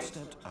and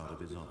stepped out of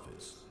his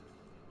office.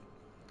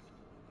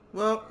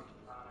 Well,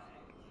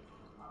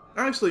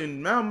 actually,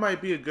 now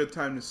might be a good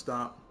time to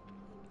stop.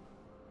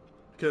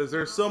 Because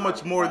there's so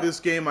much more of this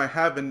game I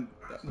haven't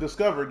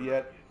discovered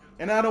yet,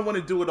 and I don't want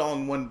to do it all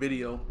in one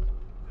video.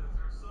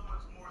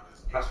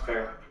 That's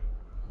fair.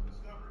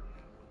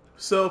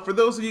 So for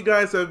those of you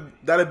guys that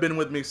have been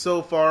with me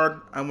so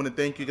far, I want to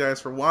thank you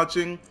guys for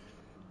watching,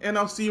 and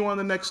I'll see you on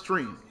the next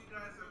stream.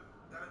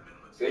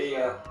 See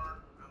ya.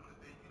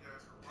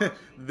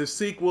 The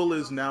sequel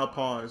is now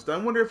paused. I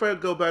wonder if I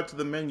go back to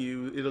the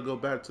menu, it'll go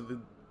back to the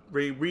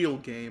real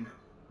game.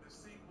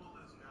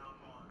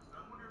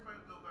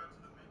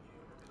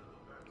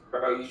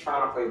 Bro, you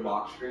trying to play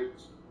box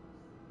streets?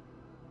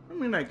 I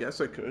mean, I guess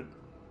I could.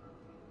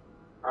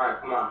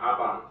 Alright, come on, hop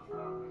on.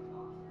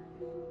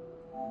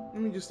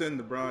 Let me just end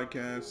the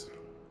broadcast.